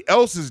anybody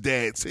else's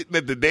dad sitting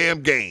at the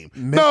damn game.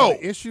 No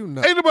issue.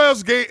 No. Ain't nobody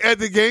else at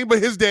the game but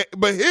his dad.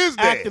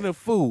 Acting a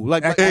fool.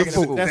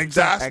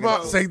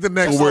 Say the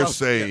next. What we're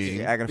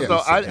saying.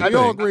 So I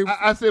don't agree.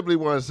 I simply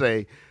want to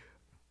say,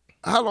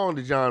 how long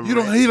did John? He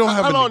don't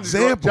have an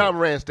example. Did John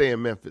Morant stay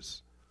in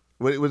Memphis?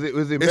 Was it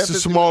Memphis? It's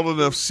a small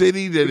enough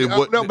city that it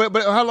wasn't. No,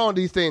 but how long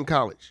did he stay in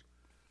college?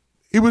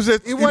 He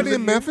wasn't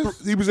in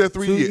Memphis. He was there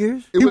 3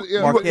 years. He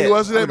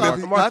wasn't at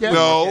Memphis.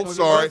 No,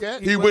 sorry.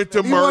 He went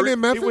to Murray.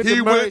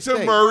 He went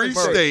to Murray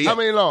State.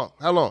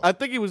 How long? I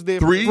think he was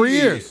there 3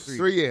 years.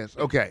 3 years.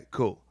 Okay,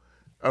 cool.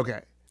 Okay.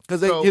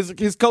 Because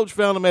his coach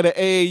found him at an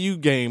AAU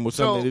game or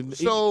something.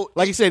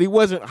 Like he said, he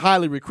wasn't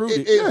highly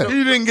recruited.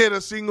 He didn't get a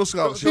single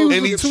scholarship. He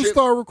was a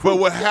two-star recruit. But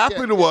what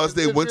happened was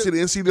they went to the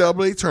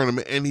NCAA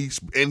tournament and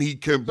he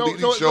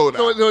completely showed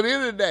out. So at the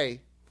end of the day,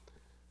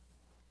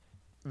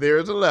 there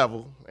is a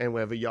level, and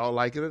whether y'all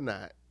like it or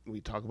not, we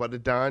talk about the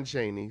Don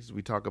Cheneys,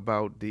 we talk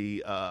about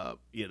the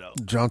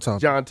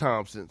John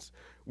Thompsons.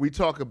 We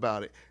talk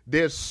about it.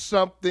 There's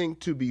something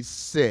to be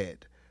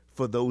said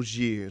for those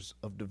years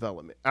of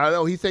development. I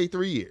know he say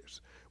 3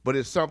 years, but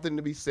it's something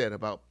to be said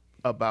about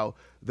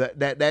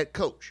that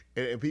coach.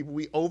 And people,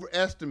 we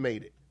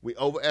overestimate it. We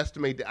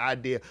overestimate the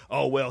idea.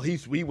 Oh well,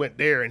 we went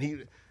there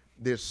and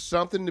there's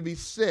something to be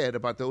said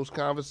about those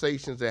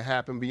conversations that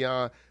happen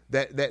beyond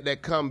that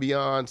come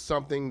beyond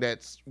something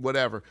that's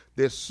whatever.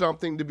 There's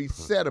something to be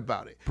said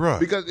about it, Bruh.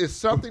 because it's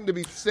something to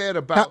be said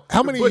about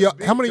How many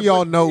of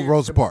y'all know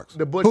Rosa Parks?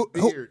 The Bush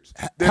Beards.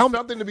 There's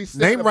something to be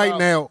said. Name about, right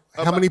now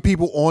how many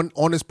people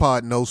on this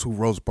pod knows who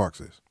Rosa Parks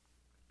is.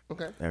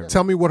 Okay.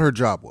 Tell me what her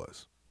job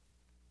was.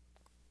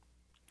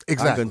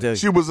 Exactly. tell you.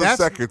 She was a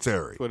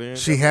secretary.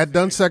 She had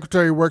done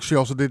secretary work. She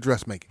also did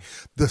dressmaking.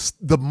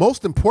 The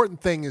most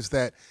important thing is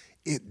that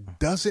it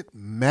doesn't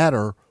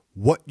matter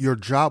what your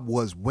job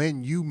was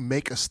when you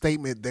make a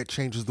statement that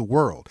changes the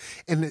world.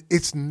 And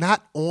it's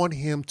not on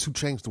him to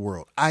change the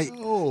world.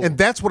 And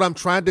that's what I'm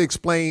trying to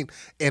explain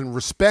and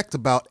respect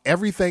about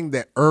everything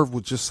that Irv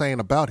was just saying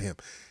about him.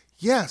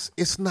 Yes,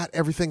 it's not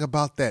everything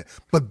about that,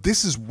 but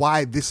this is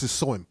why this is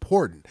so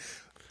important.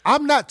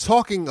 I'm not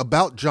talking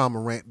about Ja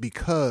Morant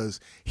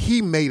because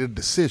he made a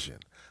decision.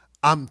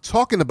 I'm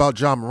talking about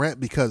Ja Morant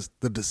because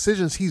the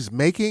decisions he's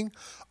making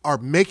are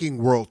making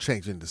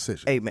world-changing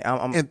decisions. Hey man,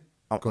 I'm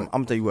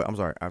gonna tell you what. I'm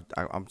sorry.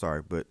 I'm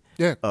sorry, but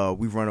Yeah.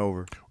 we've run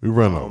over. We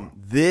run over.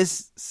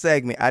 This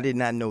segment, I did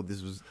not know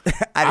this was.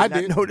 I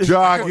did not know this.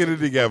 Ja, get it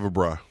together,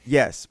 bro.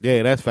 Yes,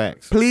 Yeah, that's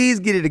facts. please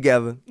get it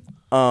together.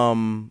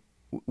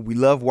 We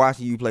love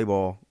watching you play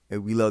ball,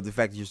 and we love the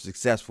fact that you're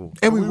successful.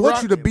 And we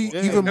want you to be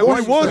even And more.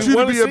 we want you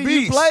to be a see you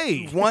beast.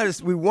 play.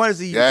 We want to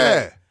see you Yeah.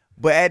 play,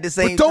 but at the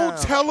same But don't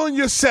time, tell on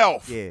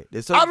yourself. Yeah,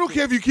 there's I certain don't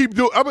care if you keep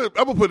doing. I'm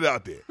gonna put it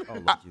out there,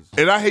 Lord Jesus.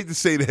 and I hate to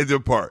say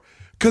that part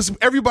because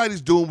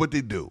everybody's doing what they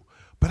do.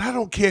 But I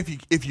don't care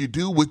if you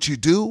do what you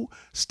do.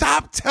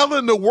 Stop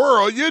telling the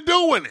world you're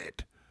doing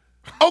it.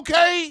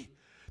 Okay,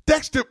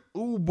 Dexter.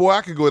 Oh boy,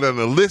 I could go down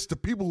the list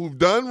of people who've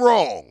done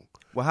wrong.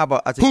 Well, how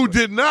about I tell you Who what.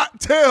 did not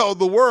tell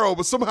the world,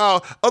 but somehow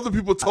other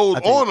people told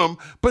I tell on them.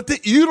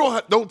 But you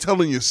don't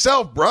tell on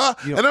yourself,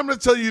 bruh. You know- And I'm gonna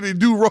tell you to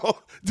do wrong,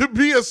 to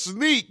be a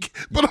sneak.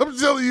 But I'm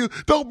telling you,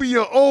 don't be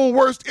your own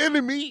worst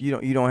enemy. You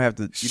don't have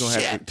to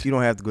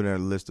go down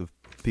the list of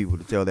people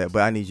to tell that,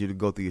 but I need you to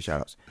go through your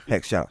shout outs.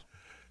 Heck, shout outs.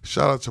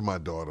 Shout out to my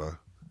daughter,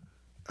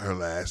 her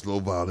last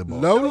little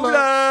volleyball.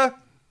 Lola.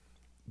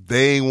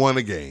 They ain't won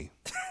a game.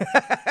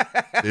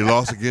 They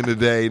lost again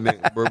today.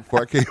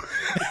 Before I came,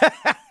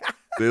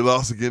 they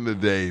lost again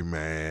today,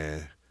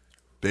 man.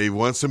 They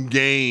won some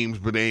games,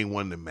 but they ain't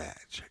won the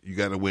match. You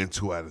got to win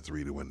 2 out of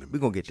 3 to win the match. We're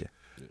going to get you.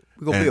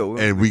 We're going to build.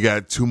 And we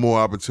got 2 more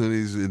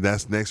opportunities, and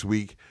that's next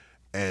week.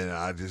 And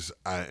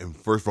and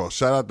first of all,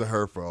 shout out to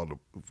her for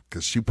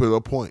because she put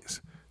up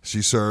points.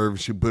 She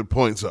served, she put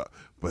points up.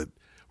 But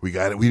we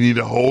need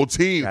a whole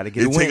team. Gotta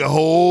get a It take win. a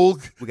whole,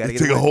 We gotta it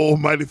get a take a win. whole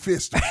mighty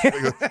fist.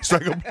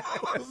 Strike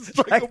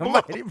a blow.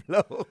 mighty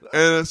blow.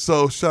 And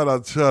so shout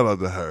out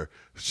to her.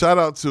 Shout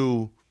out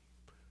to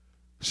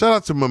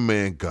my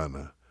man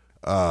Gunner.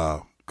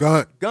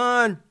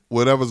 Gun.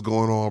 Whatever's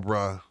going on,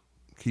 bro,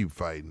 keep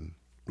fighting.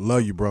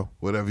 Love you, bro.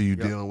 Whatever you're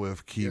dealing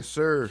with, keep Yes,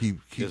 sir. keep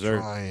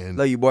trying.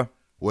 Love you, boy.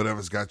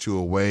 Whatever's got you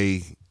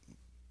away,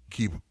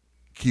 keep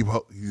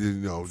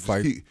just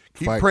Fight.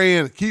 keep Fight.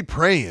 praying,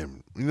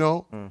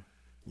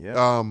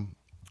 Yeah.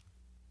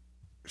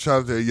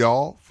 Shout out to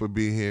y'all for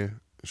being here.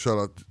 Shout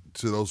out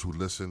to those who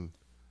listen.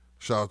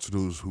 Shout out to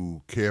those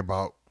who care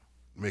about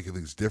making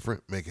things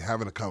different,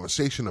 having a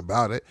conversation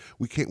about it.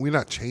 We're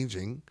not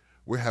changing.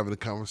 We're having a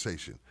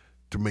conversation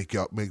to make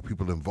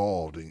people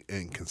involved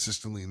and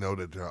consistently know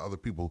that there are other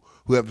people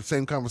who have the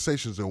same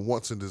conversations and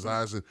wants and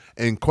desires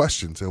and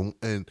questions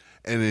and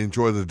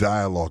enjoy the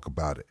dialogue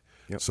about it.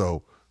 Yep.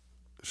 So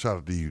shout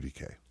out to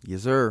UDK.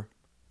 Yes, sir.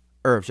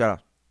 Irv, shout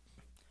out.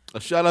 A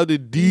shout out to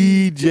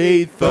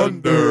DJ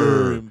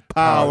Thunder and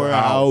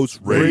Powerhouse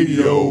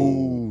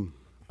Radio.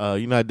 I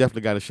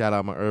definitely got to shout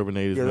out my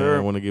Urbanators, Yeah, man. sir. I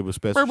want to give a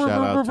special shout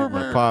out to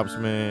my pops,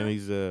 man.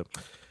 He's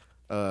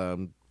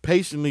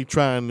patiently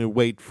trying to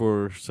wait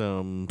for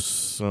some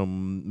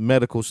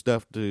medical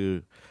stuff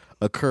to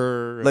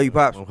occur. Love you,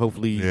 Pops.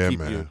 Hopefully, Yeah, keep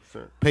man.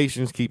 your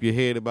patience, keep your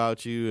head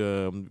about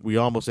you. We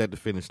almost at the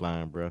finish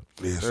line, bro.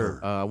 Yes, sir.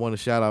 I want to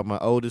shout out my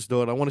oldest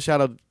daughter. I want to shout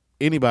out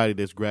anybody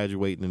that's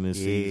graduating in this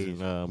Yeah.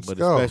 season, but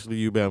go. especially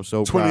you, man. I'm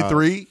so proud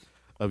 23.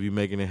 of you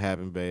making it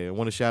happen, babe. I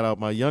want to shout out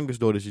my youngest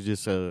daughter. She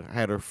just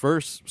had her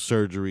first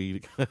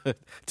surgery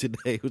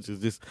today, which is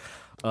just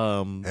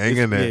Hang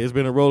in there. Yeah, it's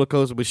been a roller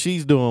coaster, but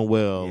she's doing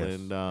well. Yes.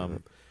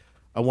 And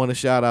I want to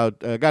shout out.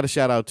 Got to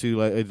shout out to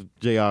like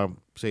Jr.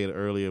 said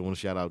earlier. I want to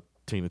shout out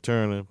Tina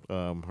Turner.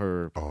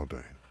 Her All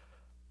day.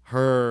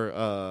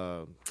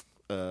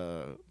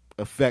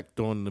 effect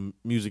on the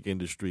music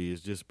industry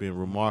has just been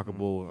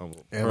remarkable.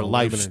 And Her on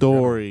life women in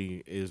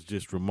story is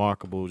just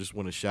remarkable. Just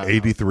want to shout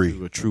 83. out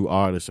to a true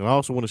artist, and I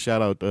also want to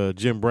shout out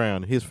Jim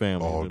Brown and his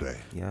family. All day.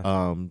 Yeah.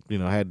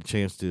 I had the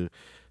chance to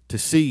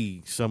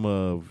see some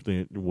of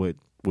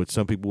what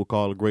some people would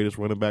call the greatest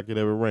running back that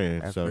ever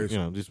ran. Absolutely.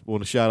 So just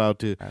want to shout out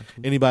to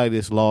anybody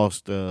that's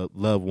lost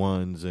loved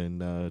ones, and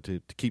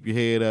to keep your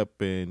head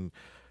up and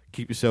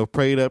keep yourself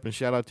prayed up, and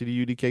shout out to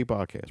the UDK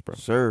podcast, bro.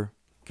 Sir.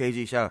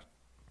 KG, shout out.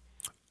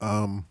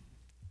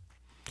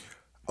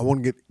 I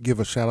want to give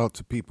a shout out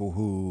to people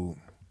who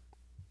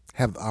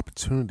have the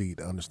opportunity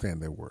to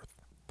understand their worth.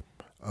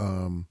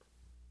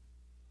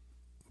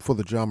 For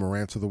the John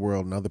Morants of the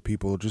world and other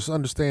people, just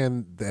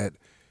understand that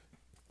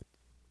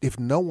if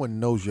no one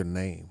knows your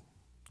name,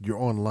 you're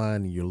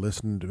online and you're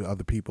listening to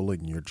other people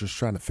and you're just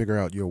trying to figure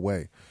out your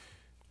way.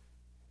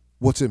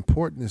 What's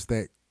important is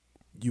that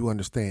you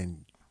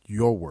understand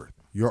your worth,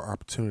 your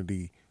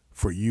opportunity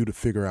for you to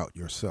figure out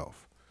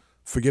yourself.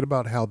 Forget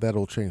about how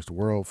that'll change the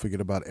world.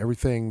 Forget about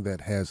everything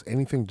that has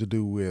anything to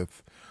do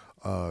with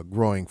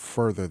growing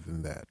further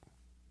than that.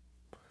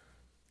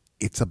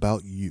 It's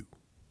about you.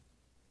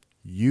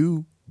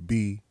 You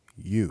be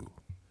you.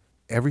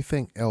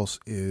 Everything else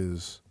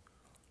is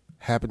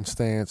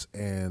happenstance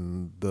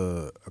and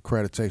the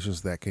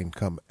accreditations that can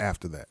come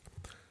after that.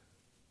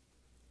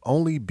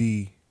 Only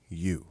be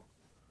you.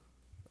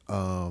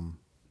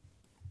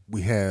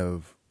 We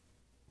have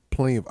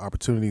plenty of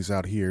opportunities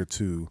out here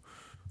to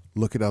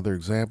look at other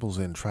examples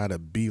and try to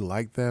be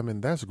like them,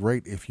 and that's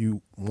great if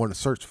you want to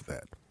search for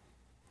that.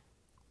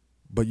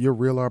 But your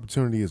real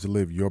opportunity is to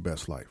live your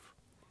best life.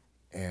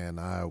 And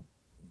I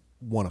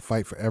want to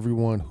fight for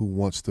everyone who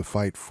wants to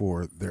fight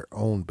for their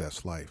own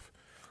best life.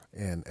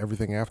 And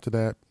everything after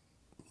that,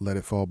 let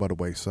it fall by the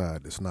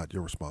wayside. It's not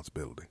your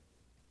responsibility.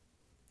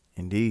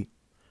 Indeed.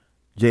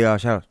 JR,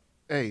 shout out.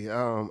 Hey,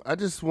 I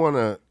just want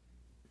to,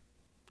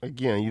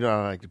 again, you know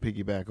I like to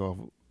piggyback off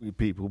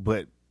people,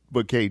 but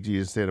what KG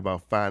has said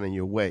about finding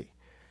your way.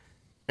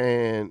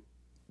 And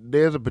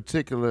there's a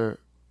particular,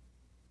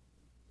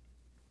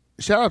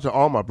 shout out to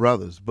all my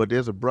brothers, but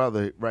there's a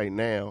brother right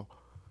now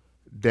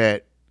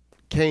that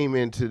came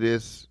into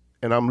this,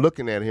 and I'm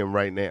looking at him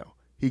right now.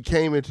 He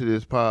came into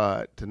this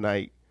pod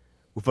tonight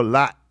with a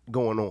lot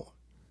going on.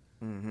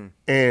 Mm-hmm.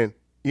 And,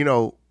 you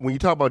know, when you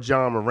talk about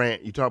John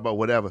Morant, you talk about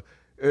whatever,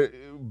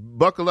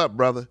 buckle up,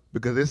 brother,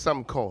 because there's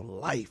something called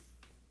life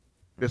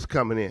that's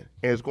coming in,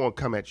 and it's going to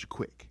come at you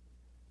quick.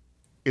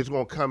 It's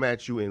going to come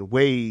at you in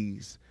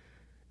waves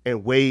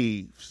and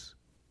waves,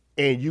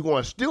 and you're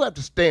going to still have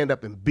to stand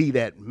up and be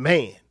that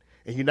man,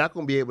 and you're not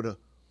going to be able to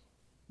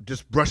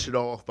just brush it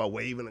off by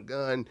waving a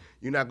gun.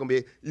 You're going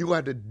to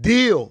have to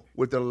deal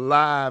with the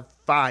live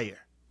fire,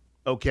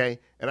 okay?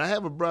 And I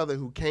have a brother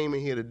who came in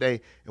here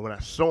today, and when I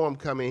saw him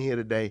come in here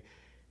today,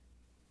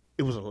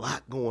 it was a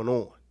lot going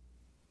on,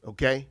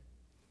 okay?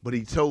 But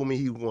he told me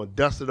he was going to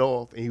dust it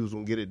off and he was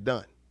going to get it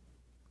done.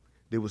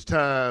 There was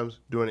times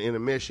during the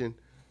intermission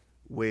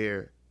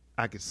where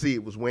I could see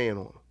it was weighing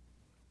on him.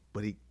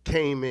 But he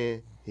came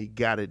in, he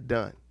got it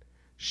done.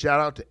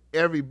 Shout out to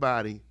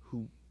everybody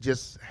who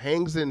just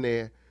hangs in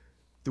there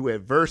through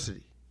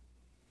adversity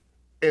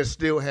and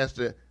still has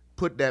to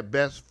put that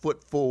best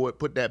foot forward,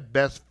 put that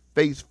best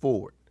face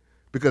forward,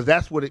 because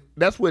that's what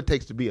it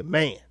takes to be a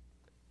man,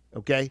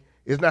 okay?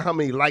 It's not how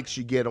many likes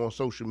you get on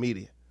social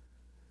media.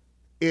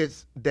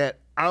 It's that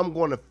I'm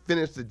going to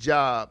finish the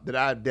job that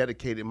I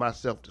dedicated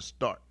myself to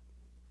start,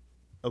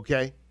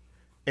 okay?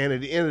 And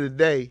at the end of the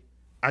day,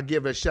 I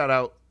give a shout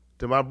out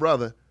to my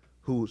brother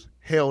who's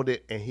held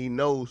it and he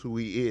knows who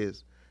he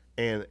is.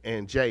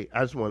 And Jay,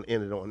 I just want to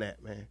end it on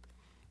that, man.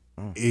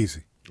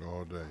 Easy.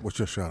 All day. What's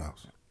your shout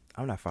outs?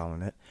 I'm not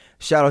following that.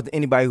 Shout out to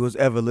anybody who's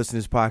ever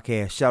listened to this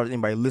podcast. Shout out to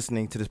anybody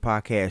listening to this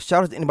podcast.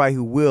 Shout out to anybody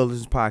who will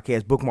listen to this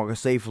podcast. Bookmark or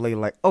save for later.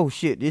 Like, oh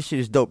shit, this shit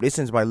is dope. They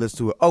send somebody listen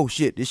to it. Oh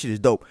shit, this shit is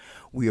dope.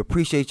 We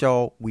appreciate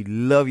y'all. We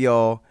love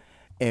y'all.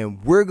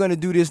 And we're gonna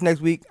do this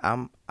next week.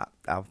 I'll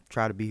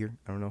try to be here.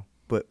 I don't know,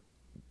 but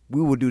we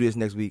will do this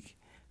next week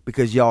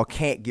because y'all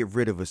can't get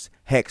rid of us.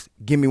 Hex,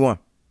 give me one.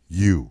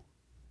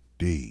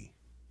 UDK.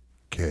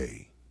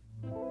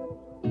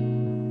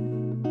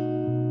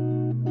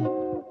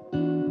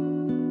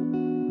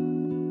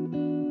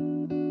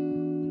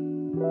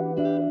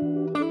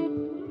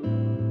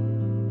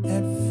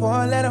 That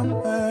four-letter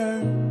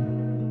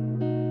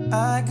word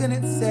I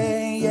couldn't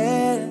say,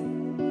 yeah.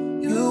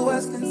 You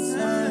was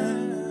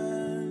concerned.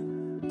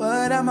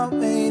 What am I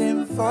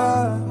waiting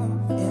for?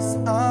 It's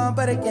all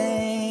but a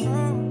game.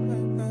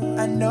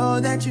 I know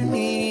that you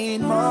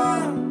need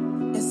more.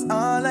 It's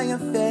all on your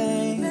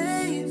face.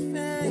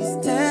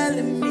 It's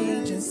telling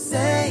me, just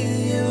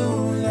say you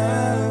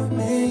love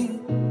me.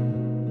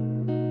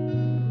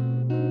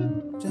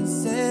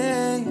 Just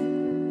say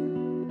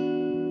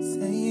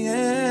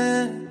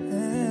yeah.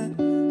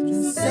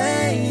 Just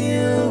say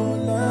you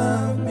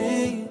love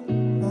me.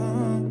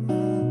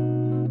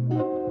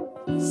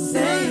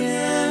 Say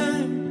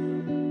yeah.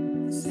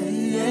 Say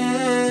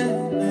yeah.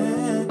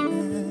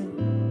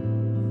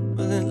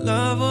 Was it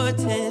love or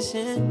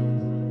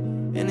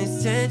attention? And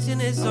this tension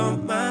is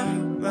on my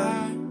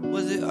mind.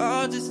 Was it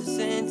all just a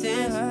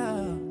sentence?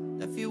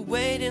 Left you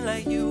waiting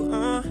like you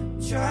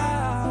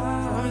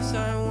try.